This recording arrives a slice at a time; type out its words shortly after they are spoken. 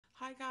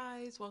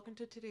Hi guys, welcome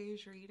to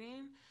today's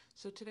reading.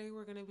 So today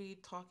we're going to be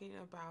talking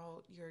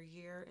about your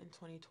year in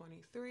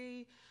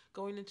 2023,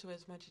 going into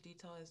as much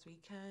detail as we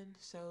can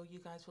so you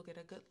guys will get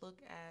a good look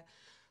at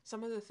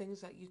some of the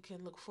things that you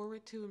can look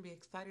forward to and be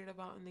excited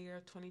about in the year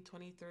of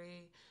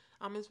 2023,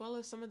 as well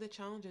as some of the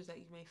challenges that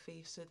you may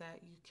face so that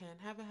you can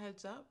have a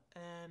heads up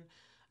and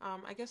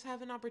I guess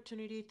have an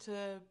opportunity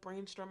to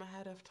brainstorm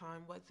ahead of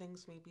time what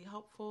things may be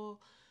helpful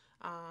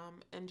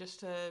and just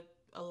to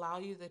allow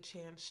you the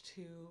chance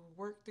to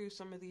work through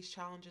some of these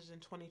challenges in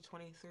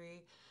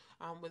 2023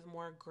 with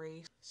more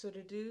grace. So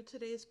to do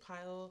today's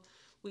pile,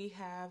 we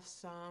have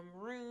some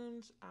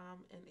runes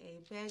in a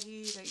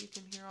baggie that you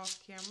can hear off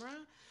camera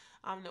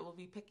that we'll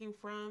be picking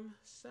from.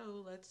 So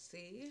let's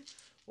see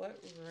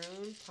what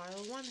rune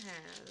pile 1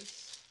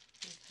 has.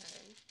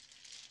 Okay.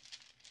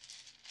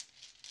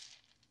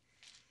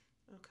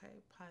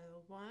 Okay,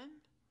 pile 1.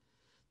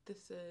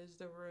 This is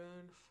the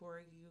rune for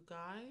you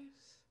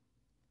guys.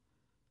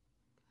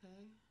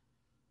 Okay.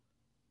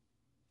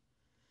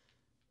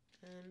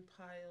 And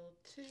pile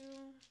 2.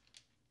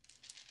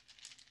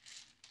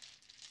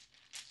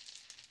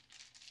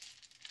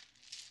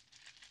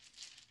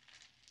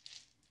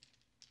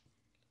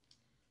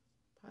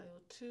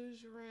 Pile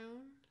 2's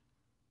rune.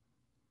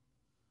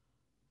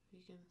 You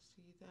can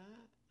see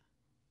that.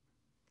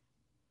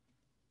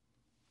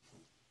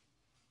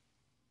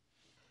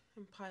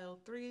 And pile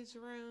 3's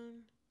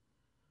rune.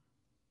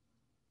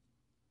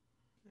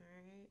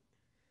 Alright.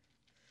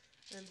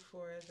 And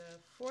for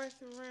the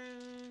 4th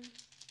rune,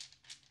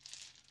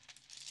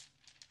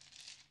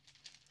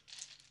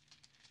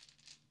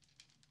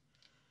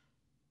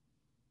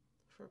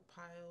 for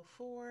pile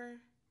 4,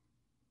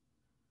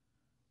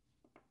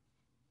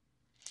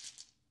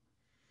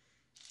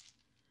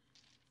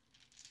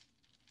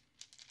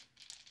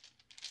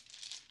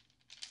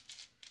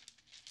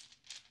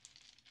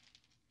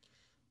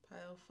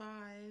 pile 5,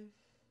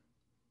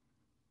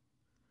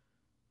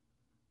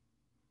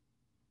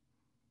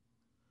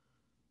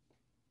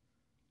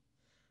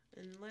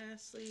 and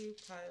lastly,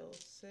 pile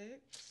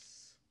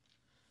 6.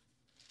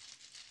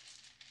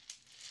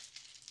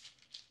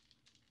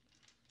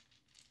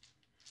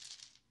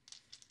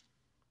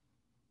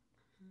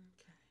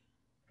 Okay.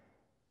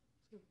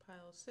 So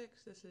pile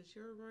 6, this is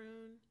your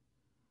rune.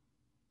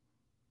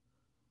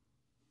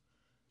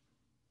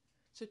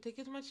 So take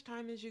as much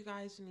time as you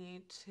guys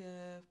need to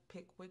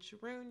pick which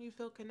rune you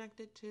feel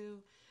connected to.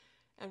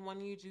 And when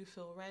you do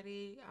feel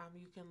ready,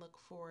 you can look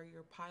for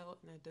your pile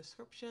in the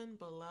description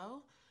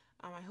below.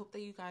 I hope that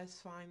you guys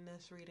find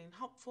this reading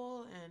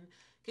helpful and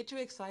get you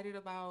excited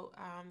about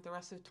the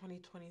rest of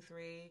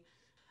 2023.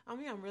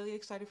 Yeah, I'm really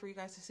excited for you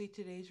guys to see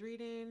today's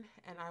reading,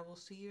 and I will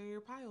see you in your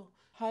pile.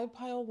 Hi,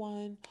 pile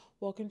 1.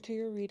 Welcome to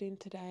your reading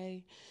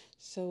today.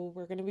 So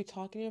we're going to be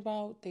talking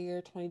about the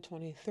year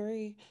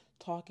 2023,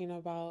 talking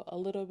about a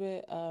little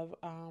bit of,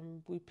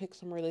 we picked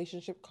some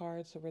relationship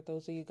cards. So for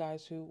those of you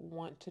guys who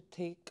want to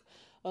take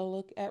a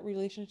look at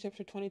relationships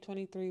for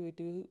 2023, we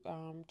do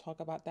talk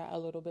about that a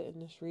little bit in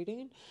this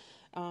reading.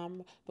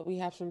 But we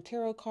have some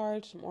tarot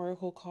cards, some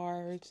oracle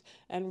cards,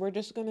 and we're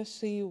just going to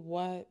see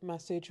what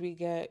message we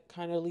get,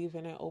 kind of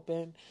leaving it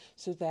open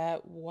so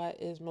that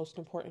what is most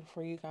important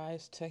for you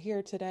guys to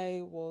hear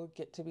today will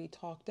get to be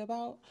talked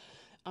about.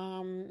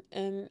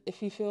 And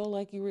if you feel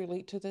like you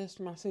relate to this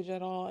message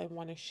at all and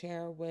want to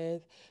share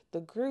with the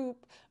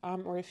group,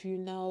 or if you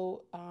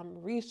know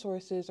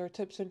resources or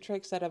tips and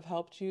tricks that have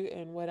helped you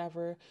in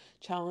whatever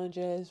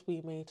challenges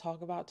we may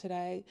talk about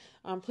today,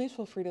 please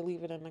feel free to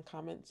leave it in the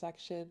comment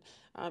section.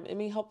 It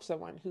may help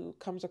someone who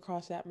comes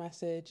across that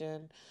message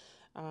and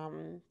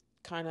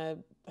kind of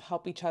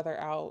help each other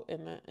out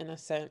in a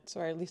sense,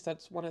 or at least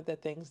that's one of the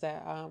things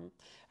that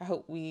I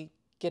hope we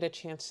get a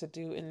chance to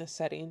do in this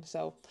setting.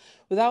 So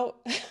without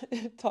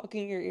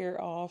talking your ear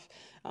off,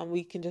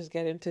 we can just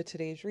get into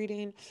today's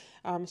reading.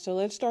 So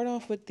let's start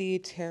off with the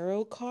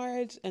tarot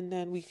cards and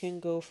then we can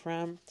go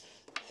from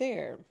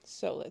there.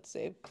 So let's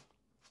see. I'm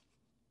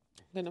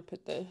going to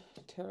put the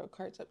tarot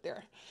cards up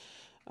there.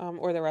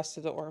 Or the rest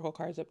of the oracle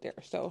cards up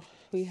there. So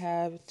we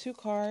have 2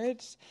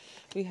 cards.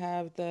 We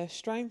have the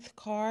Strength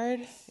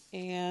card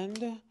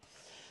and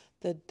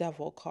the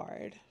Devil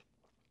card.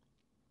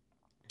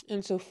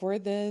 And so for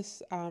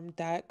this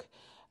deck,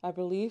 I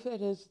believe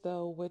it is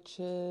the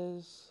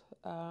Witches,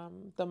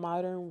 the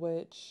Modern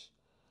Witch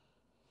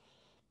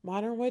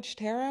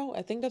Tarot.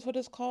 I think that's what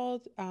it's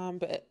called.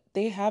 But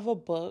they have a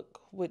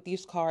book with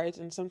these cards,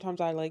 and sometimes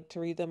I like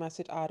to read the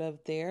message out of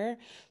there.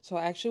 So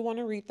I actually want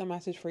to read the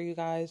message for you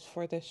guys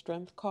for the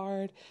Strength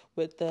card,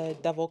 with the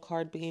Devil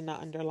card being the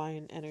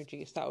underlying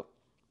energy. So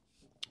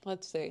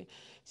let's see.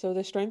 So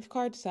the Strength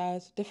card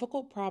says,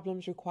 difficult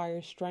problems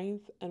require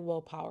strength and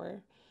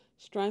willpower.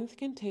 Strength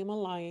can tame a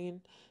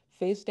lion,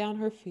 face down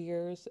her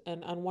fears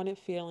and unwanted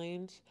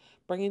feelings,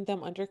 bringing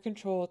them under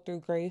control through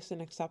grace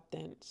and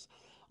acceptance.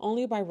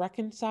 Only by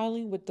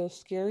reconciling with those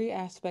scary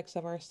aspects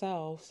of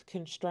ourselves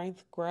can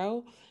strength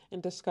grow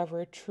and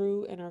discover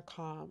true inner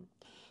calm.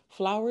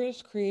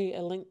 Flowers create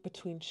a link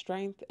between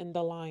strength and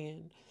the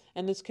lion,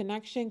 and this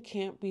connection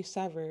can't be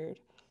severed.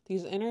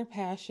 These inner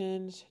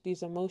passions,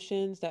 these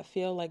emotions that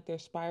feel like they're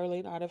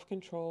spiraling out of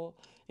control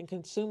and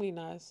consuming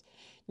us,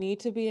 need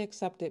to be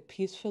accepted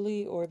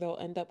peacefully or they'll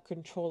end up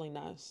controlling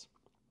us.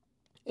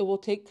 It will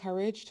take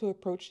courage to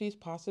approach these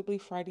possibly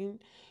frightening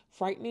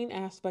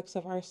aspects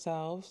of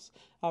ourselves.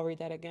 I'll read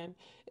that again.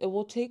 It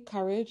will take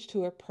courage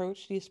to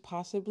approach these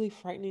possibly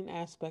frightening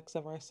aspects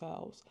of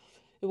ourselves.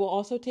 It will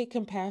also take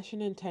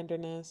compassion and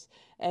tenderness,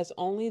 as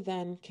only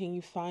then can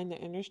you find the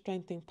inner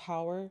strength and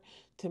power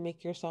to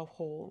make yourself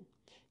whole.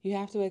 You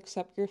have to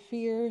accept your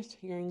fears,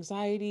 your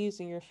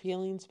anxieties, and your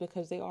feelings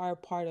because they are a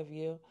part of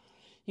you.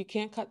 You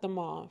can't cut them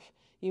off.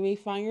 You may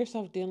find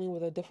yourself dealing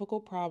with a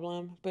difficult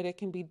problem, but it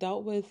can be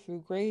dealt with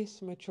through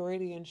grace,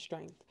 maturity, and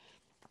strength.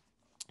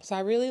 So I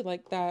really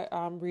like that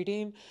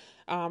reading.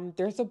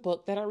 There's a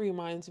book that it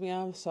reminds me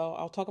of. So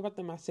I'll talk about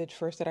the message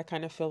first that I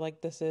kind of feel like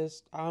this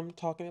is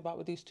talking about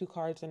with these two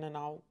cards, and then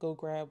I'll go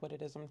grab what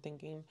it is I'm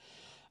thinking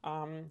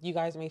you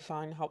guys may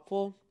find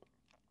helpful.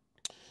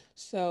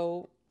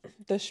 So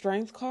the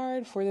strength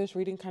card for this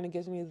reading kind of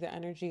gives me the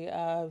energy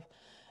of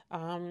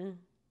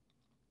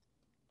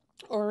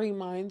or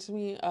reminds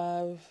me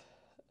of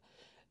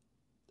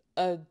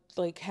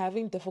like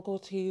having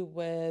difficulty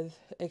with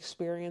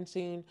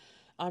experiencing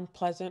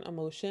unpleasant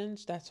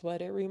emotions. That's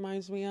what it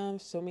reminds me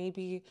of. So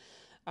maybe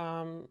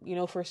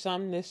for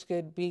some, this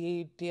could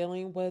be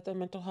dealing with a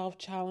mental health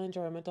challenge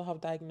or a mental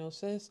health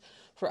diagnosis.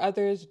 For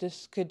others,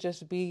 this could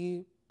just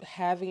be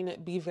having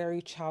it be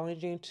very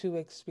challenging to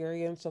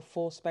experience a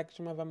full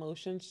spectrum of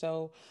emotions.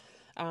 So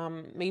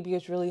maybe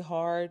it's really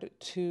hard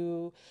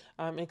to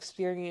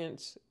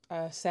experience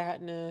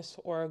sadness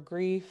or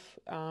grief.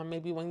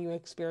 Maybe when you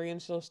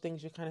experience those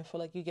things, you kind of feel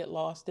like you get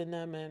lost in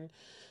them, and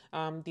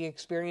the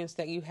experience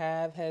that you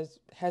have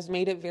has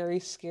made it very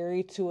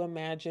scary to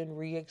imagine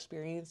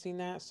re-experiencing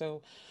that.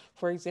 So,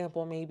 for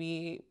example,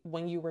 maybe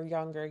when you were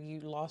younger, you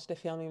lost a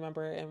family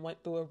member and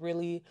went through a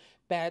really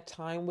bad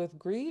time with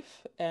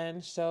grief,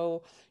 and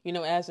so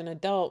as an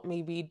adult,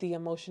 maybe the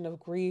emotion of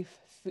grief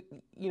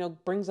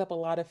brings up a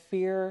lot of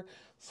fear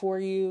for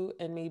you,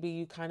 and maybe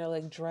you kind of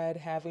like dread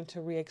having to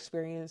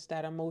re-experience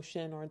that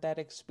emotion or that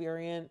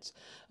experience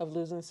of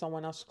losing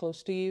someone else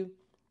close to you.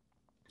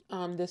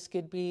 This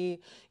could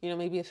be,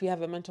 maybe if you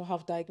have a mental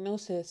health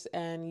diagnosis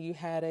and you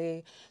had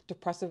a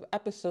depressive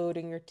episode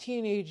in your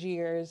teenage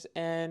years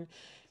and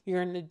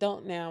you're an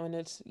adult now, and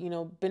it's,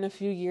 been a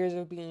few years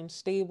of being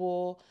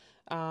stable.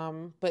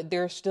 But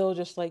there's still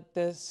just like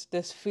this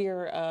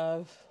fear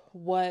of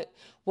what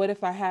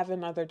if I have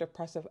another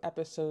depressive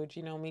episode?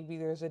 Maybe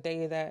there's a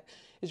day that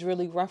is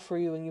really rough for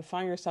you and you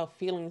find yourself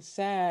feeling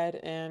sad,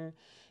 and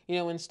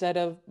instead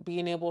of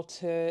being able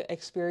to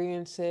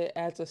experience it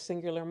as a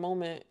singular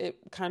moment, it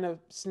kind of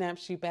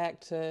snaps you back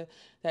to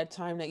that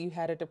time that you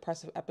had a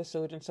depressive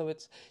episode. And so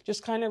it's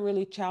just kind of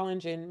really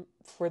challenging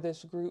for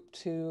this group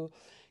to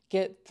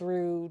get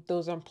through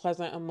those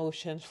unpleasant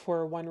emotions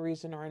for one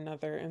reason or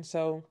another. And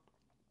so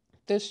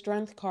this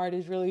strength card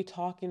is really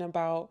talking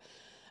about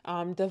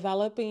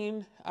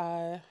developing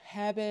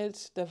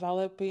habits,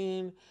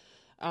 developing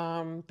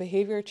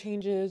behavior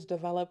changes,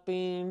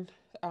 developing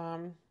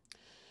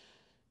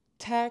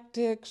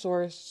tactics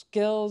or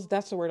skills.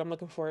 That's the word I'm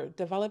looking for.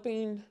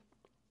 Developing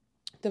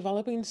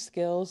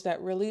skills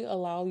that really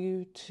allow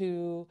you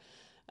to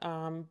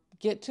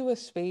get to a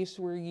space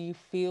where you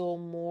feel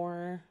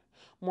more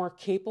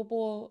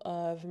capable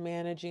of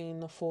managing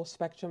the full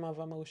spectrum of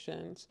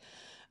emotions.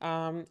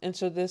 And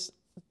so this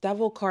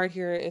devil card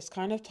here is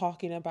kind of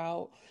talking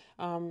about,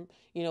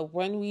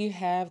 when we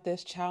have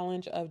this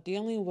challenge of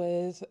dealing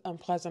with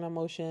unpleasant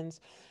emotions,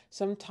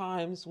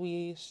 sometimes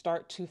we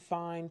start to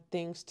find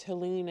things to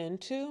lean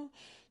into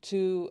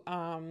to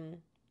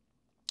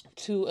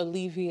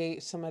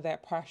alleviate some of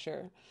that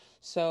pressure.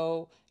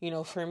 So,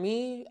 for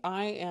me,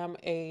 I am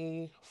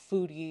a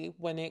foodie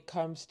when it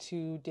comes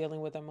to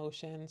dealing with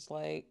emotions.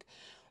 Like,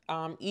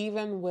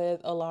 even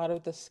with a lot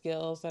of the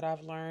skills that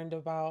I've learned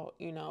about,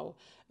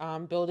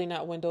 building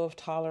that window of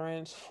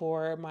tolerance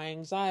for my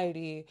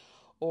anxiety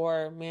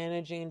or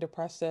managing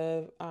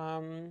depressive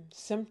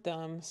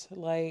symptoms,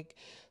 like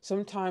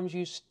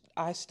sometimes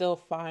I still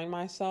find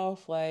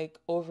myself like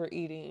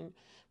overeating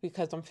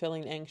because I'm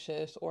feeling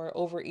anxious, or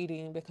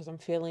overeating because I'm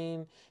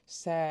feeling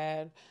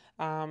sad.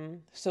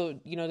 So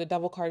the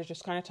devil card is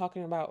just kind of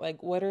talking about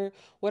like what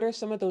are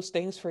some of those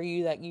things for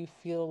you that you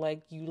feel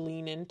like you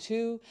lean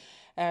into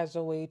as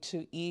a way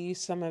to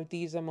ease some of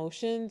these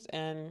emotions.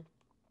 And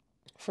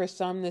for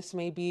some, this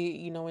may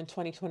be, in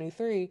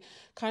 2023,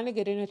 kind of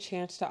getting a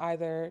chance to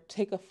either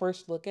take a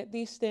first look at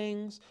these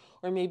things,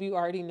 or maybe you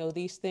already know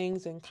these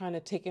things and kind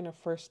of taking a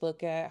first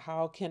look at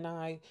how can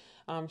I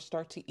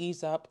start to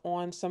ease up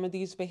on some of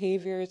these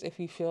behaviors if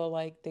you feel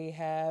like they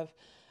have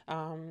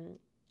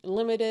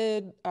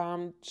limited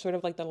sort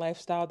of like the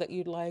lifestyle that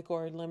you'd like,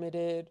 or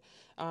limited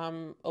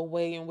a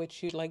way in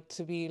which you'd like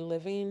to be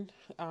living.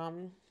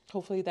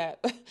 Hopefully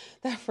that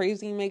that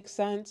phrasing makes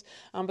sense.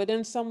 But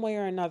in some way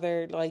or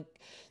another, like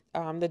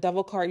the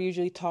devil card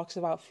usually talks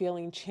about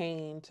feeling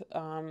chained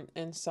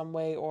in some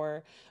way,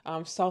 or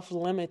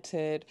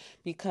self-limited,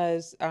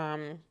 because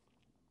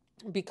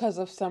because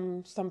of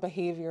some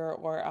behavior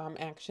or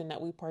action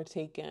that we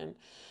partake in.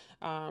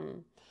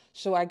 Um,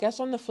 so I guess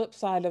on the flip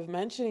side of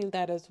mentioning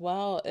that as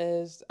well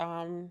is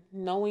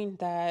knowing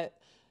that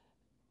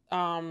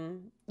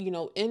in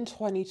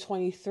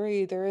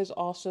 2023 there is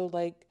also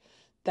like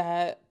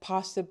that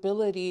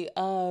possibility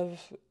of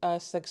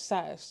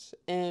success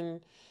in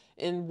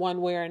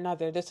one way or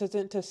another. This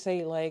isn't to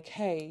say like,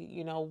 hey,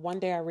 one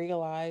day I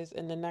realize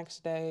and the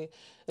next day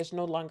it's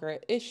no longer an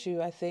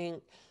issue. I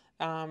think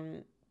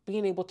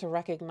being able to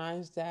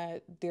recognize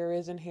that there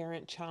is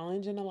inherent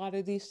challenge in a lot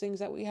of these things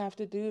that we have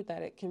to do,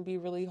 that it can be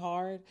really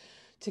hard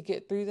to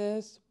get through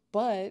this.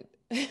 But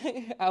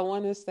I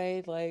want to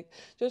say, like,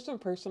 just from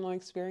personal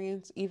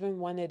experience, even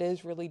when it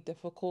is really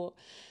difficult,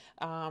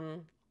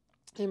 um,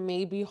 it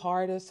may be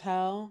hard as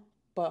hell,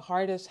 but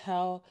hard as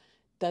hell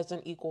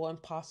doesn't equal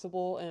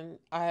impossible. And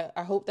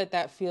I hope that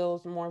that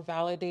feels more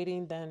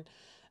validating than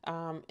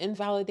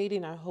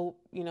invalidating. I hope,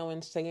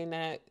 in saying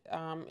that,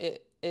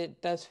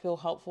 it does feel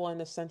helpful in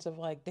the sense of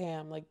like,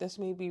 damn, like this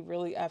may be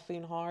really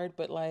effing hard,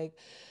 but like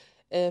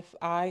if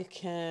I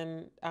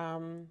can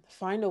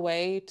find a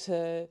way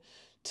to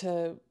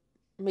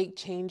make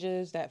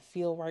changes that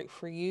feel right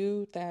for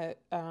you, that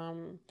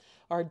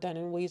are done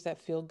in ways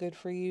that feel good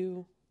for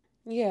you.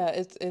 Yeah,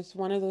 it's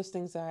one of those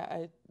things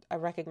that I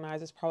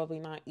recognize is probably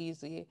not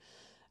easy.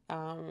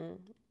 Um,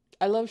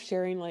 I love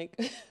sharing like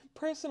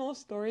personal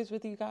stories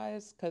with you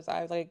guys because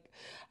I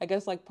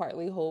guess like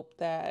partly hope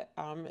that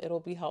it'll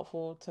be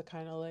helpful to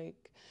kind of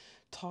like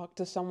talk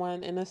to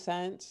someone in a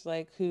sense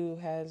like who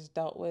has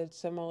dealt with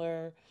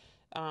similar,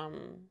 um,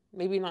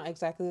 maybe not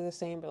exactly the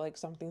same, but like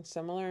something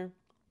similar.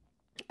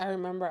 I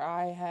remember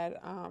I had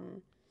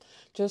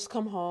just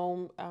come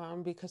home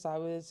because I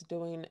was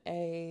doing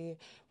a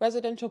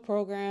residential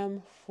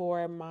program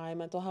for my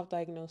mental health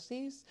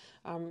diagnoses,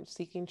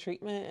 seeking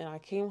treatment, and I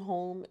came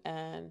home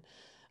and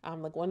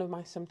like one of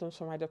my symptoms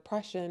for my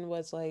depression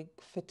was like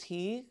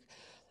fatigue,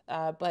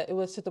 but it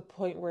was to the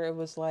point where it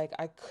was like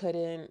I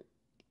couldn't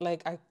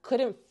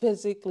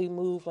physically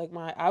move. Like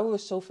I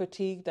was so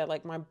fatigued that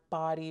like my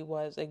body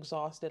was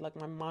exhausted, like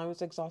my mind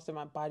was exhausted,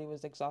 my body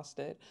was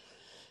exhausted.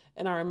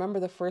 And I remember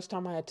the first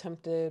time I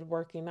attempted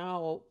working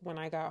out when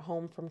I got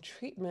home from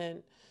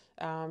treatment,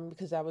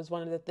 because that was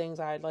one of the things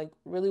I like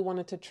really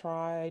wanted to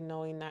try,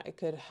 knowing that it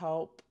could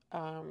help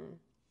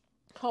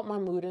my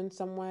mood in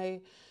some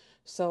way.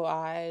 So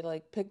I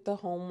like picked the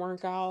home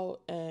workout,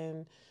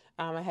 and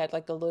I had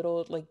like a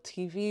little like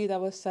TV that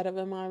was set up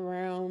in my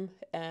room,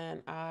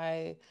 and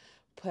I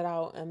put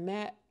out a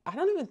mat. I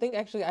don't even think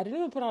actually I didn't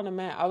even put on a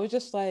mat. I was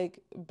just like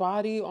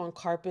body on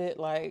carpet,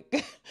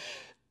 like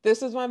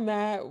this is my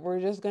mat. We're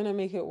just gonna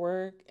make it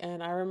work.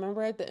 And I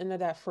remember at the end of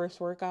that first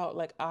workout,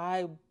 like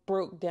I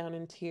broke down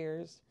in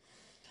tears.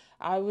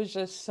 I was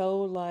just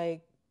so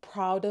like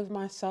proud of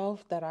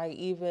myself that I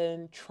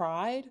even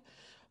tried,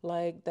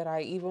 like that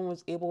I even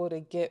was able to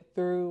get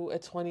through a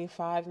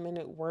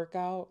 25-minute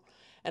workout.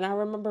 And I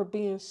remember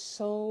being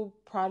so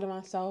proud of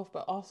myself,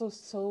 but also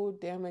so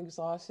damn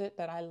exhausted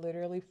that I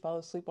literally fell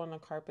asleep on the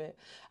carpet.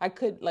 I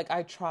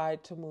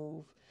tried to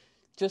move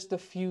just a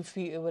few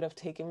feet it would have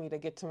taken me to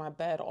get to my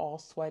bed all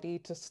sweaty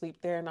to sleep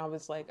there. And I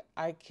was like,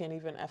 I can't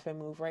even effing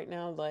move right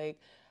now. Like,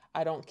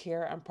 I don't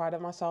care. I'm proud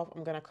of myself.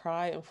 I'm going to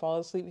cry and fall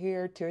asleep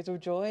here, tears of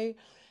joy.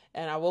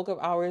 And I woke up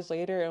hours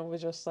later and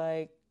was just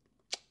like,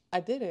 I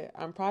did it.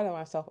 I'm proud of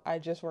myself. I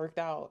just worked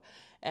out.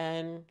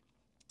 And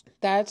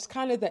that's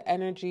kind of the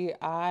energy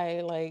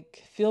I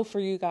like feel for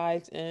you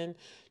guys in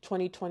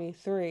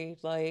 2023.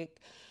 Like,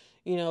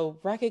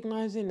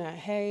 recognizing that,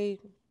 hey,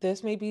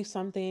 this may be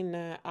something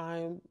that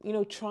I'm,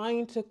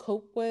 trying to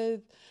cope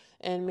with.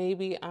 And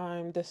maybe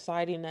I'm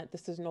deciding that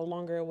this is no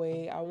longer a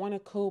way I want to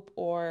cope,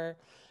 or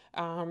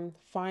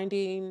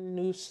finding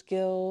new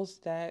skills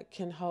that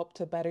can help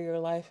to better your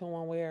life in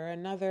one way or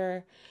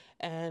another.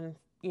 And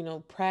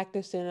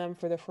practicing them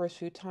for the first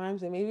few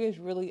times. And maybe it's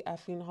really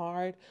effing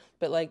hard,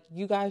 but like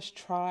you guys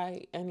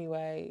try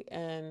anyway.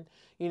 And,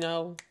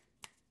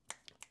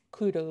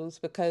 kudos,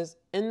 because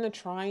in the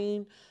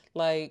trying,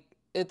 like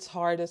it's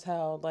hard as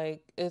hell.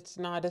 Like it's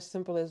not as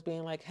simple as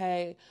being like,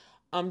 hey,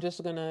 I'm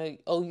just gonna,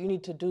 oh, you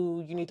need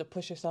to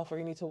push yourself, or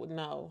you need to,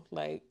 no,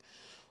 like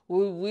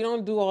we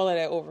don't do all of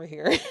that over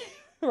here.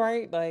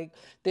 Right? Like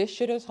this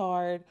shit is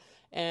hard,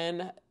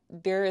 and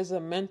there is a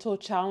mental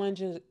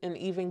challenge in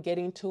even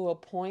getting to a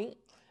point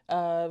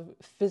of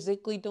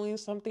physically doing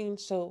something.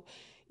 So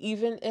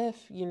even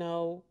if,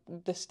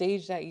 the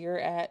stage that you're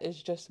at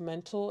is just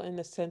mental, in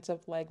the sense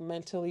of like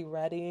mentally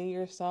readying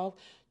yourself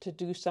to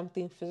do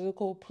something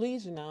physical,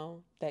 please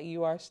know that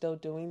you are still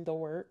doing the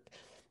work,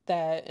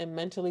 that in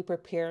mentally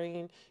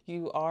preparing,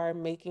 you are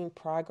making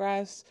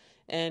progress,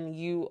 and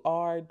you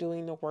are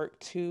doing the work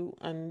to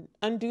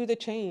undo the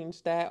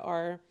change that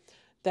are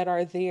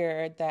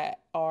there, that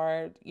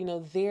are,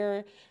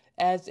 there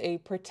as a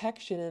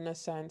protection in a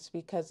sense,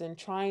 because in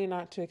trying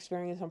not to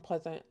experience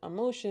unpleasant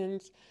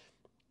emotions,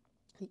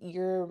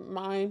 your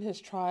mind has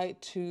tried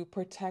to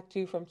protect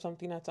you from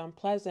something that's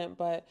unpleasant.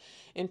 But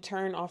in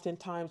turn,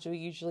 oftentimes we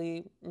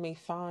usually may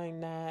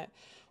find that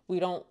we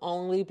don't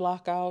only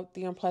block out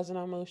the unpleasant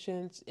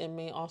emotions, it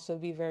may also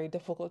be very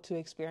difficult to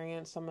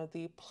experience some of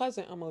the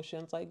pleasant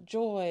emotions like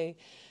joy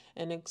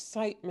and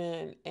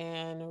excitement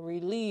and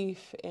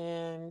relief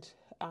and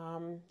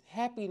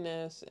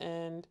happiness,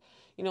 and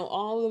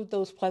all of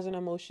those pleasant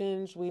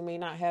emotions we may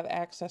not have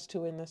access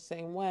to in the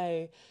same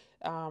way,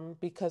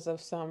 because of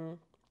some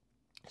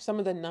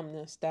of the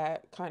numbness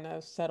that kind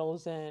of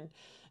settles in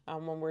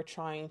when we're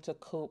trying to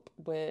cope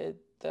with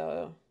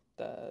the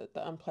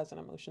unpleasant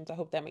emotions. I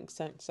hope that makes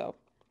sense. So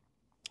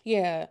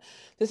yeah,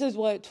 this is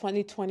what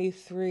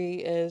 2023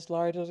 is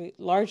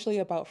largely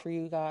about for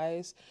you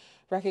guys,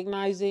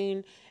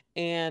 recognizing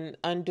and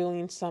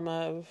undoing some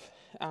of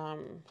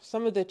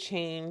the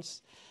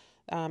chains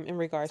in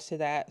regards to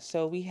that.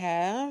 So we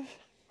have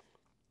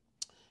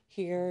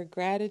here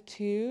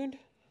gratitude,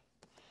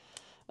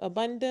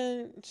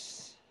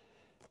 abundance,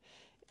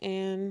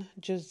 and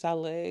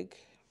Giselig.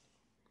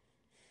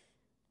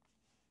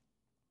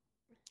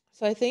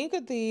 So I think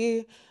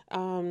the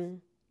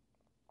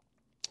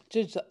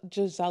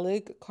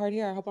Giselig card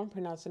here, I hope I'm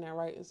pronouncing that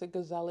right. Is it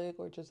Gazelig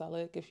or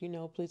Giselig? If you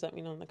know, please let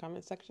me know in the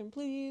comment section,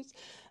 please.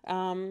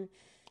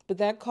 But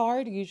that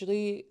card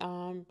usually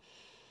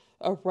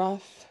a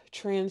rough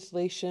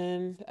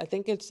translation. I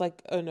think it's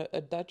like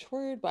a Dutch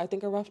word, but I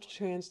think a rough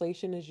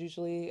translation is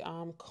usually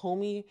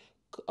comey.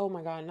 Oh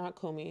my God, not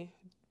comey,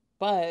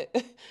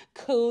 but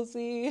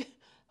cozy,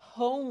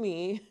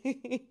 homey,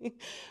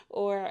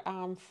 or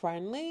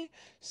friendly.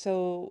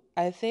 So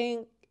I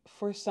think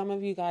for some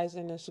of you guys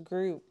in this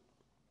group,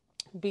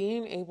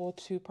 being able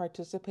to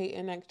participate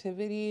in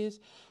activities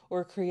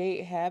or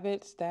create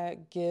habits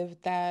that give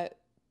that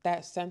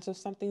sense of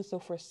something. So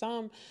for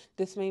some,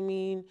 this may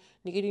mean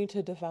needing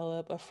to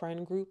develop a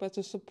friend group as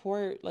a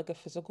support, like a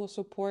physical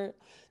support.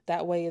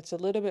 That way it's a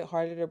little bit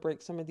harder to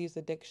break some of these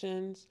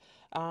addictions,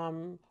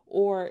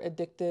 or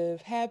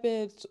addictive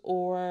habits,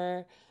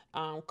 or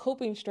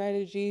coping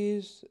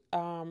strategies,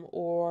 um,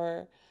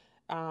 or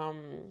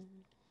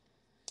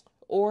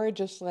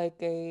just like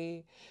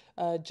a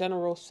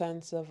general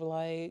sense of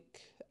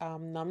like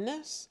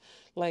numbness,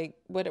 like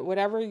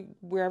whatever,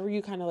 wherever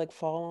you kind of like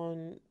fall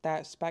on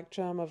that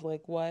spectrum of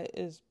like what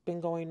has been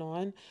going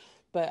on.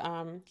 But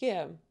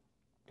yeah,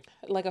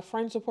 like a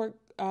friends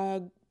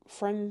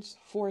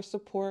for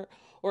support,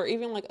 or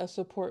even like a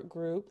support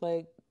group,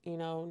 like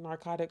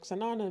Narcotics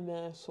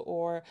Anonymous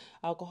or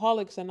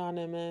Alcoholics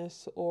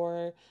Anonymous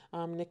or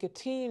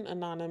Nicotine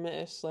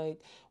Anonymous, like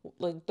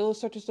those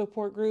sorts of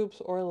support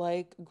groups, or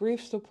like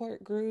grief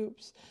support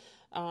groups.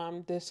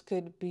 This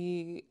could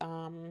be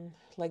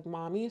like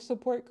mommy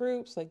support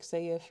groups, like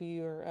say if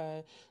you're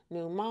a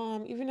new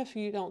mom, even if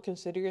you don't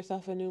consider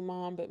yourself a new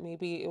mom, but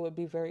maybe it would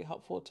be very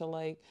helpful to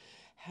like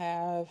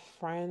have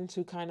friends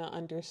who kind of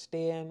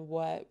understand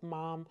what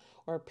mom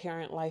or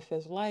parent life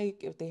is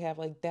like. If they have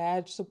like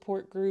dad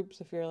support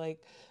groups, if you're like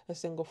a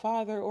single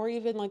father, or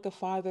even like a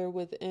father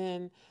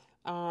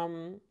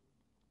um,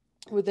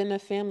 within a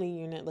family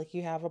unit, like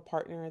you have a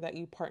partner that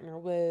you partner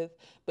with,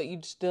 but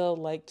you'd still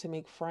like to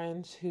make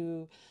friends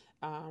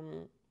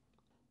um,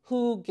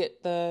 who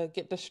get the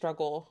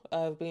struggle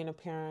of being a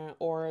parent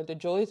or the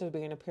joys of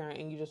being a parent,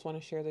 and you just want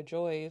to share the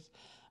joys.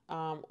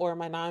 Or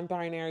my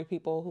non-binary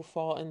people who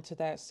fall into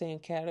that same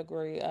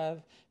category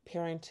of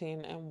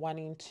parenting and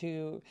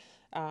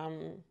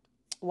um,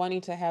 wanting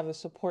to have a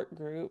support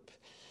group.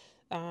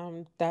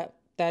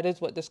 That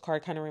is what this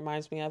card kind of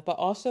reminds me of. But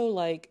also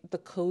like the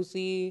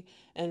cozy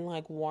and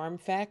like warm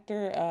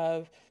factor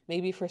of,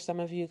 maybe for some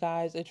of you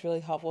guys it's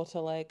really helpful to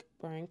like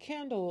burn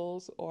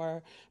candles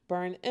or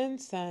burn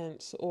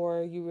incense,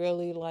 or you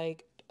really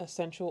like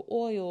essential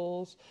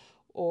oils,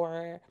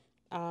 or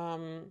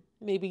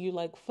maybe you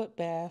like foot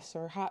baths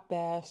or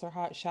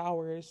hot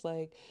showers.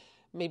 Like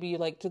maybe you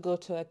like to go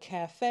to a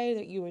cafe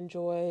that you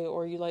enjoy,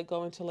 or you like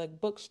going to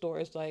like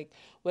bookstores, like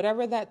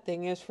whatever that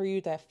thing is for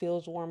you that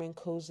feels warm and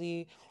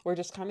cozy, or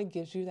just kind of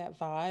gives you that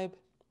vibe.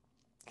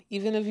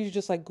 Even if you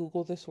just like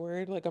Google this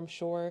word, like I'm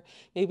sure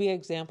maybe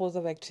examples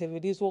of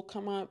activities will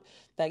come up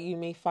that you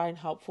may find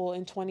helpful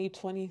in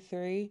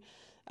 2023.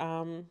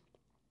 Um,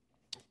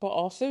 but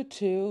also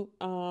too,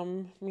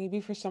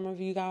 maybe for some of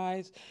you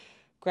guys,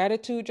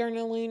 gratitude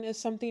journaling is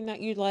something that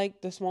you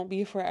like. This won't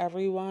be for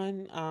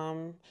everyone,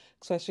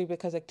 especially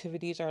because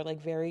activities are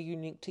like very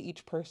unique to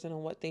each person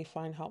and what they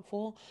find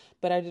helpful.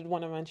 But I did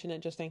want to mention it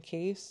just in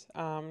case.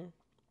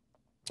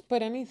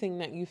 But anything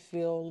that you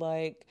feel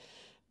like,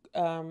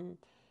 um,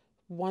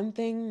 one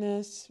thing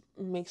this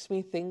makes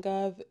me think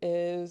of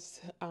is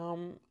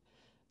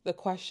the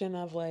question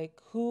of like,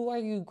 who are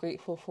you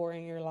grateful for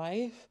in your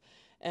life?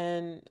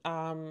 And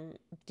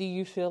do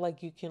you feel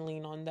like you can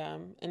lean on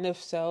them? And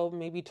if so,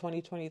 maybe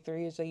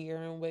 2023 is a year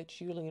in which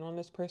you lean on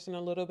this person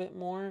a little bit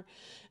more,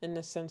 in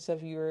the sense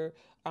of you're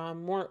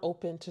more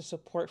open to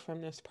support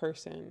from this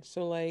person.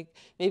 So like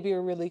maybe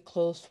you're really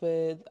close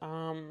with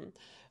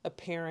a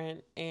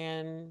parent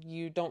and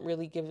you don't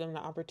really give them the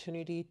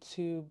opportunity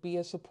to be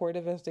as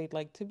supportive as they'd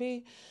like to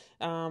be.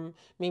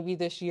 Maybe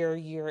this year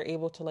you're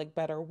able to like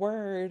better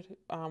word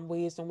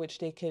ways in which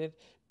they could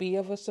be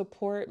of a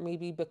support.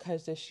 Maybe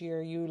because this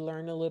year you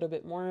learn a little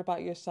bit more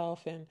about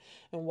yourself and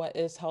what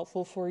is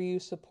helpful for you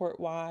support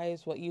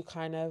wise, what you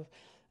kind of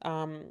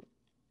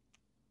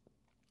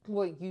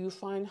what you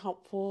find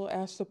helpful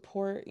as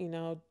support,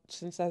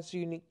 since that's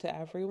unique to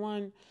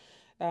everyone.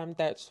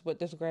 That's what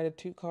this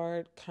gratitude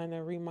card kind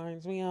of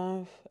reminds me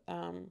of.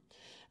 And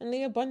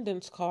the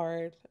abundance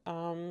card.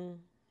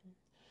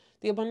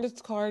 The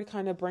abundance card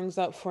kind of brings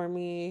up for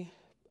me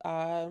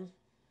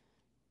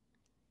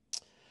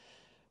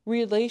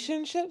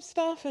relationship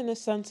stuff in the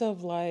sense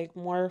of like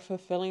more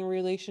fulfilling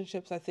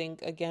relationships. I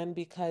think again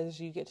because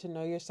you get to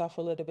know yourself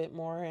a little bit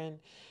more and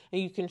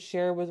you can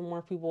share with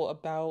more people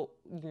about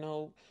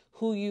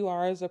who you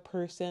are as a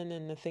person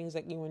and the things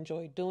that you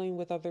enjoy doing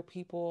with other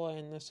people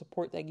and the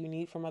support that you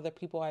need from other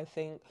people. I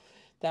think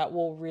that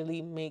will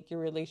really make your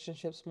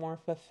relationships more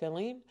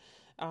fulfilling,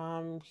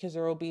 because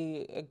there will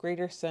be a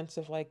greater sense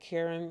of like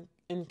care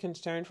and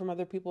concern from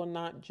other people,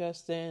 not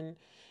just in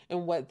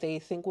what they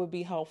think would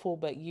be helpful,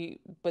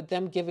 but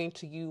them giving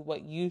to you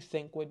what you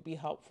think would be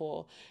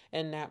helpful,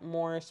 and that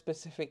more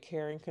specific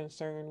care and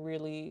concern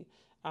really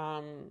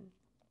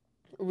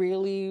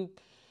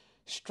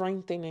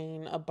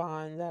strengthening a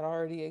bond that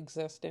already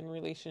exists in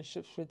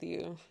relationships with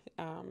you.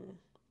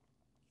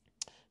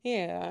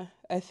 Yeah,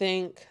 I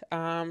think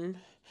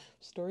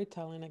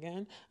storytelling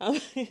again. I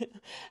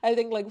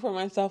think like for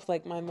myself,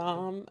 like my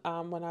mom,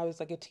 when I was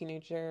like a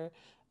teenager,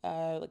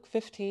 like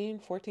 15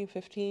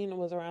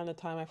 was around the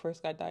time I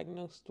first got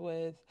diagnosed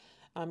with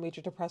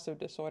major depressive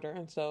disorder.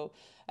 And so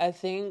I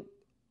think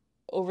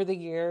over the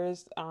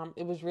years,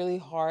 it was really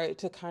hard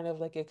to kind of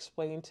like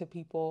explain to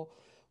people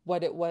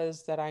what it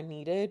was that I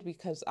needed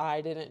because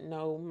I didn't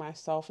know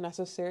myself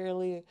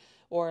necessarily,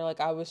 or like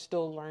I was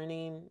still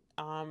learning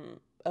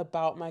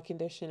about my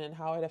condition and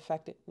how it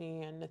affected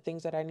me and the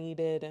things that I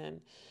needed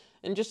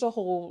and just a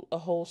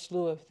whole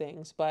slew of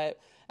things. But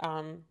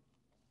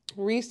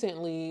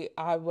recently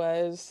I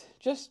was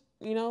just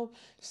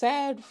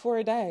sad for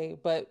a day,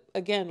 but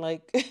again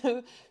like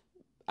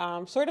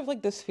sort of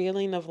like this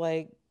feeling of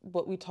like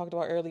what we talked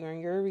about earlier in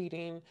your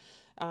reading.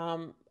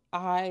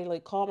 I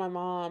like called my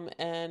mom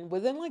and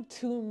within like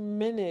 2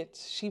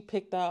 minutes she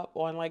picked up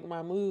on like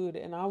my mood,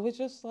 and I was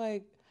just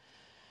like,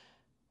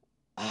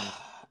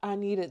 I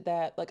needed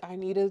that. Like I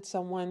needed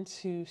someone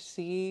to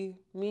see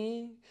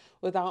me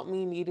without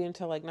me needing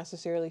to like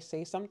necessarily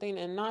say something,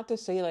 and not to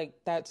say like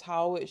that's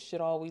how it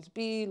should always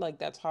be, like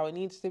that's how it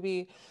needs to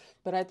be.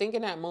 But I think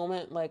in that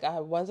moment, like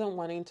I wasn't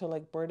wanting to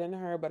like burden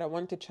her, but I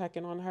wanted to check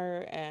in on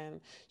her, and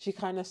she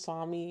kind of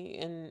saw me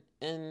in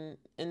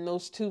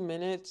those 2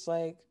 minutes,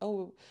 like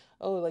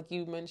like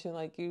you mentioned,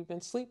 like you've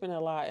been sleeping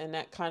a lot, and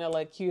that kind of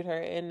like cued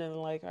her in and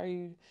like, are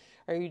you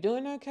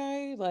doing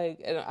okay? Like,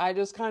 and I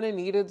just kind of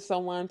needed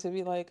someone to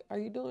be like, are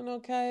you doing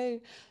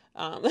okay?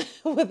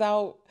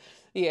 Without,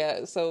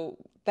 yeah. So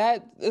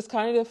that is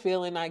kind of the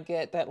feeling I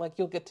get that like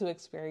you'll get to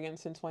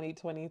experience in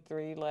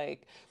 2023,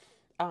 like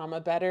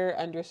a better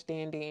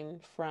understanding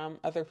from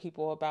other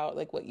people about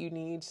like what you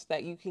need so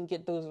that you can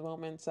get those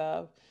moments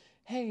of,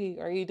 hey,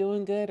 are you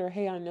doing good? Or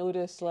hey, I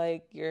noticed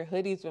like your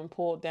hoodie's been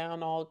pulled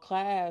down all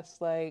class.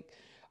 Like,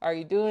 are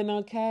you doing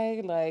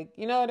okay? Like,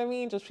 you know what I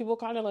mean? Just people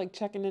kind of like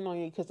checking in on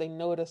you because they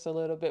notice a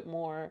little bit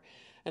more.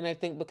 And I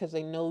think because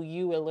they know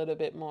you a little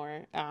bit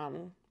more.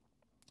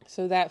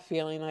 So that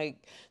feeling,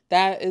 like,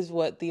 that is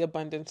what the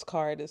abundance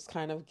card is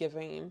kind of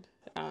giving.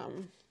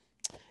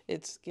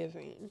 It's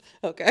giving.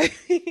 Okay.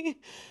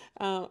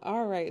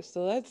 All right.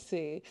 So let's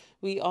see.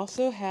 We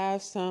also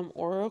have some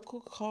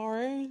oracle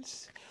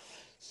cards.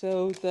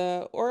 So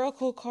the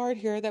oracle card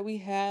here that we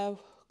have,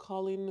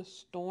 calling the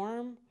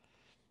storm.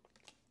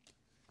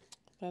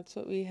 That's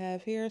what we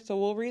have here. So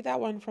we'll read that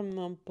one from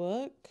the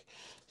book.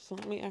 So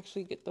let me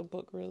actually get the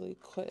book really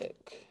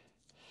quick.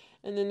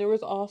 And then there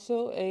was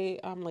also a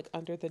like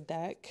under the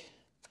deck.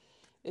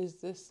 Is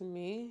this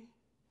me?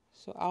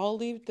 So I'll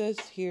leave this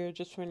here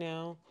just for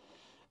now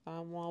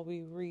while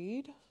we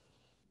read.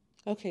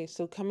 Okay,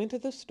 so Coming to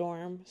the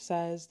Storm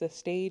says the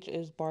stage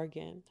is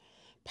bargain.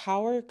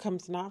 Power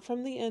comes not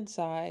from the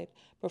inside,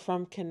 but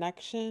from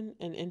connection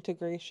and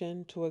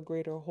integration to a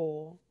greater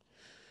whole.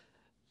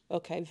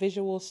 Okay,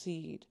 visual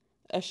seed.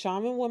 A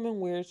shaman woman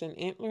wears an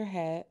antler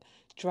hat,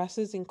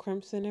 dresses in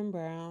crimson and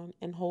brown,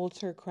 and holds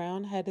her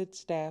crown-headed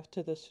staff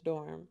to the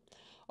storm.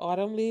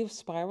 Autumn leaves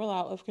spiral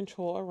out of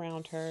control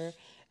around her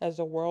as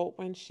the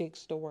whirlwind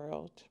shakes the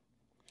world.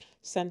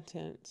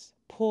 Sentence.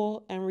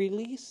 Pull and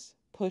release,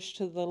 push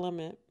to the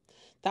limit.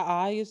 The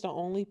eye is the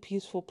only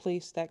peaceful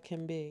place that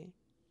can be.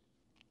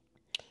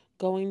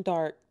 Going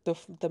dark,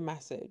 the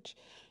message.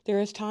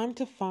 There is time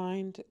to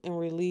find and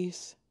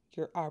release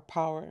our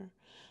power.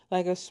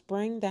 Like a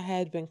spring that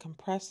had been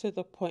compressed to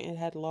the point it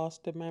had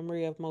lost the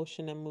memory of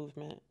motion and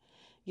movement.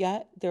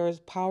 Yet there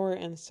is power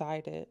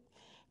inside it.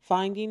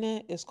 Finding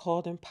it is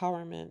called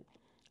empowerment.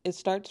 It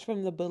starts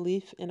from the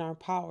belief in our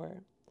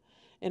power.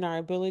 in our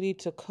ability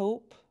to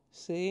cope.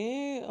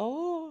 See?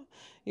 Oh,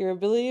 your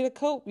ability to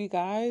cope, you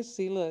guys.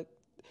 See, look.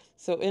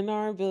 So, in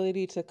our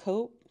ability to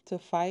cope, to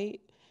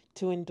fight,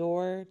 to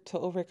endure, to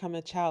overcome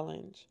a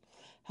challenge.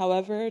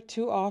 However,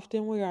 too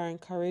often we are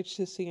encouraged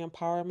to see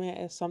empowerment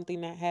as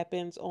something that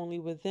happens only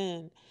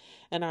within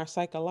in our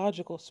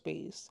psychological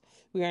space.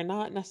 We are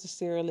not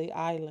necessarily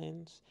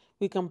islands.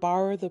 We can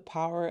borrow the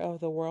power of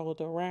the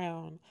world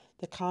around,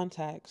 the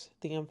context,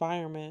 the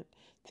environment,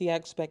 the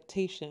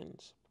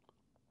expectations.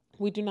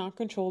 We do not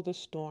control the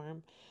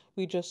storm,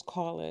 we just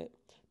call it.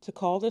 To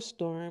call the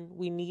storm,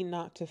 we need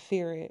not to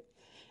fear it.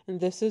 And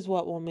this is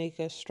what will make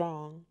us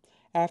strong.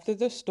 After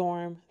the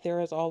storm, there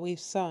is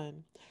always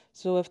sun.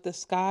 So if the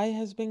sky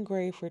has been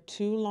gray for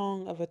too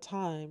long of a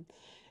time,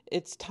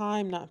 it's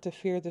time not to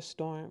fear the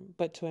storm,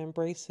 but to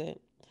embrace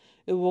it.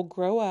 It will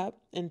grow up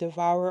and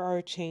devour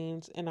our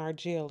chains and our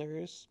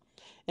jailers,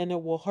 and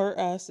it will hurt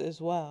us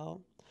as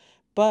well.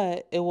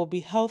 But it will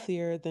be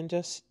healthier than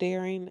just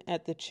staring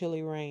at the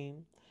chilly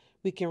rain.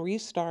 We can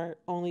restart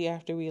only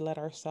after we let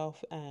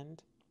ourselves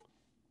end.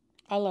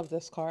 I love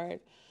this card.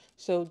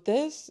 So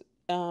this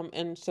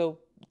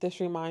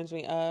reminds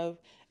me of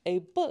a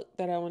book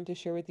that I wanted to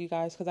share with you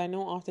guys because I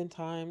know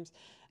oftentimes,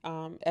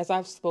 as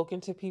I've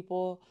spoken to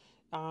people,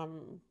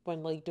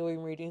 when like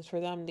doing readings for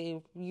them,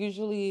 they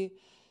usually,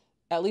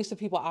 at least the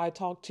people I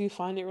talk to,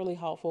 find it really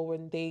helpful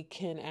when they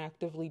can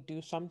actively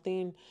do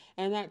something,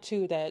 and that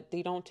too, that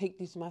they don't take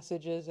these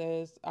messages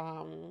as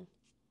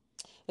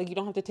like you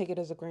don't have to take it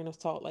as a grain of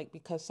salt, like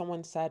because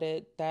someone said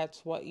it,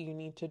 that's what you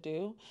need to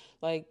do.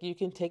 Like you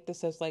can take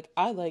this as like,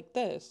 I like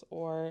this,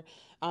 or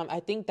I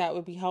think that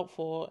would be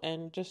helpful,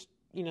 and just,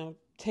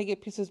 take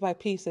it pieces by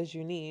piece as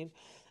you need.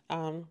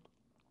 Um,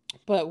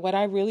 but what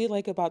I really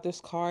like about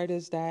this card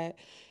is that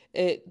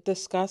it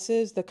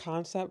discusses the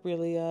concept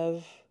really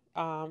of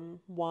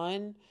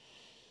one,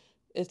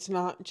 it's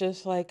not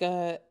just like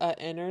a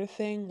inner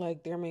thing,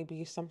 like there may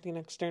be something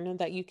external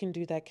that you can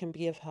do that can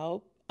be of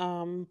help,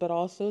 but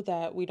also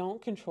that we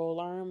don't control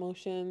our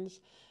emotions.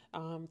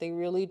 They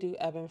really do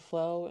ebb and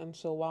flow, and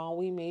so while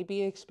we may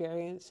be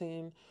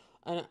experiencing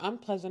an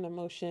unpleasant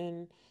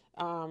emotion,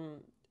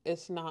 um,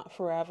 it's not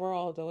forever,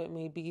 although it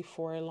may be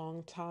for a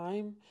long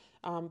time.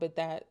 But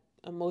that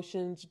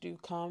emotions do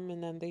come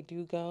and then they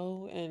do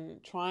go,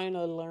 and trying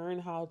to learn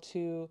how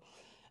to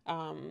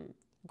um,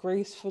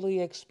 gracefully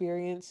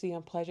experience the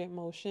unpleasant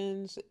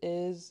emotions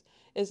is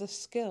a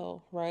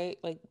skill, right?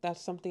 Like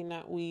that's something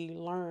that we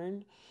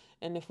learn,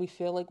 and if we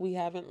feel like we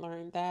haven't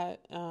learned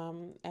that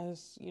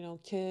as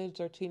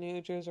kids or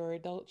teenagers or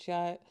adults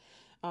yet,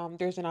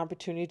 there's an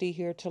opportunity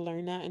here to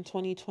learn that in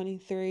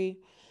 2023.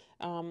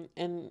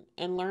 And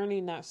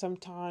learning that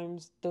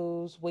sometimes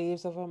those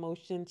waves of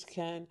emotions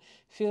can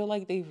feel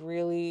like they've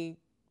really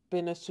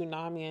been a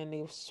tsunami and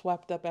they've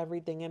swept up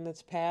everything in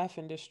its path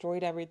and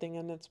destroyed everything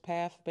in its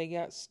path, but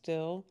yet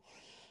still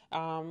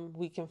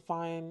we can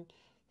find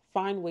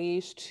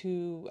ways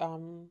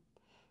to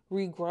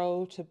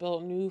regrow, to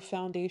build new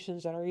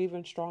foundations that are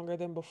even stronger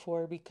than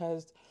before,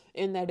 because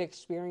in that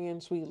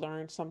experience we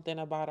learned something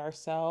about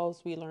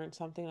ourselves, we learned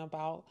something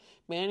about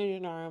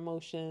managing our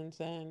emotions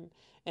and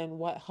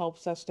what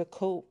helps us to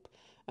cope.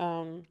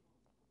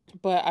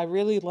 But I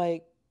really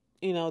like,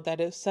 that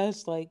it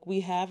says like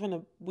we have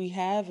an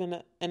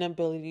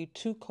ability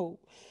to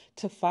cope,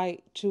 to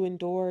fight, to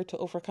endure, to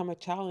overcome a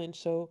challenge.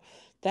 So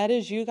that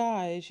is you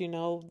guys.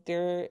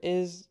 There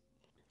is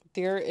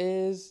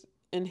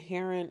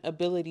inherent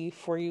ability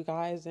for you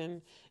guys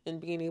in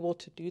being able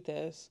to do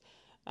this.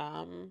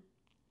 Um,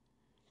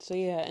 so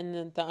yeah, and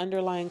then the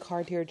underlying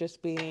card here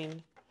just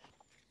being,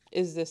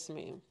 is this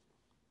me?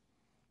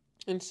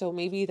 And so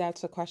maybe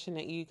that's a question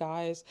that you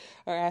guys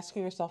are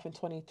asking yourself in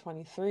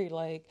 2023.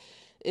 Like,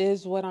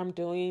 is what I'm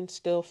doing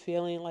still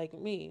feeling like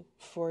me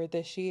for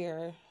this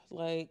year?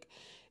 Like,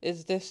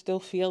 is this still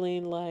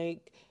feeling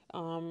like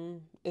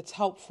it's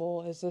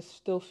helpful? Is this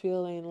still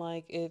feeling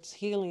like it's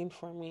healing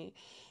for me?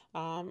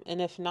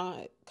 And if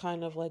not,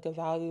 kind of like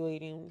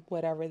evaluating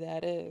whatever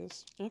that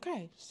is.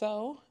 Okay,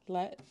 so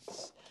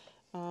let's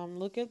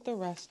look at the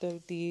rest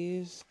of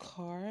these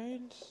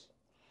cards.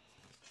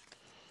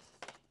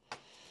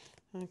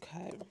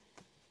 Okay.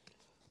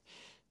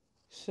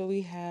 So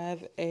we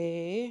have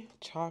a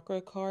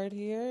chakra card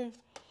here,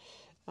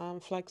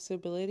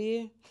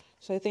 flexibility.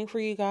 So I think for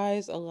you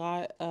guys, a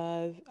lot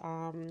of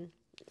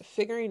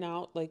figuring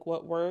out like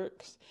what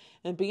works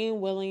and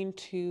being willing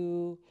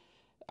to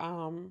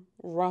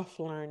rough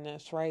learn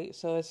this, right?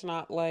 So it's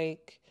not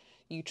like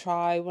you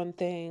try one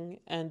thing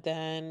and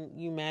then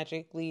you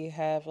magically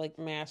have like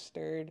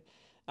mastered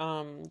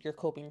your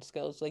coping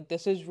skills. Like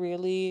this is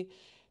really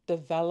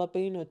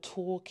developing a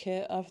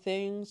toolkit of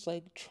things,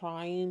 like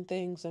trying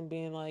things and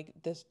being like,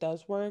 this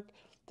does work,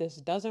 this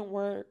doesn't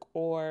work,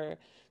 or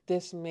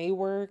this may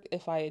work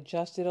if I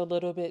adjust it a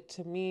little bit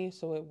to me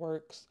so it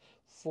works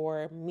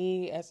for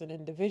me as an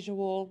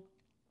individual.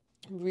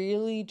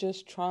 Really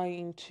just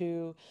trying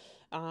to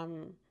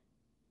um,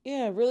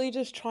 really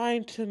just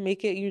trying to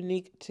make it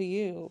unique to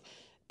you.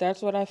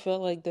 That's what I feel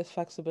like this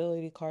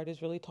flexibility card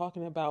is really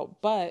talking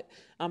about. But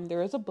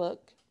there is a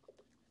book,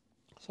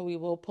 so we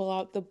will pull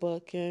out the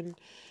book and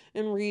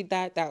read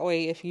that. That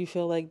way, if you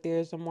feel like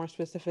there's a more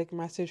specific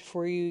message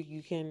for you,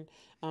 you can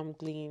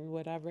glean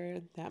whatever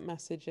that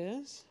message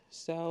is.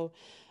 So,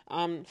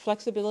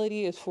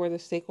 flexibility is for the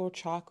sacral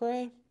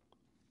chakra.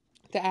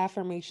 The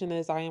affirmation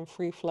is, I am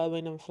free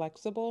flowing and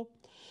flexible.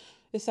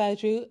 It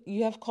says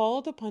you have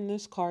called upon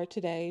this card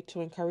today to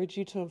encourage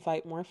you to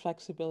invite more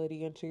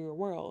flexibility into your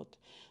world.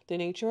 The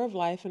nature of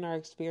life and our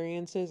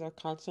experiences are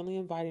constantly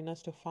inviting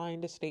us to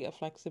find a state of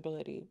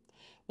flexibility.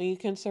 When you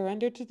can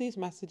surrender to these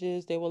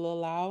messages, they will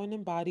allow and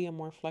embody a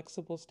more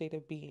flexible state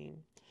of being.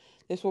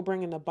 This will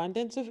bring an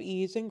abundance of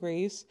ease and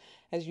grace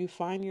as you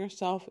find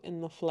yourself in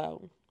the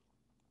flow.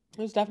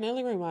 This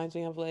definitely reminds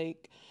me of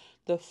like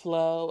the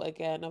flow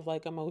again of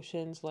like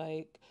emotions,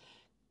 like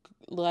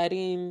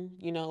letting,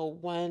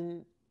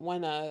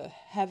 when a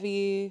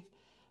heavy,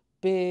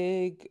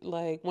 big,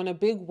 like when a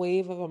big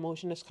wave of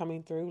emotion is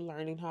coming through,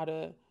 learning how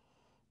to,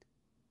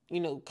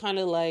 kind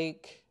of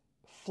like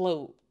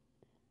float,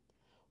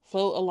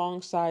 float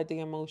alongside the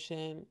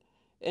emotion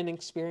and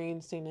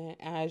experiencing it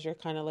as you're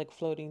kind of like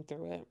floating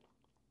through it.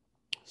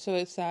 So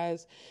it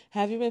says,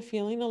 have you been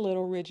feeling a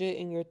little rigid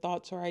in your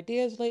thoughts or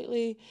ideas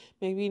lately?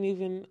 Maybe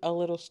even a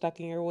little stuck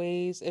in your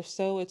ways? If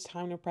so, it's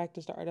time to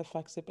practice the art of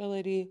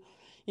flexibility.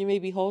 You may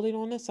be holding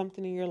on to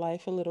something in your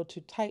life a little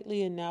too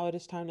tightly, and now it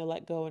is time to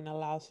let go and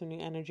allow some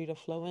new energy to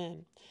flow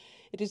in.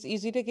 It is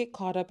easy to get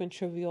caught up in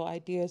trivial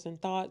ideas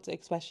and thoughts,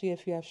 especially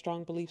if you have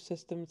strong belief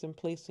systems in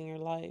place in your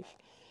life.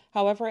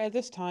 However, at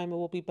this time, it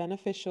will be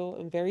beneficial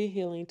and very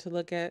healing to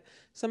look at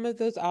some of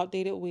those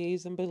outdated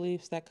ways and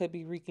beliefs that could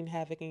be wreaking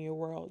havoc in your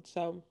world.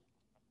 So,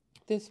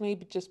 this may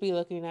just be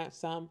looking at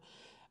some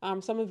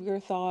of your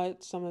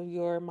thoughts, some of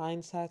your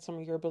mindsets, some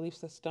of your belief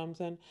systems,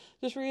 and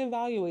just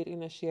reevaluating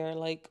this year.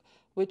 Like,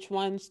 which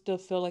ones still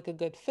feel like a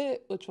good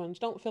fit, which ones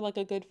don't feel like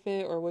a good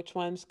fit, or which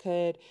ones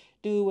could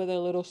do with a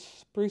little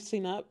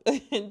sprucing up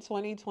in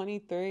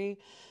 2023.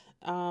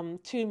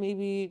 To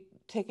maybe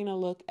taking a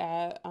look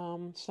at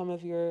some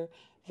of your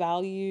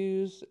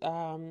values,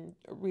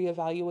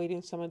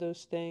 reevaluating some of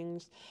those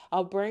things.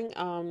 I'll bring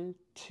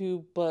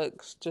two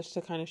books just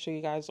to kind of show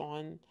you guys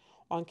on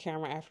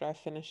camera after I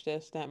finish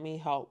this that may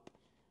help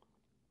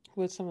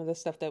with some of the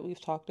stuff that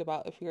we've talked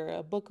about if you're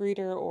a book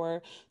reader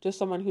or just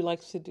someone who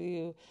likes to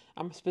do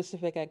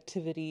specific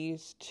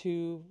activities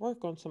to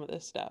work on some of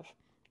this stuff.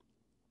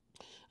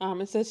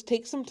 It says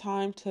take some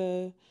time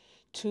to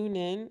tune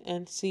in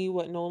and see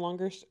what no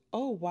longer.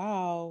 Oh,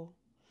 wow.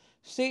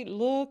 See,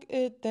 look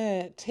at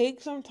that.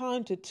 Take some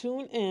time to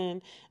tune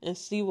in and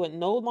see what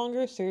no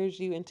longer serves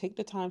you and take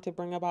the time to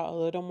bring about a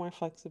little more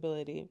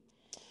flexibility.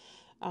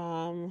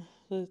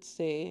 Let's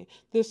see.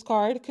 This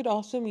card could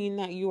also mean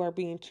that you are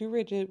being too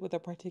rigid with a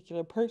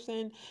particular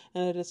person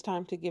and it is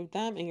time to give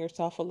them and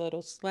yourself a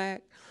little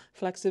slack.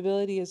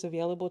 Flexibility is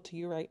available to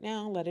you right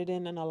now. Let it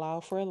in and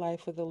allow for a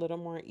life with a little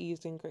more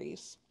ease and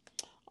grace.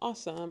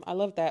 Awesome. I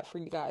love that for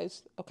you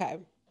guys. Okay.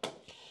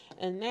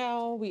 And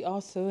now we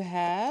also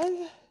have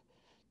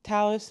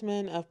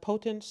Talisman of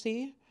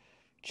Potency,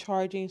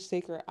 charging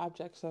sacred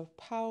objects of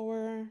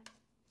power.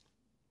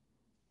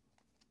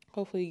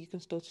 Hopefully you can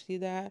still see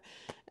that.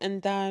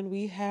 And then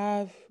we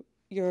have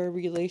your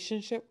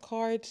relationship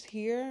cards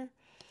here.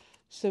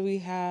 So we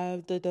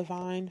have the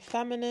Divine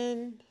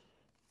Feminine.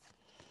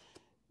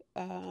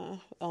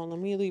 Let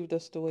me leave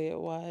this the way it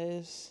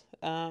was.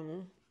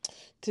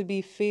 To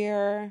be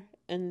fair,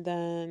 and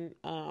then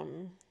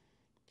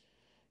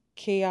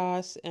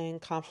chaos and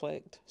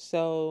conflict.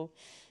 So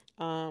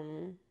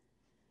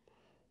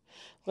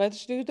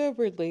let's do the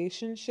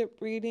relationship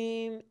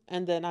reading,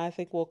 and then I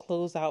think we'll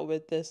close out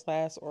with this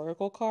last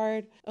oracle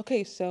card.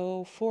 Okay,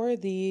 so for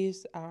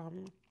these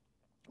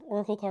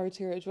oracle cards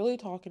here, it's really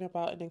talking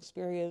about an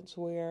experience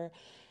where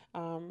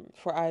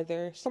for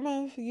either some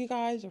of you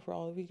guys or for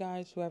all of you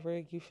guys,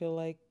 whoever you feel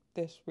like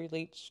this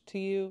relates to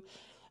you,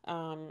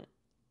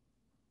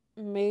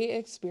 may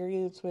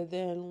experience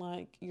within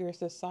like your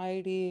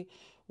society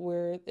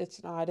where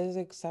it's not as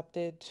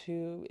accepted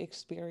to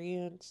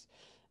experience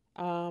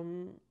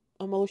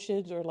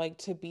emotions or like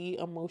to be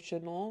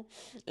emotional.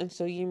 And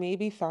so you may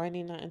be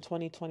finding that in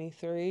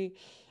 2023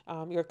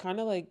 you're kind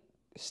of like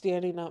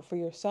standing up for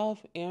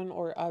yourself and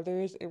or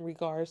others in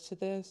regards to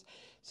this.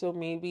 So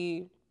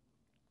maybe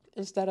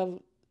instead of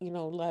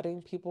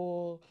letting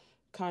people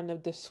kind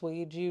of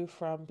dissuade you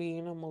from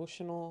being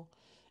emotional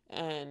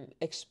and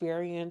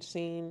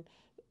experiencing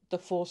the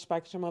full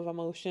spectrum of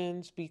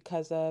emotions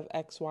because of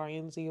X, Y,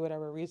 and Z,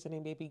 whatever reason they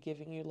may be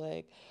giving you,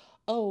 like,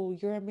 oh,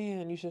 you're a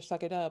man, you should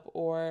suck it up,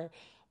 or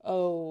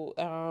oh,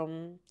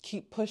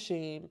 keep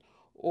pushing,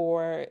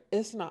 or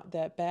it's not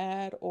that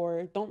bad,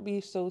 or don't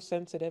be so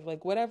sensitive,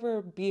 like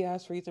whatever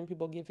BS reason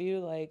people give you,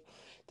 like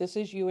this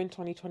is you in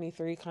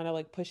 2023 kind of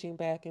like pushing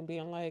back and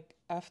being like,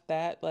 F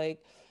that,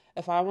 like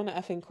if I want to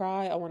effing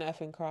cry, I want to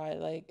effing cry.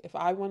 Like if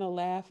I want to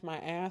laugh my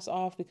ass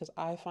off because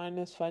I find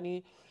this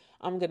funny,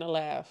 I'm going to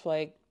laugh.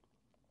 Like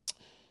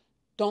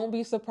don't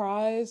be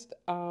surprised,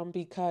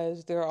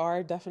 because there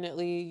are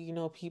definitely,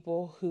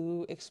 people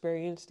who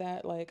experience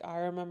that. Like, I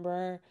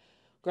remember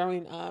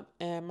growing up,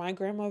 and my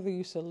grandmother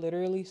used to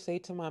literally say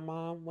to my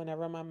mom,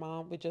 whenever my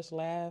mom would just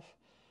laugh,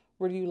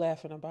 "What are you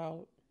laughing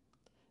about?"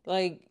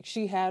 Like,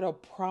 she had a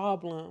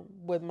problem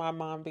with my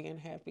mom being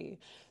happy.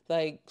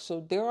 Like,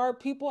 so there are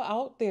people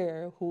out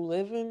there who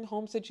live in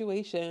home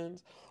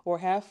situations or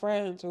have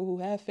friends or who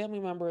have family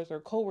members or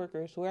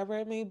coworkers, whoever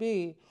it may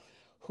be,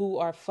 who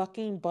are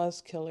fucking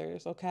buzz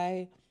killers,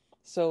 okay?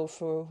 So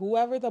for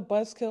whoever the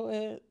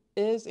buzzkill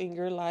is in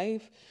your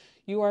life,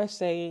 you are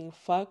saying,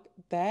 fuck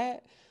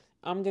that.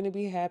 I'm going to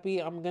be happy.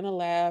 I'm going to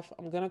laugh.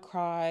 I'm going to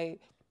cry.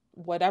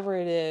 Whatever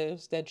it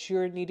is that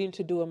you're needing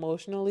to do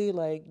emotionally,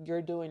 like,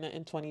 you're doing it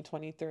in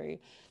 2023.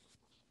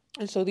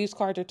 And so these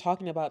cards are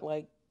talking about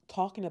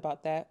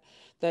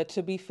that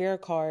to be fair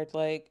card,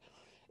 like,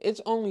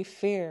 it's only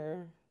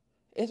fair.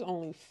 It's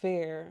only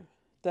fair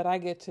that I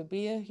get to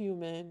be a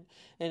human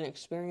and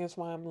experience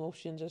my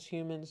emotions as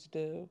humans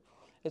do.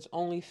 It's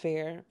only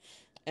fair.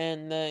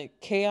 And the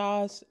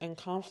chaos and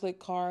conflict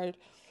card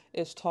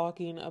is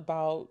talking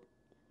about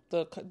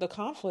the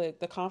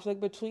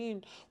conflict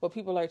between what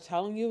people are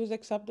telling you is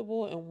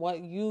acceptable and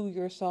what you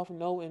yourself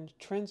know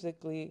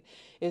intrinsically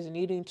is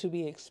needing to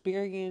be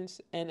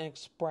experienced and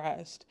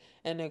expressed,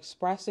 and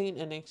expressing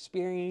and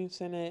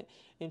experiencing it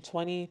in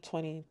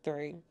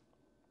 2023.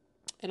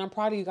 And I'm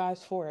proud of you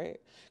guys for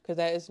it, because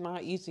that is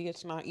not easy.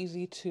 It's not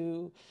easy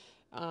to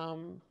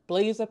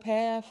blaze a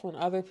path when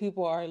other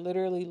people are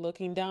literally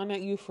looking down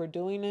at you for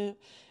doing it.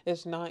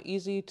 It's not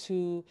easy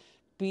to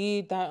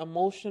be that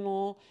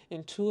emotional,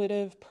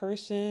 intuitive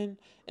person,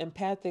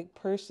 empathic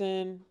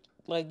person,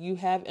 like, you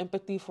have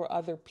empathy for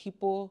other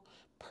people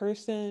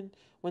person,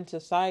 when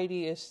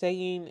society is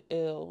saying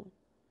ill,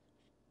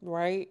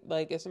 right?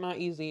 Like, it's not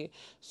easy.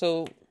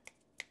 So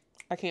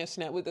I can't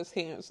snap with this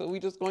hand, so we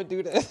just gonna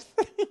do this.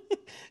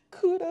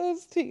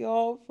 Kudos to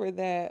y'all for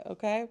that,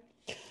 okay?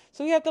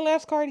 So we have the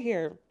last card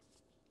here.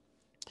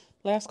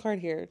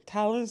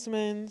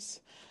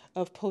 Talismans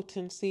of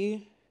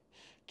potency,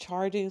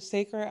 charging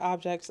sacred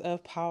objects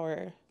of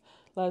power.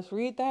 Let's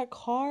read that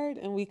card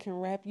and we can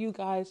wrap you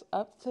guys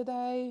up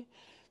today.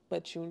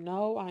 But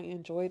I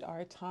enjoyed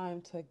our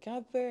time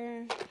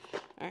together.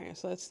 All right,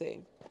 so let's see.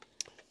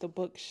 The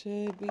book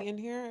should be in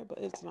here, but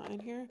it's not in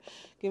here.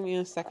 Give me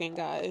a second,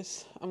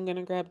 guys. I'm going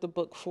to grab the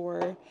book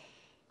for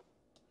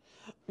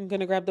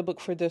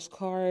this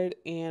card,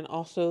 and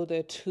also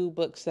the 2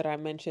 books that I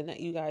mentioned that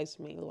you guys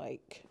may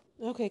like.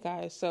 Okay,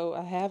 guys, so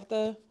I have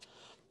the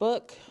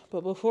book,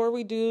 but before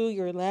we do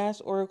your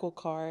last oracle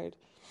card,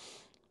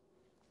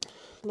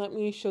 let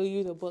me show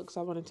you the books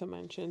I wanted to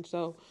mention.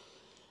 So,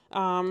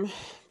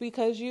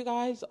 because you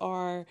guys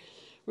are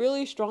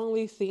really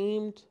strongly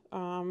themed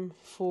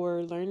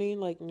for learning,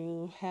 like,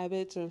 new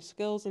habits and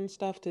skills and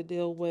stuff to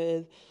deal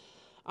with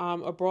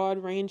a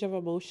broad range of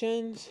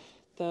emotions,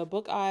 the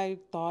book I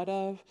thought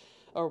of,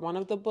 or one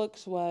of the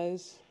books,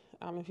 was,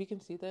 if you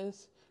can see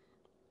this,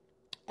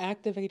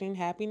 Activating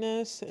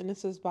Happiness, and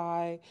this is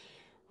by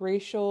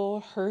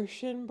Rachel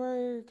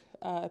Hershenberg,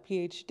 a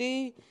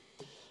PhD.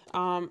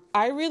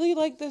 I really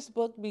like this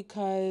book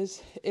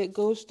because it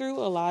goes through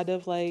a lot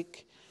of,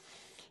 like,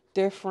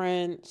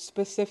 different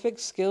specific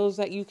skills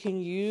that you can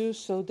use.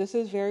 So this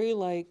is very,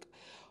 like,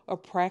 a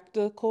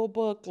practical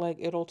book. Like,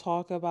 it'll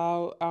talk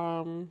about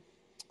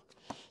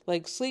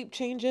like, sleep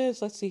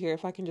changes. Let's see here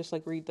if I can just,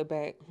 like, read the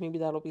back. Maybe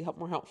that'll be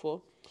more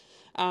helpful.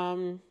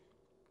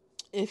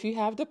 If you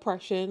have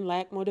depression,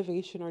 lack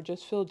motivation, or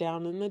just feel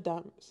down in the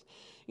dumps,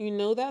 you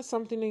know that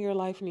something in your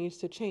life needs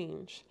to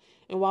change.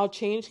 And while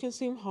change can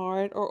seem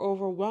hard or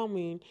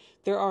overwhelming,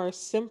 there are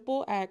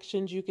simple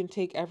actions you can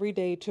take every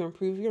day to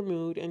improve your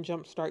mood and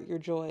jumpstart your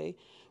joy.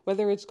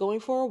 Whether it's going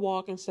for a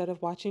walk instead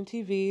of watching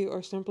TV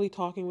or simply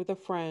talking with a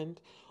friend,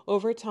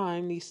 over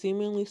time, these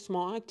seemingly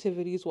small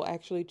activities will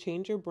actually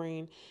change your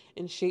brain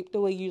and shape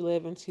the way you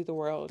live and see the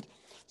world.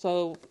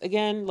 So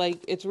again,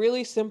 like, it's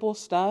really simple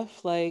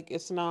stuff. Like,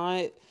 it's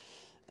not,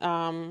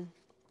 let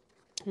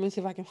me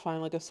see if I can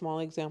find, like, a small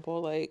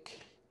example. Like,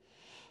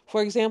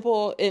 for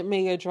example, it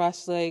may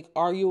address, like,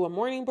 are you a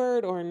morning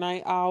bird or a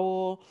night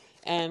owl?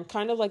 And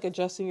kind of, like,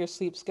 adjusting your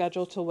sleep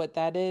schedule to what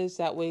that is.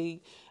 That way,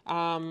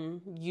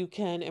 you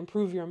can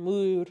improve your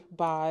mood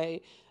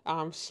by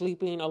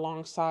sleeping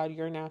alongside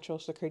your natural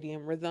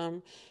circadian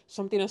rhythm.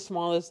 Something as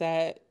small as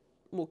that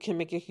can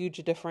make a huge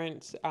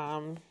difference.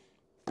 And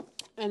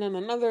then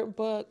another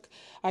book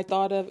I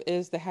thought of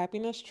is The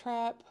Happiness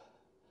Trap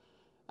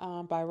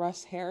by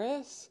Russ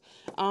Harris.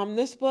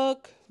 This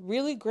book,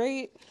 really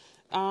great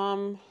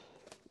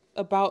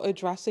about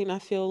addressing, I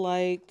feel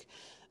like,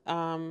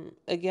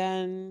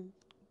 again,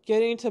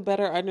 getting to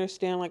better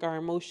understand, like, our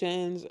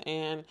emotions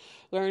and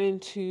learning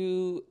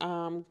to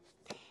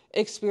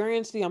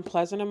experience the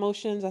unpleasant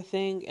emotions, I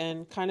think,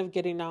 and kind of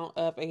getting out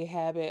of a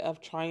habit of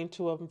trying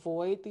to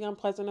avoid the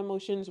unpleasant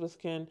emotions, which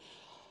can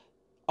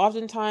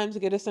oftentimes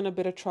get us in a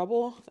bit of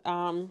trouble.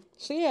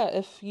 So yeah,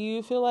 if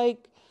you feel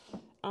like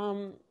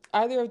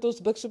either of those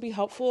books would be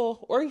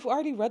helpful, or you've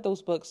already read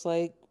those books,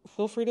 like,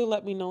 feel free to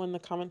let me know in the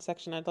comment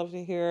section. I'd love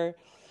to hear,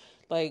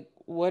 like,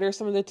 what are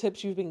some of the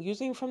tips you've been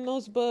using from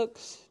those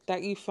books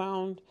that you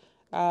found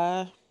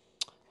uh,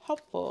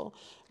 helpful.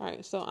 All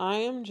right, so I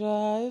am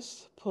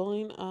just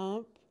pulling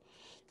up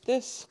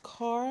this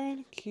card,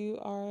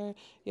 QR.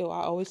 Yo,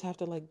 I always have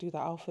to like do the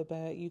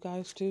alphabet. You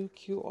guys do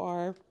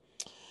QR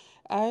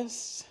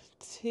S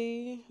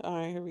T. All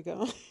right, here we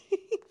go.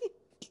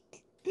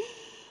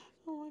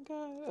 Oh my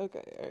god.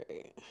 Okay, all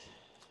right.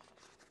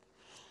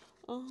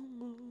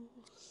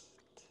 Almost.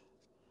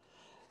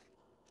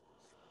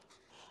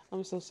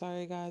 I'm so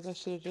sorry, guys. I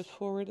should have just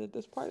forwarded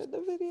this part of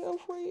the video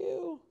for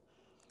you.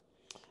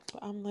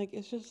 But I'm like,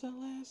 it's just the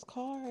last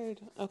card.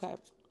 Okay.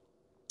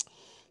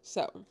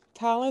 So,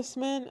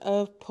 talisman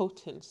of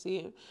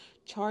potency,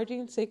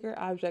 charging sacred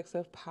objects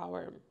of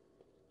power.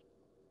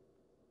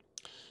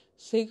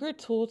 Sacred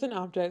tools and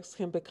objects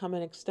can become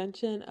an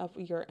extension of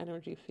your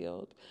energy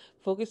field,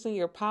 focusing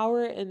your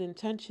power and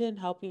intention,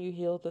 helping you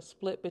heal the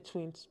split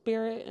between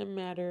spirit and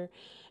matter,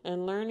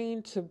 and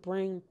learning to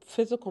bring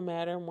physical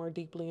matter more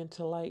deeply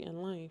into light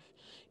and life.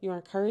 You are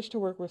encouraged to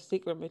work with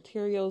sacred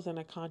materials in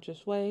a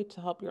conscious way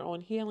to help your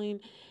own healing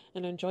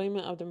and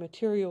enjoyment of the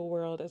material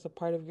world as a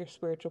part of your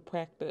spiritual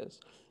practice.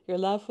 Your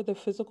love for the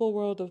physical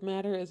world of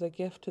matter is a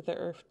gift to the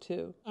earth,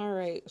 too. All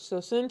right, so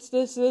since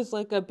this is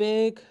like a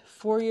big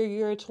for your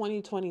year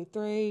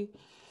 2023,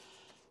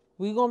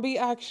 we're going to be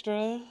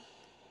extra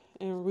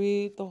and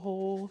read the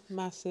whole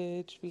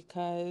message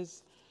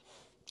because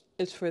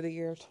it's for the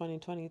year of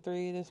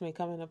 2023. This may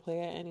come into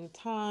play at any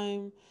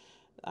time.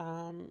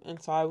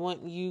 And so I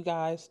want you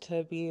guys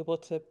to be able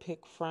to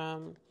pick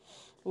from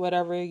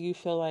whatever you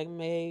feel like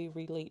may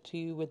relate to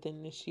you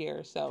within this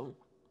year. So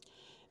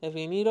if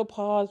you need a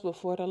pause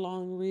before the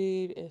long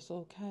read, it's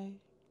okay.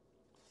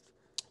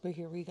 But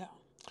here we go.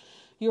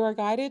 You are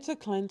guided to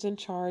cleanse and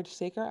charge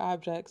sacred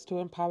objects to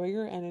empower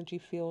your energy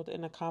field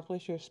and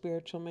accomplish your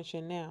spiritual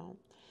mission now.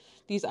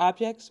 These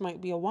objects might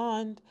be a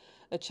wand,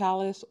 a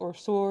chalice or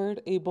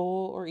sword, a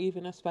bowl, or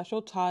even a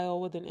special tile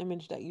with an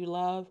image that you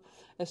love,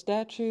 a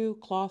statue,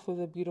 cloth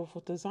with a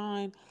beautiful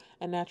design,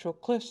 a natural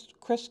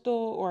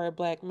crystal, or a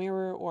black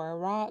mirror, or a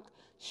rock,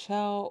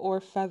 shell,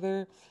 or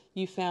feather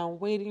you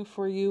found waiting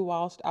for you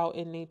whilst out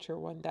in nature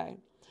one day.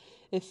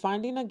 If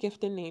finding a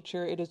gift in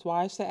nature, it is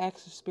wise to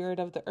ask the spirit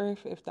of the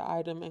earth if the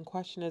item in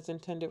question is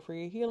intended for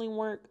your healing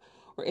work,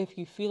 or if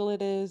you feel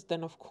it is,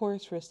 then of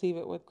course receive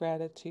it with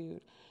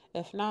gratitude.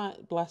 If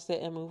not, bless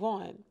it and move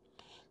on.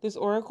 This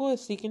oracle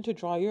is seeking to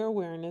draw your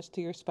awareness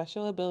to your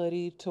special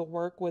ability to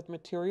work with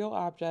material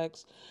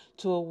objects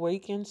to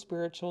awaken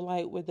spiritual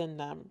light within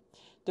them.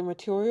 The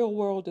material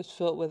world is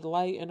filled with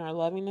light, and our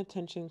loving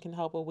attention can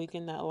help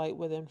awaken that light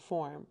within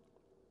form.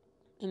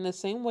 In the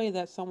same way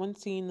that someone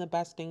seeing the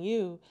best in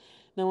you,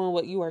 knowing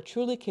what you are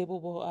truly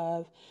capable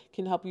of,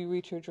 can help you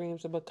reach your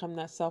dreams and become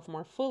that self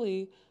more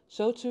fully,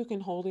 so too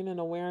can holding an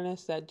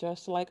awareness that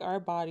just like our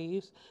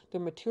bodies, the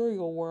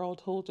material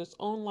world holds its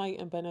own light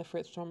and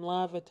benefits from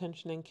love,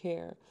 attention, and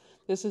care.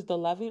 This is the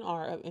loving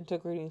art of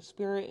integrating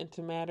spirit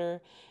into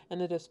matter,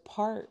 and it is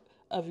part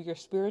of your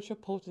spiritual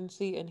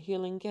potency and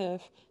healing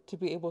gift to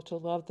be able to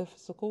love the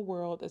physical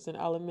world as an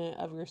element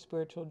of your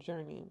spiritual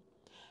journey.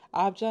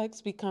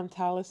 Objects become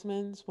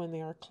talismans when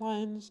they are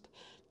cleansed,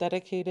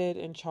 dedicated,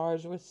 and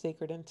charged with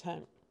sacred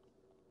intent.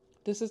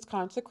 This is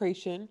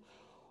consecration,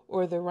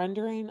 or the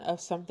rendering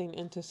of something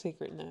into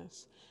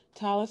sacredness.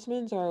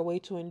 Talismans are a way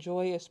to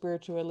enjoy a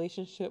spiritual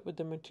relationship with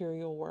the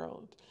material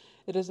world.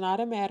 It is not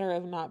a matter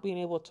of not being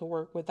able to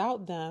work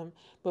without them,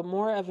 but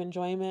more of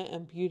enjoyment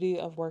and beauty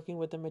of working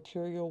with the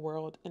material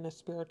world in a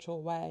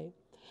spiritual way.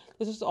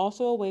 This is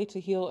also a way to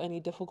heal any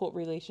difficult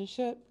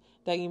relationship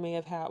that you may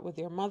have had with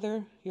your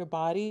mother, your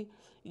body,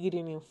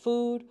 eating your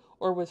food,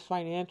 or with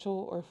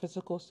financial or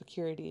physical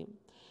security.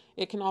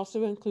 It can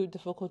also include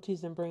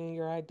difficulties in bringing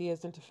your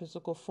ideas into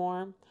physical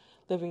form,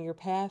 living your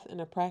path in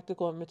a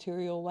practical and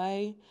material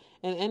way,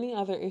 and any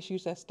other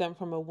issues that stem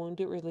from a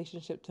wounded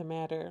relationship to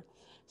matter,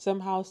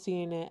 somehow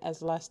seeing it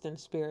as less than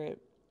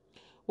spirit.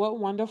 What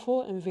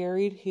wonderful and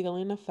varied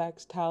healing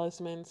effects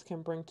talismans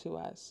can bring to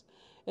us.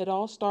 It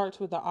all starts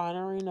with the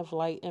honoring of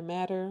light and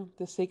matter,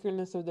 the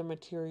sacredness of the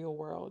material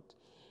world.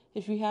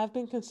 If you have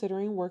been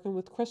considering working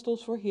with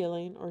crystals for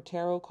healing, or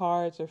tarot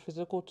cards, or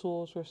physical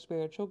tools for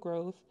spiritual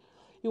growth,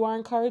 you are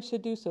encouraged to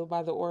do so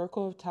by the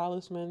Oracle of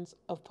Talismans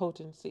of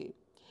Potency.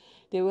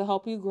 They will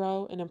help you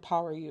grow and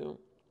empower you.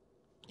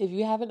 If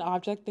you have an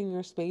object in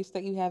your space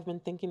that you have been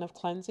thinking of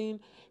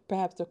cleansing,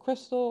 perhaps a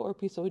crystal or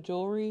piece of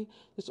jewelry,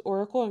 this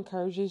oracle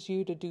encourages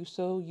you to do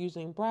so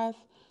using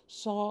breath,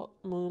 salt,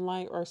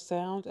 moonlight, or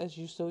sound as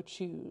you so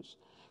choose.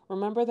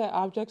 Remember that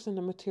objects in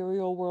the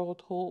material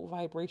world hold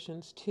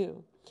vibrations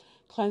too.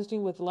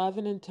 Cleansing with love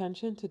and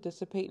intention to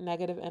dissipate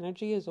negative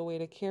energy is a way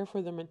to care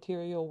for the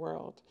material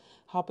world,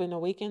 helping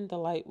awaken the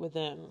light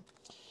within.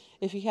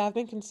 If you have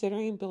been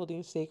considering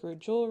building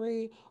sacred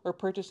jewelry or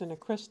purchasing a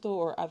crystal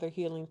or other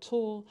healing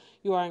tool,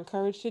 you are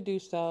encouraged to do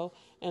so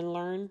and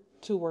learn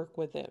to work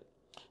with it.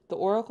 The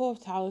Oracle of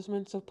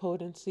Talismans of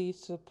Potency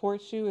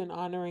supports you in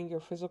honoring your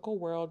physical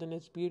world and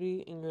its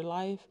beauty in your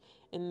life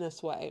in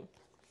this way.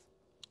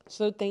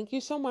 So thank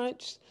you so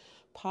much,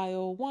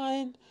 Pile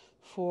 1,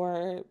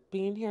 for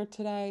being here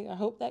today. I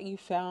hope that you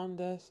found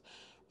this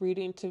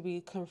reading to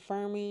be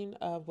confirming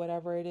of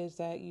whatever it is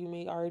that you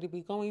may already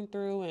be going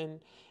through and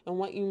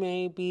what you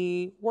may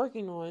be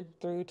working on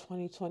through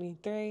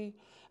 2023.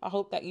 I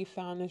hope that you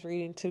found this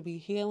reading to be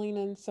healing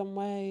in some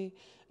way,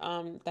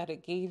 that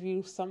it gave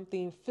you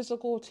something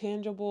physical,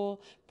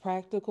 tangible,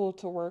 practical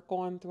to work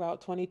on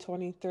throughout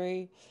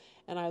 2023.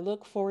 And I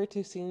look forward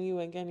to seeing you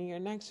again in your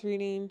next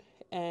reading.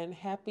 And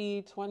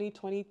happy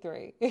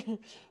 2023.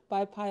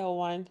 Bye, Pile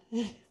 1.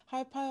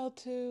 Hi, Pile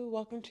 2.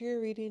 Welcome to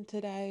your reading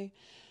today.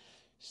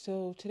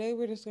 So today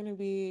we're just going to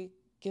be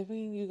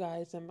giving you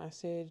guys a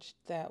message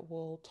that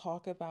will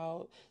talk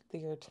about the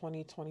year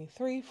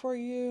 2023 for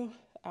you.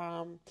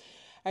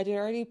 I did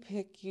already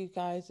pick you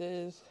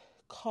guys'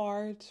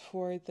 cards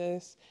for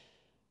this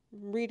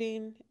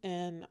reading,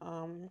 and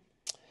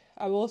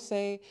I will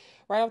say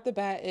right off the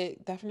bat,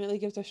 it definitely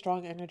gives a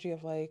strong energy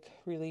of like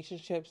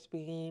relationships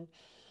being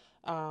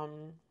a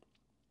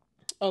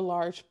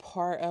large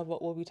part of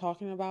what we'll be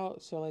talking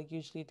about. So like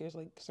usually there's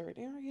like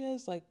certain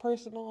areas like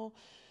personal,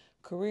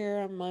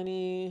 career,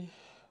 money,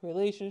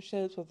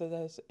 relationships, whether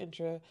that's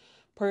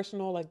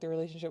intrapersonal, like the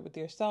relationship with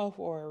yourself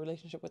or a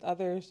relationship with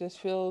others. This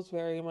feels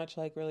very much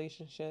like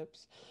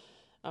relationships.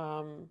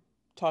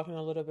 Talking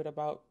a little bit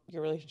about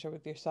your relationship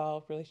with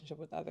yourself, relationship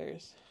with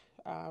others.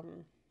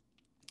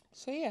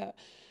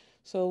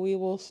 So we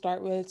will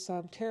start with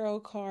some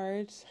tarot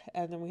cards,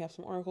 and then we have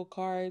some oracle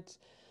cards.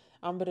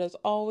 But as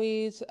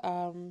always,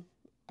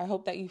 I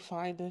hope that you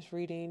find this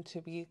reading to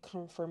be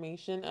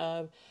confirmation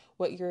of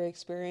what you're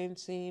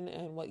experiencing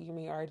and what you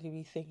may already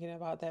be thinking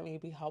about that may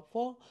be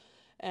helpful.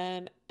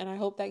 And I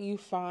hope that you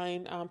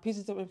find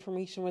pieces of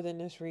information within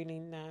this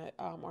reading that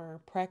are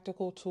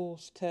practical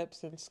tools,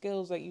 tips, and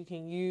skills that you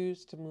can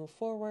use to move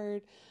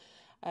forward,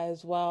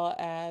 as well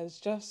as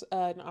just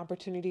an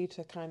opportunity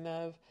to kind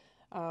of,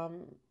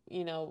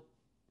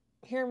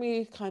 hear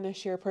me kind of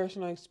share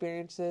personal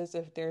experiences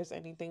if there's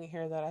anything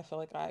here that I feel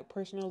like I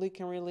personally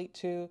can relate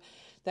to.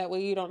 That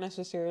way you don't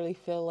necessarily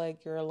feel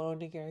like you're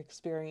alone in your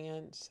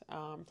experience.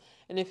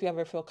 And if you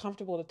ever feel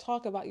comfortable to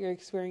talk about your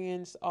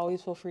experience,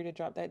 always feel free to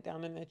drop that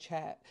down in the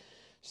chat.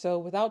 So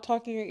without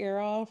talking your ear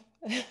off,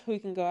 we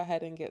can go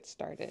ahead and get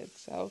started.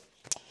 So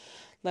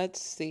let's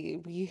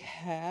see. We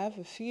have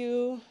a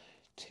few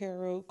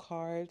tarot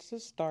cards to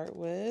start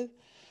with.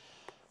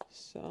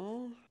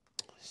 So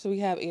we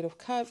have 8 of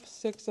Cups,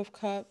 6 of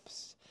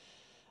Cups,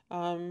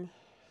 3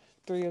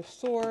 of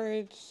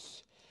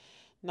Swords,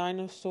 9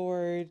 of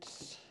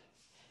Swords,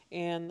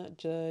 and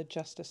the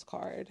Justice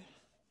card.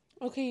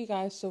 Okay, you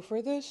guys, so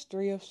for this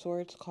 3 of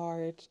Swords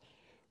cards,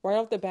 right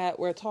off the bat,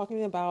 we're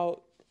talking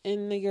about,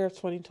 in the year of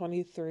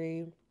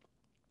 2023,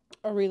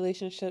 a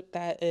relationship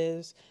that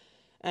is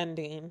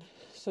ending.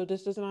 So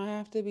this does not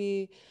have to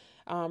be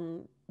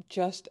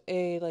just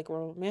a like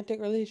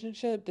romantic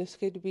relationship. This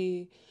could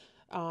be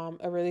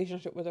a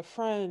relationship with a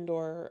friend,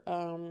 or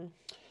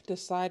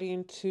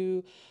deciding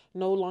to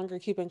no longer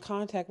keep in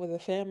contact with a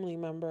family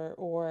member,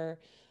 or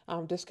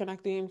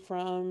disconnecting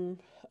from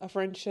a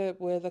friendship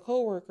with a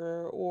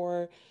coworker,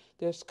 or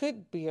this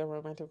could be a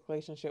romantic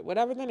relationship.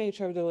 Whatever the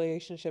nature of the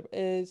relationship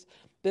is,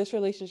 this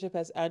relationship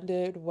has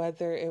ended,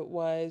 whether it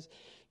was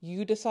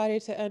you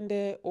decided to end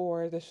it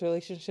or this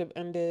relationship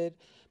ended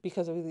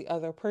because of the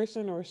other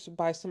person or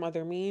by some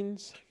other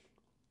means.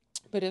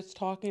 But it's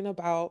talking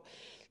about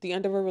the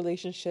end of a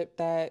relationship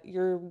that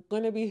you're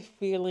going to be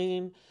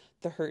feeling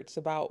the hurts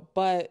about.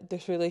 But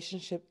this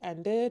relationship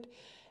ended,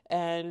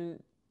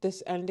 and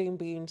this ending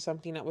being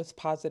something that was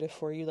positive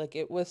for you. Like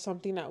it was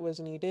something that was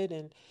needed.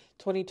 And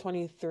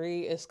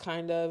 2023 is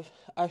kind of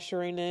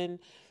ushering in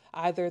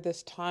either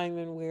this time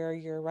in where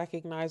you're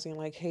recognizing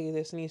like, hey,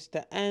 this needs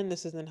to end.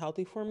 This isn't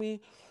healthy for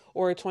me.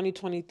 Or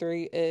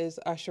 2023 is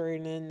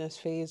ushering in this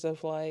phase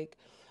of like,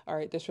 all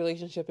right, this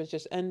relationship has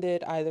just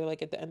ended, either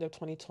like at the end of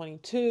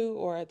 2022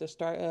 or at the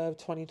start of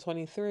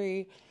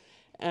 2023.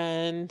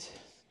 And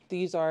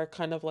these are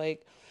kind of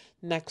like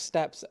next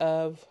steps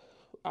of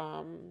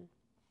kind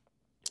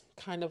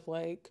of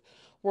like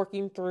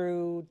working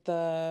through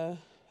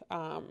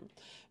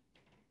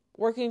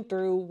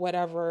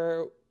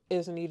whatever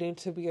is needing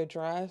to be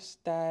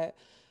addressed that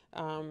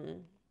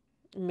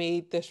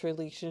made this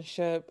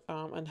relationship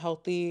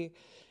unhealthy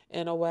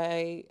in a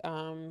way,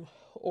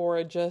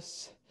 or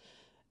just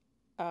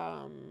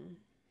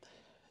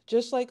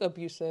like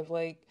abusive.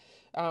 Like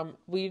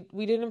we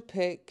didn't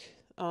pick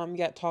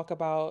yet talk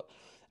about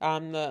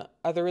the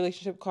other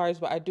relationship cards,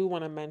 but I do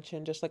want to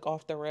mention just like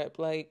off the rip,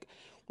 like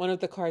one of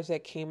the cards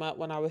that came up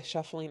when I was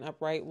shuffling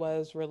upright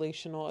was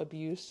relational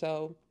abuse.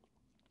 So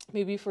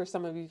maybe for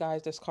some of you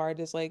guys, this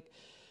card is like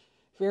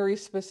very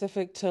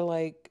specific to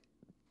like,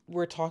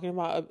 we're talking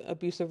about an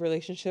abusive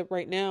relationship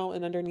right now.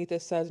 And underneath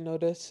it says,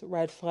 notice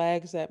red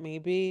flags that may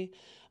be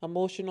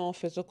emotional,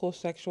 physical,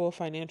 sexual,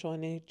 financial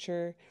in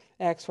nature.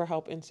 Ask for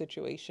help in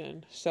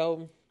situation.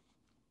 So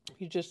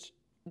you just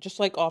just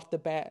like off the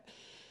bat,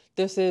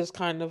 this is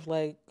kind of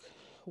like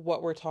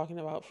what we're talking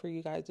about for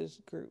you guys'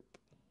 group.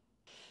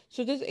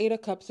 So this Eight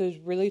of Cups is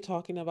really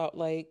talking about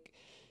like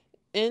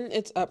in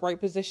its upright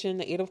position,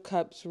 the Eight of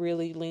Cups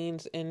really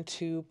leans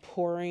into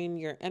pouring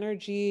your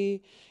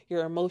energy,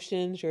 your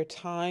emotions, your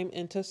time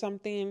into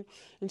something.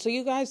 And so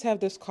you guys have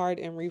this card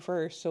in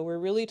reverse. So we're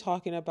really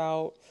talking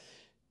about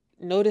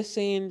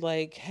noticing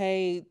like,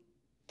 hey,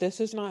 this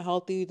is not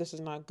healthy. This is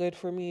not good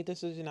for me.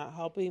 This is not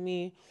helping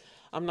me.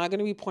 I'm not going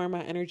to be pouring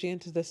my energy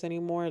into this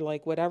anymore.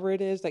 Like, whatever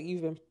it is that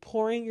you've been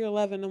pouring your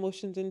love and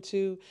emotions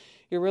into,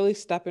 you're really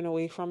stepping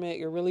away from it.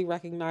 You're really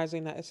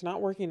recognizing that it's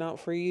not working out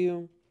for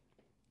you.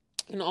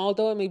 And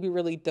although it may be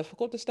really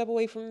difficult to step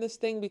away from this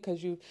thing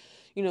because you've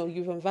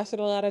invested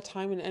a lot of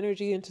time and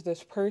energy into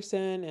this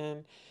person,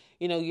 and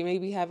you may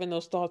be having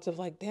those thoughts of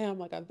like, damn,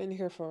 like I've been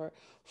here for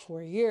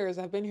 4 years,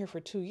 I've been here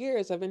for 2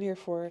 years, I've been here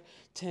for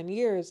 10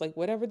 years, like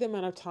whatever the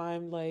amount of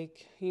time,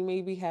 like you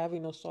may be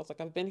having those thoughts,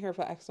 like I've been here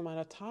for X amount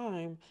of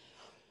time.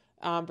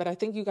 But I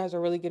think you guys are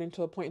really getting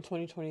to a point in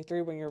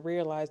 2023 when you're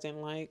realizing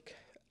like,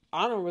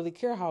 I don't really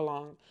care how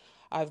long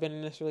I've been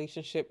in this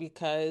relationship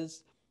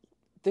because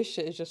this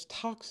shit is just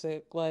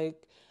toxic. Like,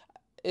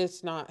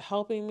 it's not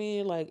helping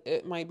me. Like,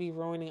 it might be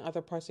ruining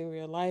other parts of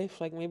your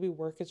life. Like, maybe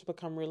work has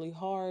become really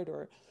hard,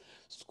 or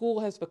school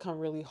has become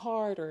really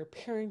hard, or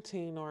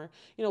parenting, or,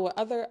 what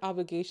other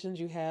obligations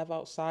you have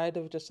outside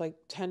of just like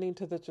tending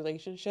to this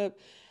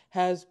relationship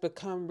has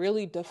become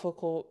really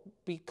difficult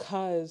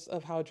because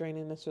of how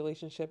draining this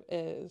relationship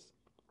is.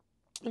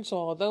 And so,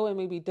 although it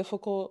may be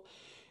difficult,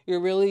 you're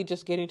really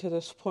just getting to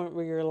this point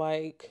where you're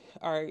like,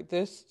 all right,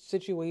 this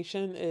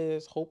situation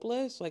is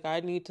hopeless. Like, I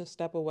need to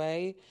step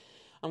away.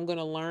 I'm going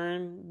to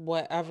learn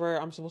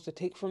whatever I'm supposed to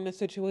take from this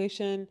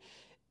situation.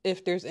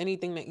 If there's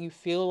anything that you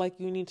feel like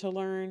you need to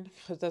learn,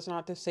 because that's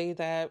not to say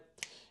that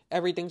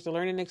everything's a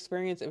learning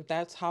experience. If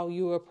that's how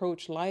you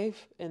approach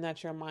life and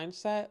that's your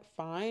mindset,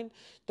 fine.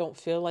 Don't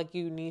feel like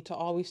you need to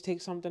always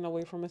take something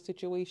away from a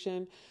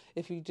situation.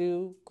 If you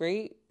do,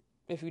 great.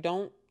 If you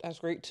don't, that's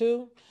great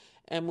too.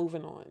 And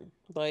moving on.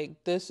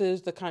 Like, this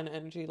is the kind of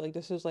energy, like,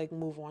 this is like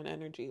move on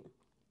energy.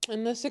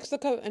 And the Six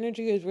of Cups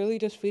energy is really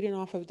just feeding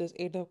off of this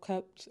Eight of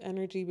Cups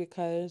energy,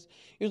 because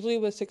usually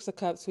with Six of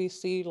Cups, we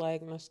see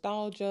like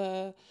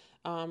nostalgia,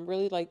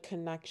 really like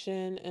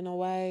connection in a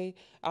way.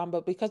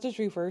 But because it's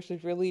reversed,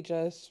 it's really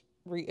just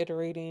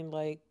reiterating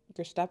like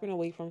you're stepping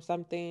away from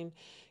something,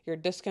 you're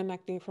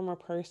disconnecting from a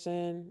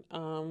person.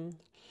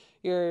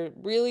 You're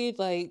really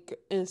like,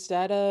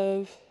 instead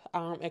of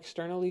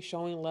externally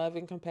showing love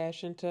and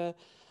compassion to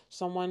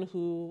someone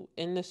who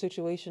in this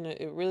situation,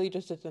 it really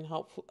just isn't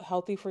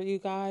healthy for you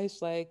guys,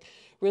 like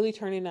really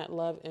turning that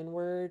love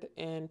inward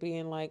and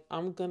being like,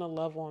 I'm gonna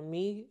love on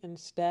me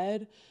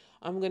instead.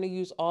 I'm gonna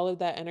use all of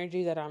that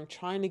energy that I'm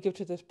trying to give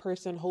to this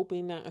person,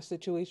 hoping that a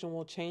situation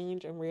will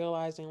change, and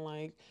realizing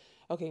like,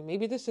 okay,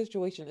 maybe this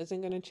situation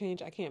isn't gonna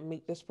change. I can't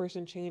make this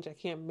person change. I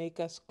can't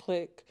make us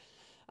click.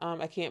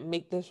 I can't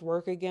make this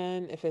work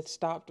again if it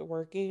stopped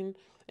working.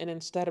 And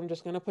instead, I'm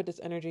just going to put this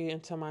energy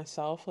into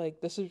myself.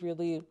 Like, this is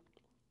really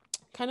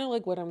kind of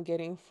like what I'm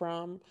getting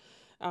from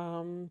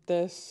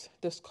this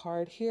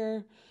card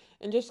here.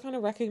 And just kind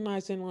of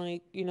recognizing,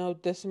 like,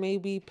 this may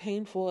be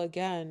painful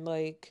again.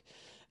 Like,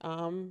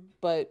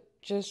 but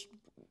just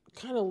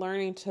kind of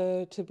learning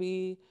to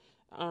be,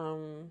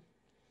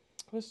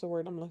 what's the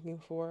word I'm looking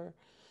for?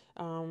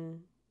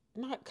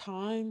 Not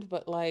kind,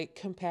 but like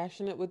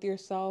compassionate with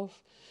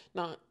yourself,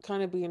 not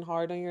kind of being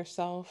hard on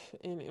yourself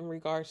in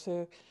regards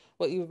to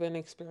what you've been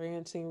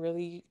experiencing.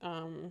 Really,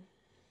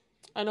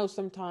 I know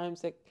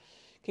sometimes it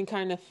can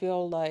kind of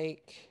feel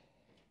like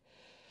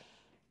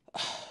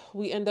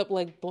we end up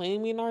like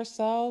blaming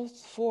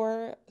ourselves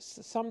for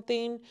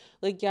something.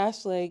 Like,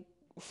 yes, like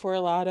for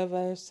a lot of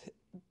us,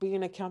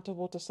 being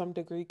accountable to some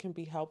degree can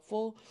be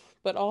helpful,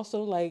 but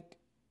also like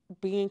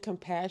being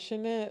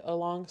compassionate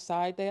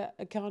alongside that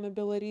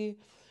accountability,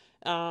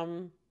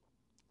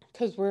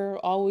 because we're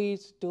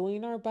always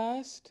doing our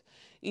best,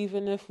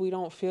 even if we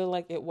don't feel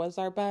like it was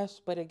our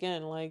best. But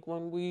again, like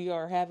when we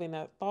are having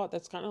that thought,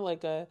 that's kind of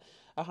like a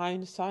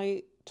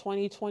hindsight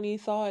 2020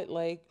 thought.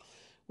 Like,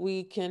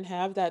 we can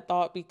have that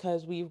thought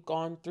because we've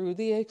gone through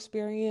the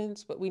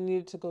experience, but we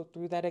needed to go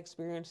through that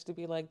experience to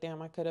be like,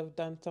 damn, I could have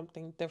done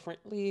something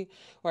differently,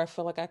 or I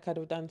feel like I could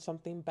have done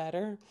something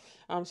better.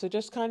 So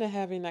just kind of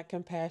having that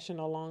compassion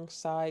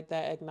alongside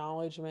that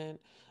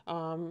acknowledgement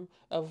of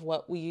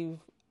what we've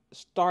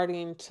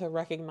starting to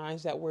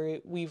recognize that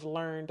we've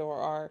learned or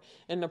are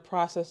in the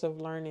process of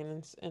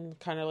learning, and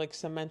kind of like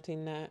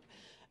cementing that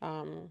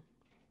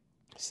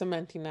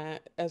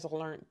as a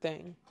learned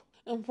thing.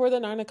 And for the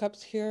Nine of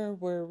Cups here,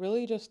 we're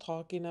really just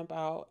talking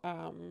about,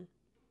 I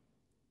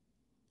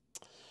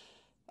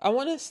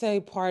want to say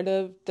part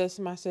of this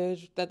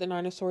message that the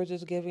Nine of Swords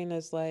is giving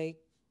is like,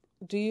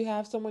 do you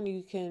have someone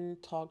you can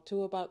talk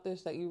to about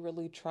this that you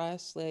really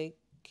trust? Like,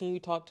 can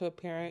you talk to a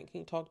parent? Can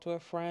you talk to a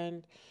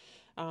friend?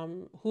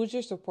 Who's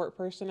your support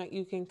person that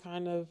you can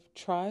kind of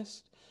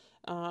trust,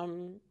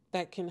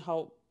 that can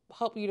help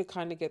help you to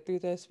kind of get through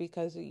this,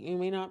 because you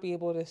may not be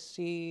able to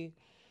see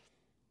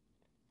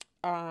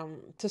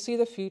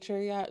the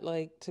future yet,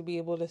 like to be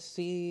able to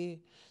see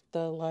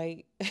the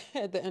light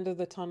at the end of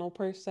the tunnel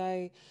per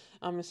se.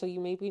 So you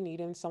may be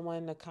needing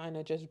someone to kind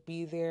of just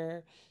be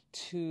there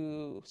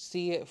to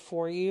see it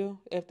for you,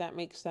 if that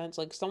makes sense.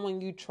 Like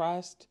someone you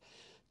trust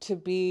to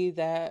be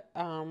that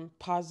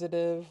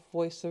positive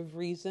voice of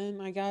reason,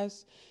 I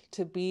guess,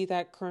 to be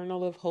that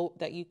kernel of hope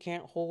that you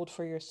can't hold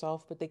for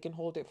yourself, but they can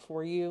hold it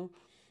for you.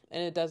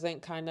 And it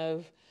doesn't kind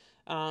of,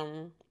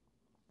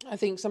 I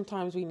think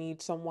sometimes we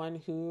need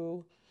someone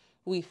who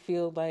we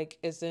feel like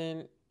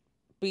isn't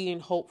being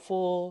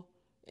hopeful,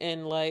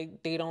 and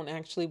like they don't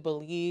actually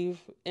believe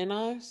in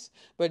us,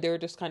 but they're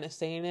just kind of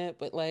saying it.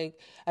 But like,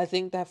 I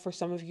think that for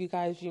some of you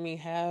guys, you may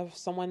have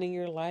someone in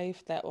your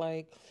life that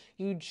like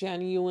you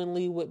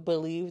genuinely would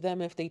believe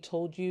them if they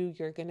told you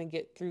you're going to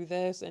get through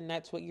this, and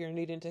that's what you're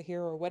needing to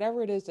hear, or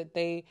whatever it is that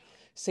they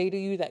say to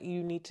you that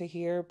you need to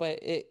hear. But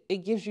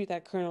it gives you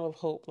that kernel of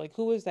hope. Like,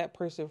 who is that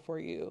person for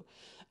you?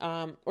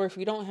 Or if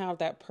you don't have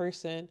that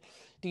person,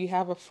 do you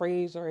have a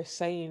phrase or a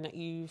saying that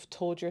you've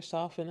told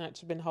yourself and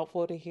that's been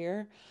helpful to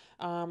hear?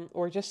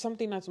 Or just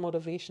something that's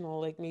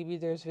motivational. Like maybe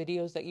there's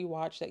videos that you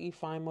watch that you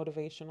find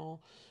motivational,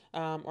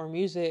 or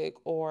music,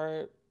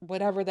 or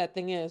whatever that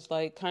thing is.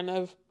 Like kind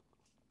of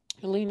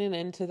leaning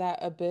into that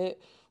a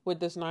bit with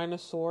this Nine of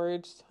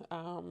Swords,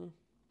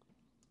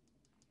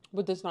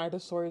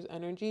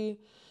 energy.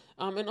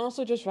 And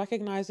also just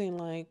recognizing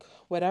like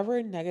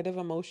whatever negative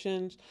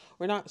emotions,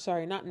 or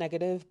not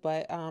negative,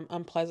 but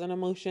unpleasant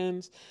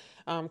emotions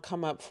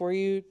come up for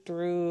you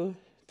through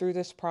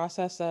this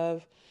process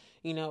of,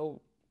 you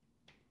know,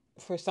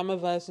 for some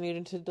of us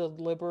needing to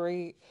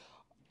deliberate,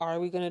 are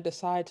we going to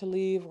decide to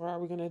leave, or are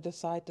we going to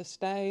decide to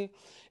stay?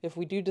 If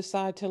we do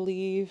decide to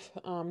leave,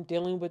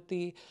 dealing with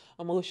the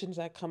emotions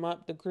that come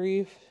up, the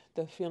grief,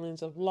 the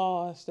feelings of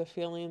loss, the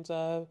feelings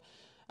of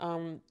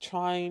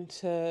trying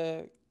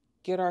to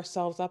get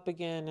ourselves up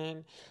again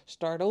and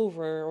start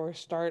over, or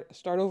start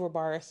over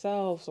by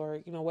ourselves, or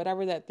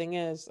whatever that thing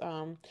is,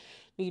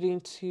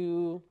 needing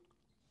to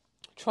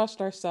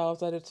trust ourselves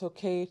that it's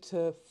okay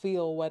to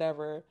feel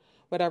whatever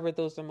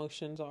those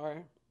emotions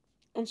are.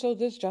 And so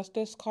this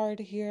justice card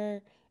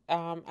here,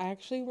 I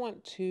actually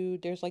want to,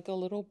 there's like a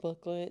little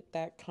booklet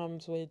that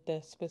comes with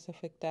this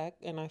specific deck,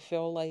 and I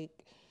feel like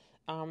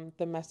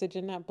the message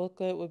in that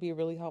booklet would be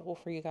really helpful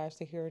for you guys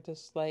to hear.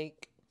 Just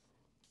like,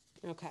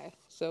 okay,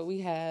 so we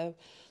have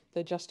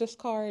the justice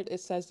card. It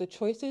says, the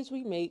choices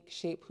we make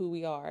shape who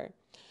we are.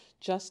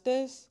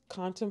 Justice,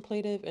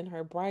 contemplative in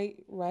her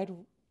bright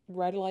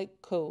red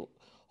like coat,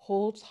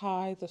 holds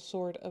high the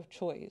sword of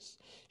choice.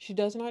 She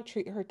does not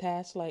treat her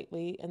task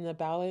lightly, and the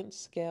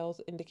balanced scales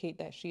indicate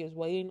that she is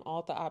weighing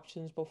all the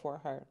options before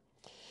her.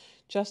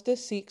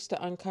 Justice seeks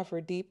to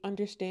uncover deep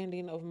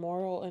understanding of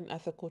moral and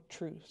ethical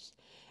truths,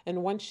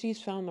 and once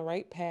she's found the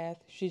right path,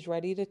 she's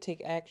ready to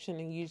take action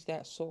and use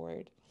that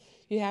sword.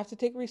 You have to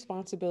take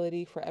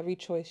responsibility for every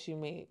choice you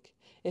make.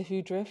 If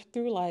you drift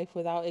through life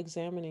without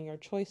examining your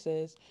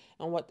choices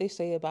and what they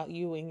say about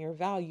you and your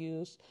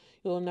values,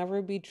 you will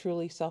never be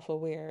truly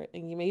self-aware,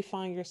 and you may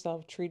find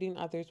yourself treating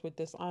others with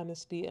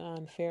dishonesty and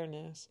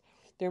unfairness.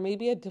 There may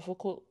be a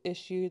difficult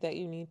issue that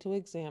you need to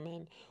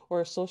examine,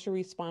 or a social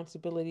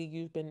responsibility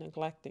you've been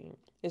neglecting.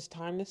 It's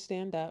time to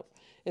stand up.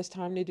 It's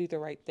time to do the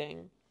right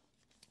thing.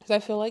 Because I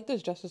feel like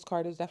this justice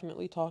card is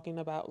definitely talking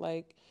about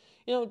like,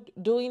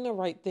 doing the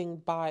right thing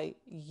by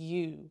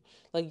you,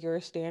 like your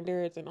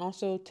standards, and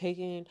also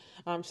taking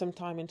some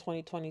time in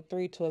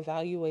 2023 to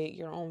evaluate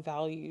your own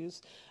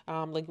values,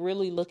 like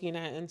really looking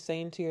at and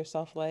saying to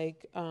yourself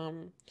like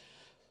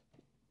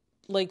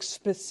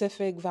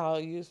specific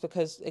values,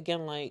 because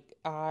again, like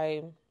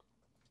I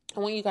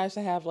want you guys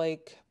to have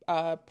like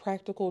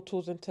practical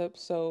tools and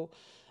tips. So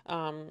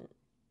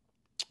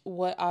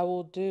what I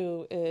will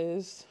do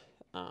is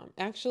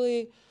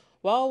actually,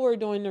 while we're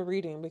doing the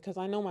reading, because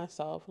I know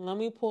myself, let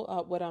me pull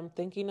up what I'm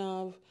thinking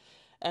of,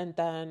 and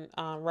then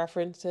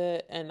reference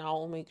it, and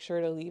I'll make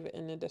sure to leave it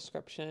in the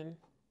description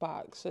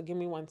box. So give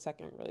me 1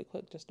 second really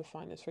quick just to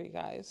find this for you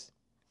guys.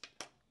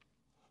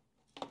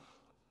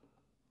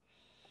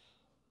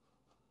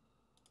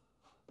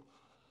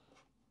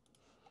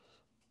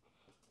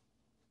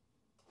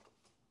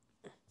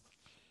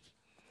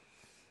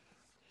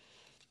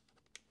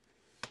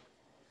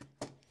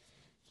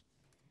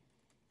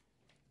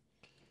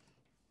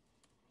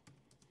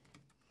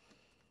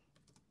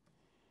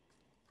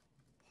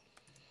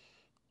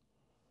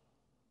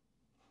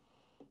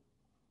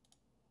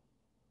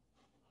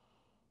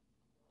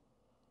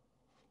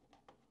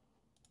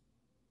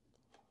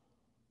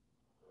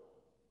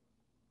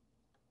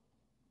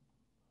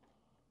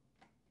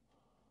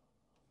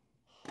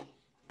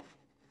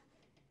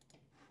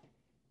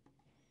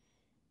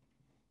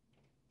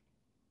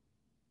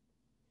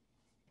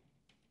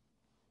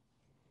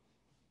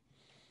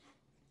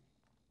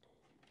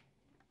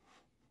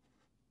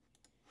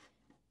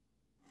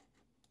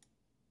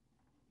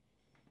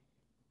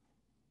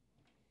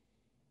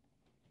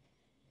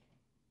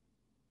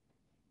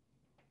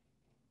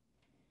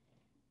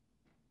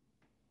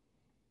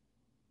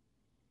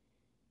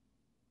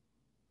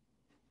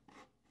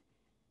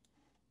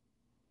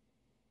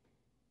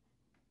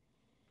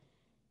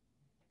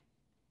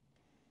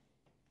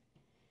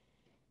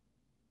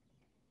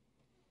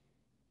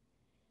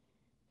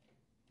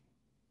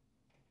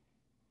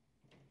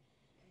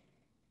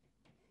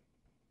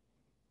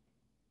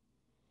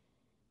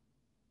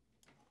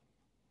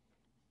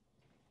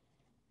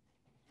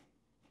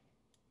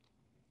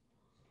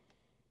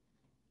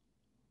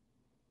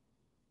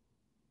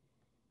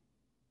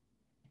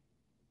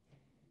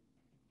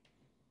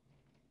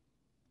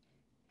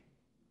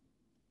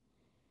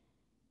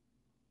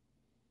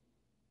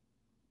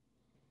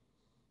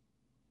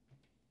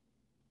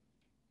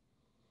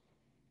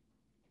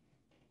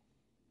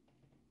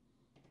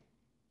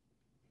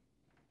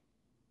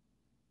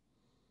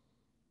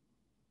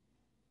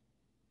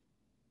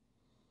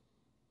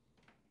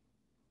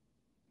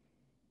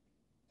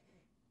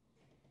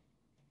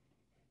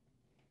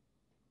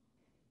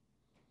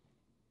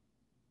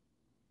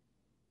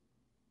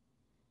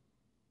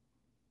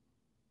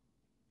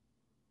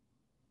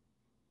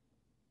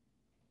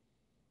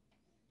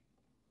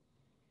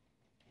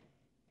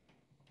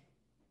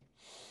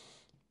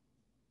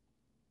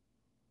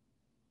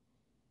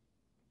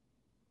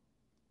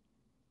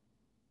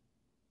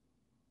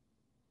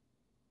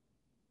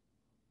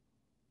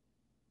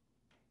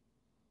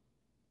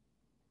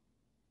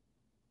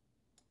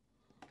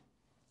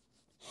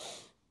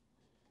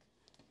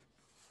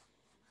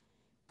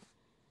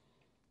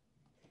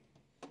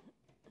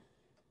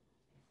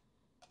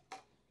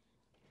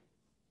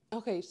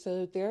 Okay,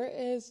 so there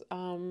is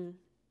an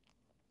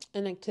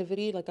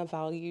activity, like a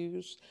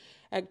values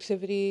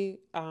activity,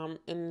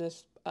 in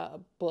this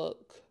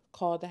book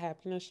called The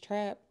Happiness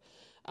Trap.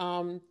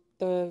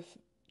 The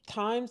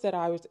times that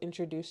I was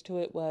introduced to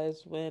it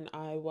was when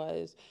I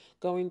was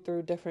going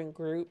through different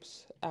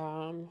groups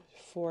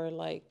for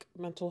like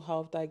mental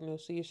health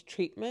diagnoses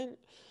treatment.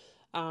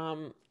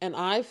 And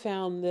I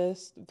found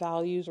this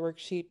values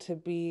worksheet to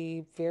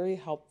be very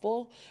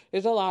helpful.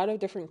 There's a lot of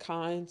different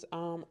kinds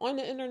on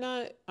the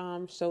internet.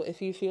 So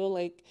if you feel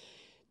like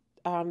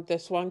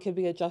this one could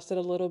be adjusted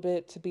a little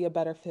bit to be a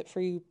better fit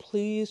for you,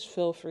 please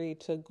feel free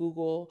to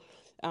Google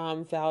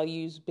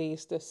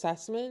values-based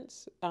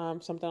assessments,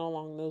 something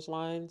along those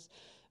lines,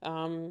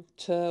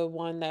 to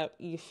one that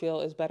you feel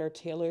is better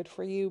tailored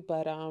for you.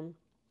 But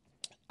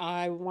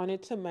I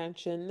wanted to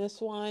mention this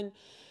one.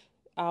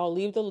 I'll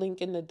leave the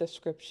link in the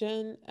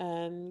description,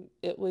 and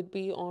it would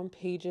be on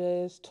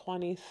pages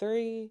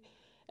 23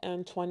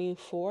 and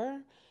 24.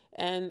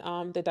 And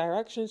the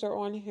directions are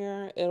on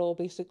here. It'll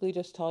basically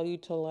just tell you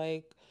to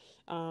like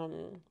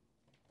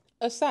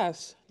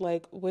assess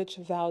like which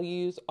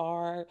values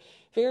are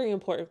very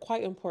important,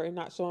 quite important,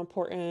 not so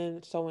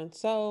important, so and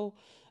so.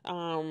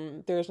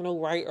 There's no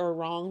right or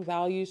wrong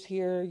values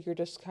here. You're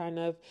just kind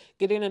of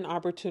getting an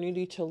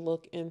opportunity to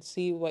look and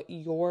see what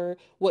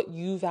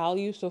you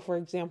value. So for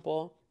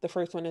example, the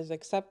first one is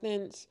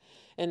acceptance,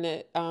 and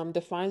it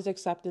defines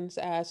acceptance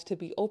as to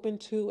be open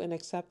to and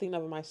accepting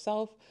of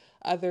myself,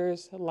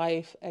 others,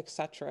 life,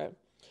 etc.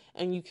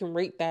 And you can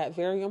rate that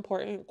very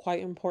important,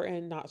 quite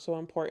important, not so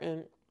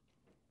important.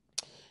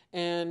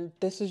 And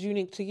this is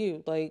unique to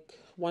you. Like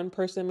one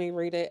person may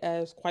rate it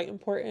as quite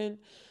important.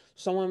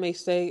 Someone may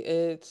say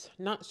it's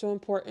not so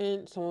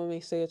important. Someone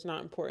may say it's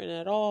not important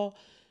at all.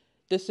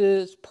 This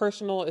is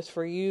personal. It's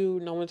for you.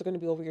 No one's going to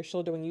be over your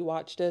shoulder when you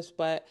watch this.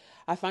 But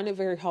I find it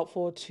very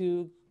helpful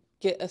to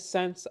get a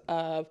sense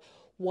of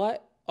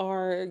what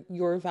are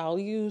your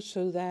values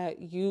so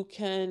that you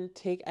can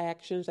take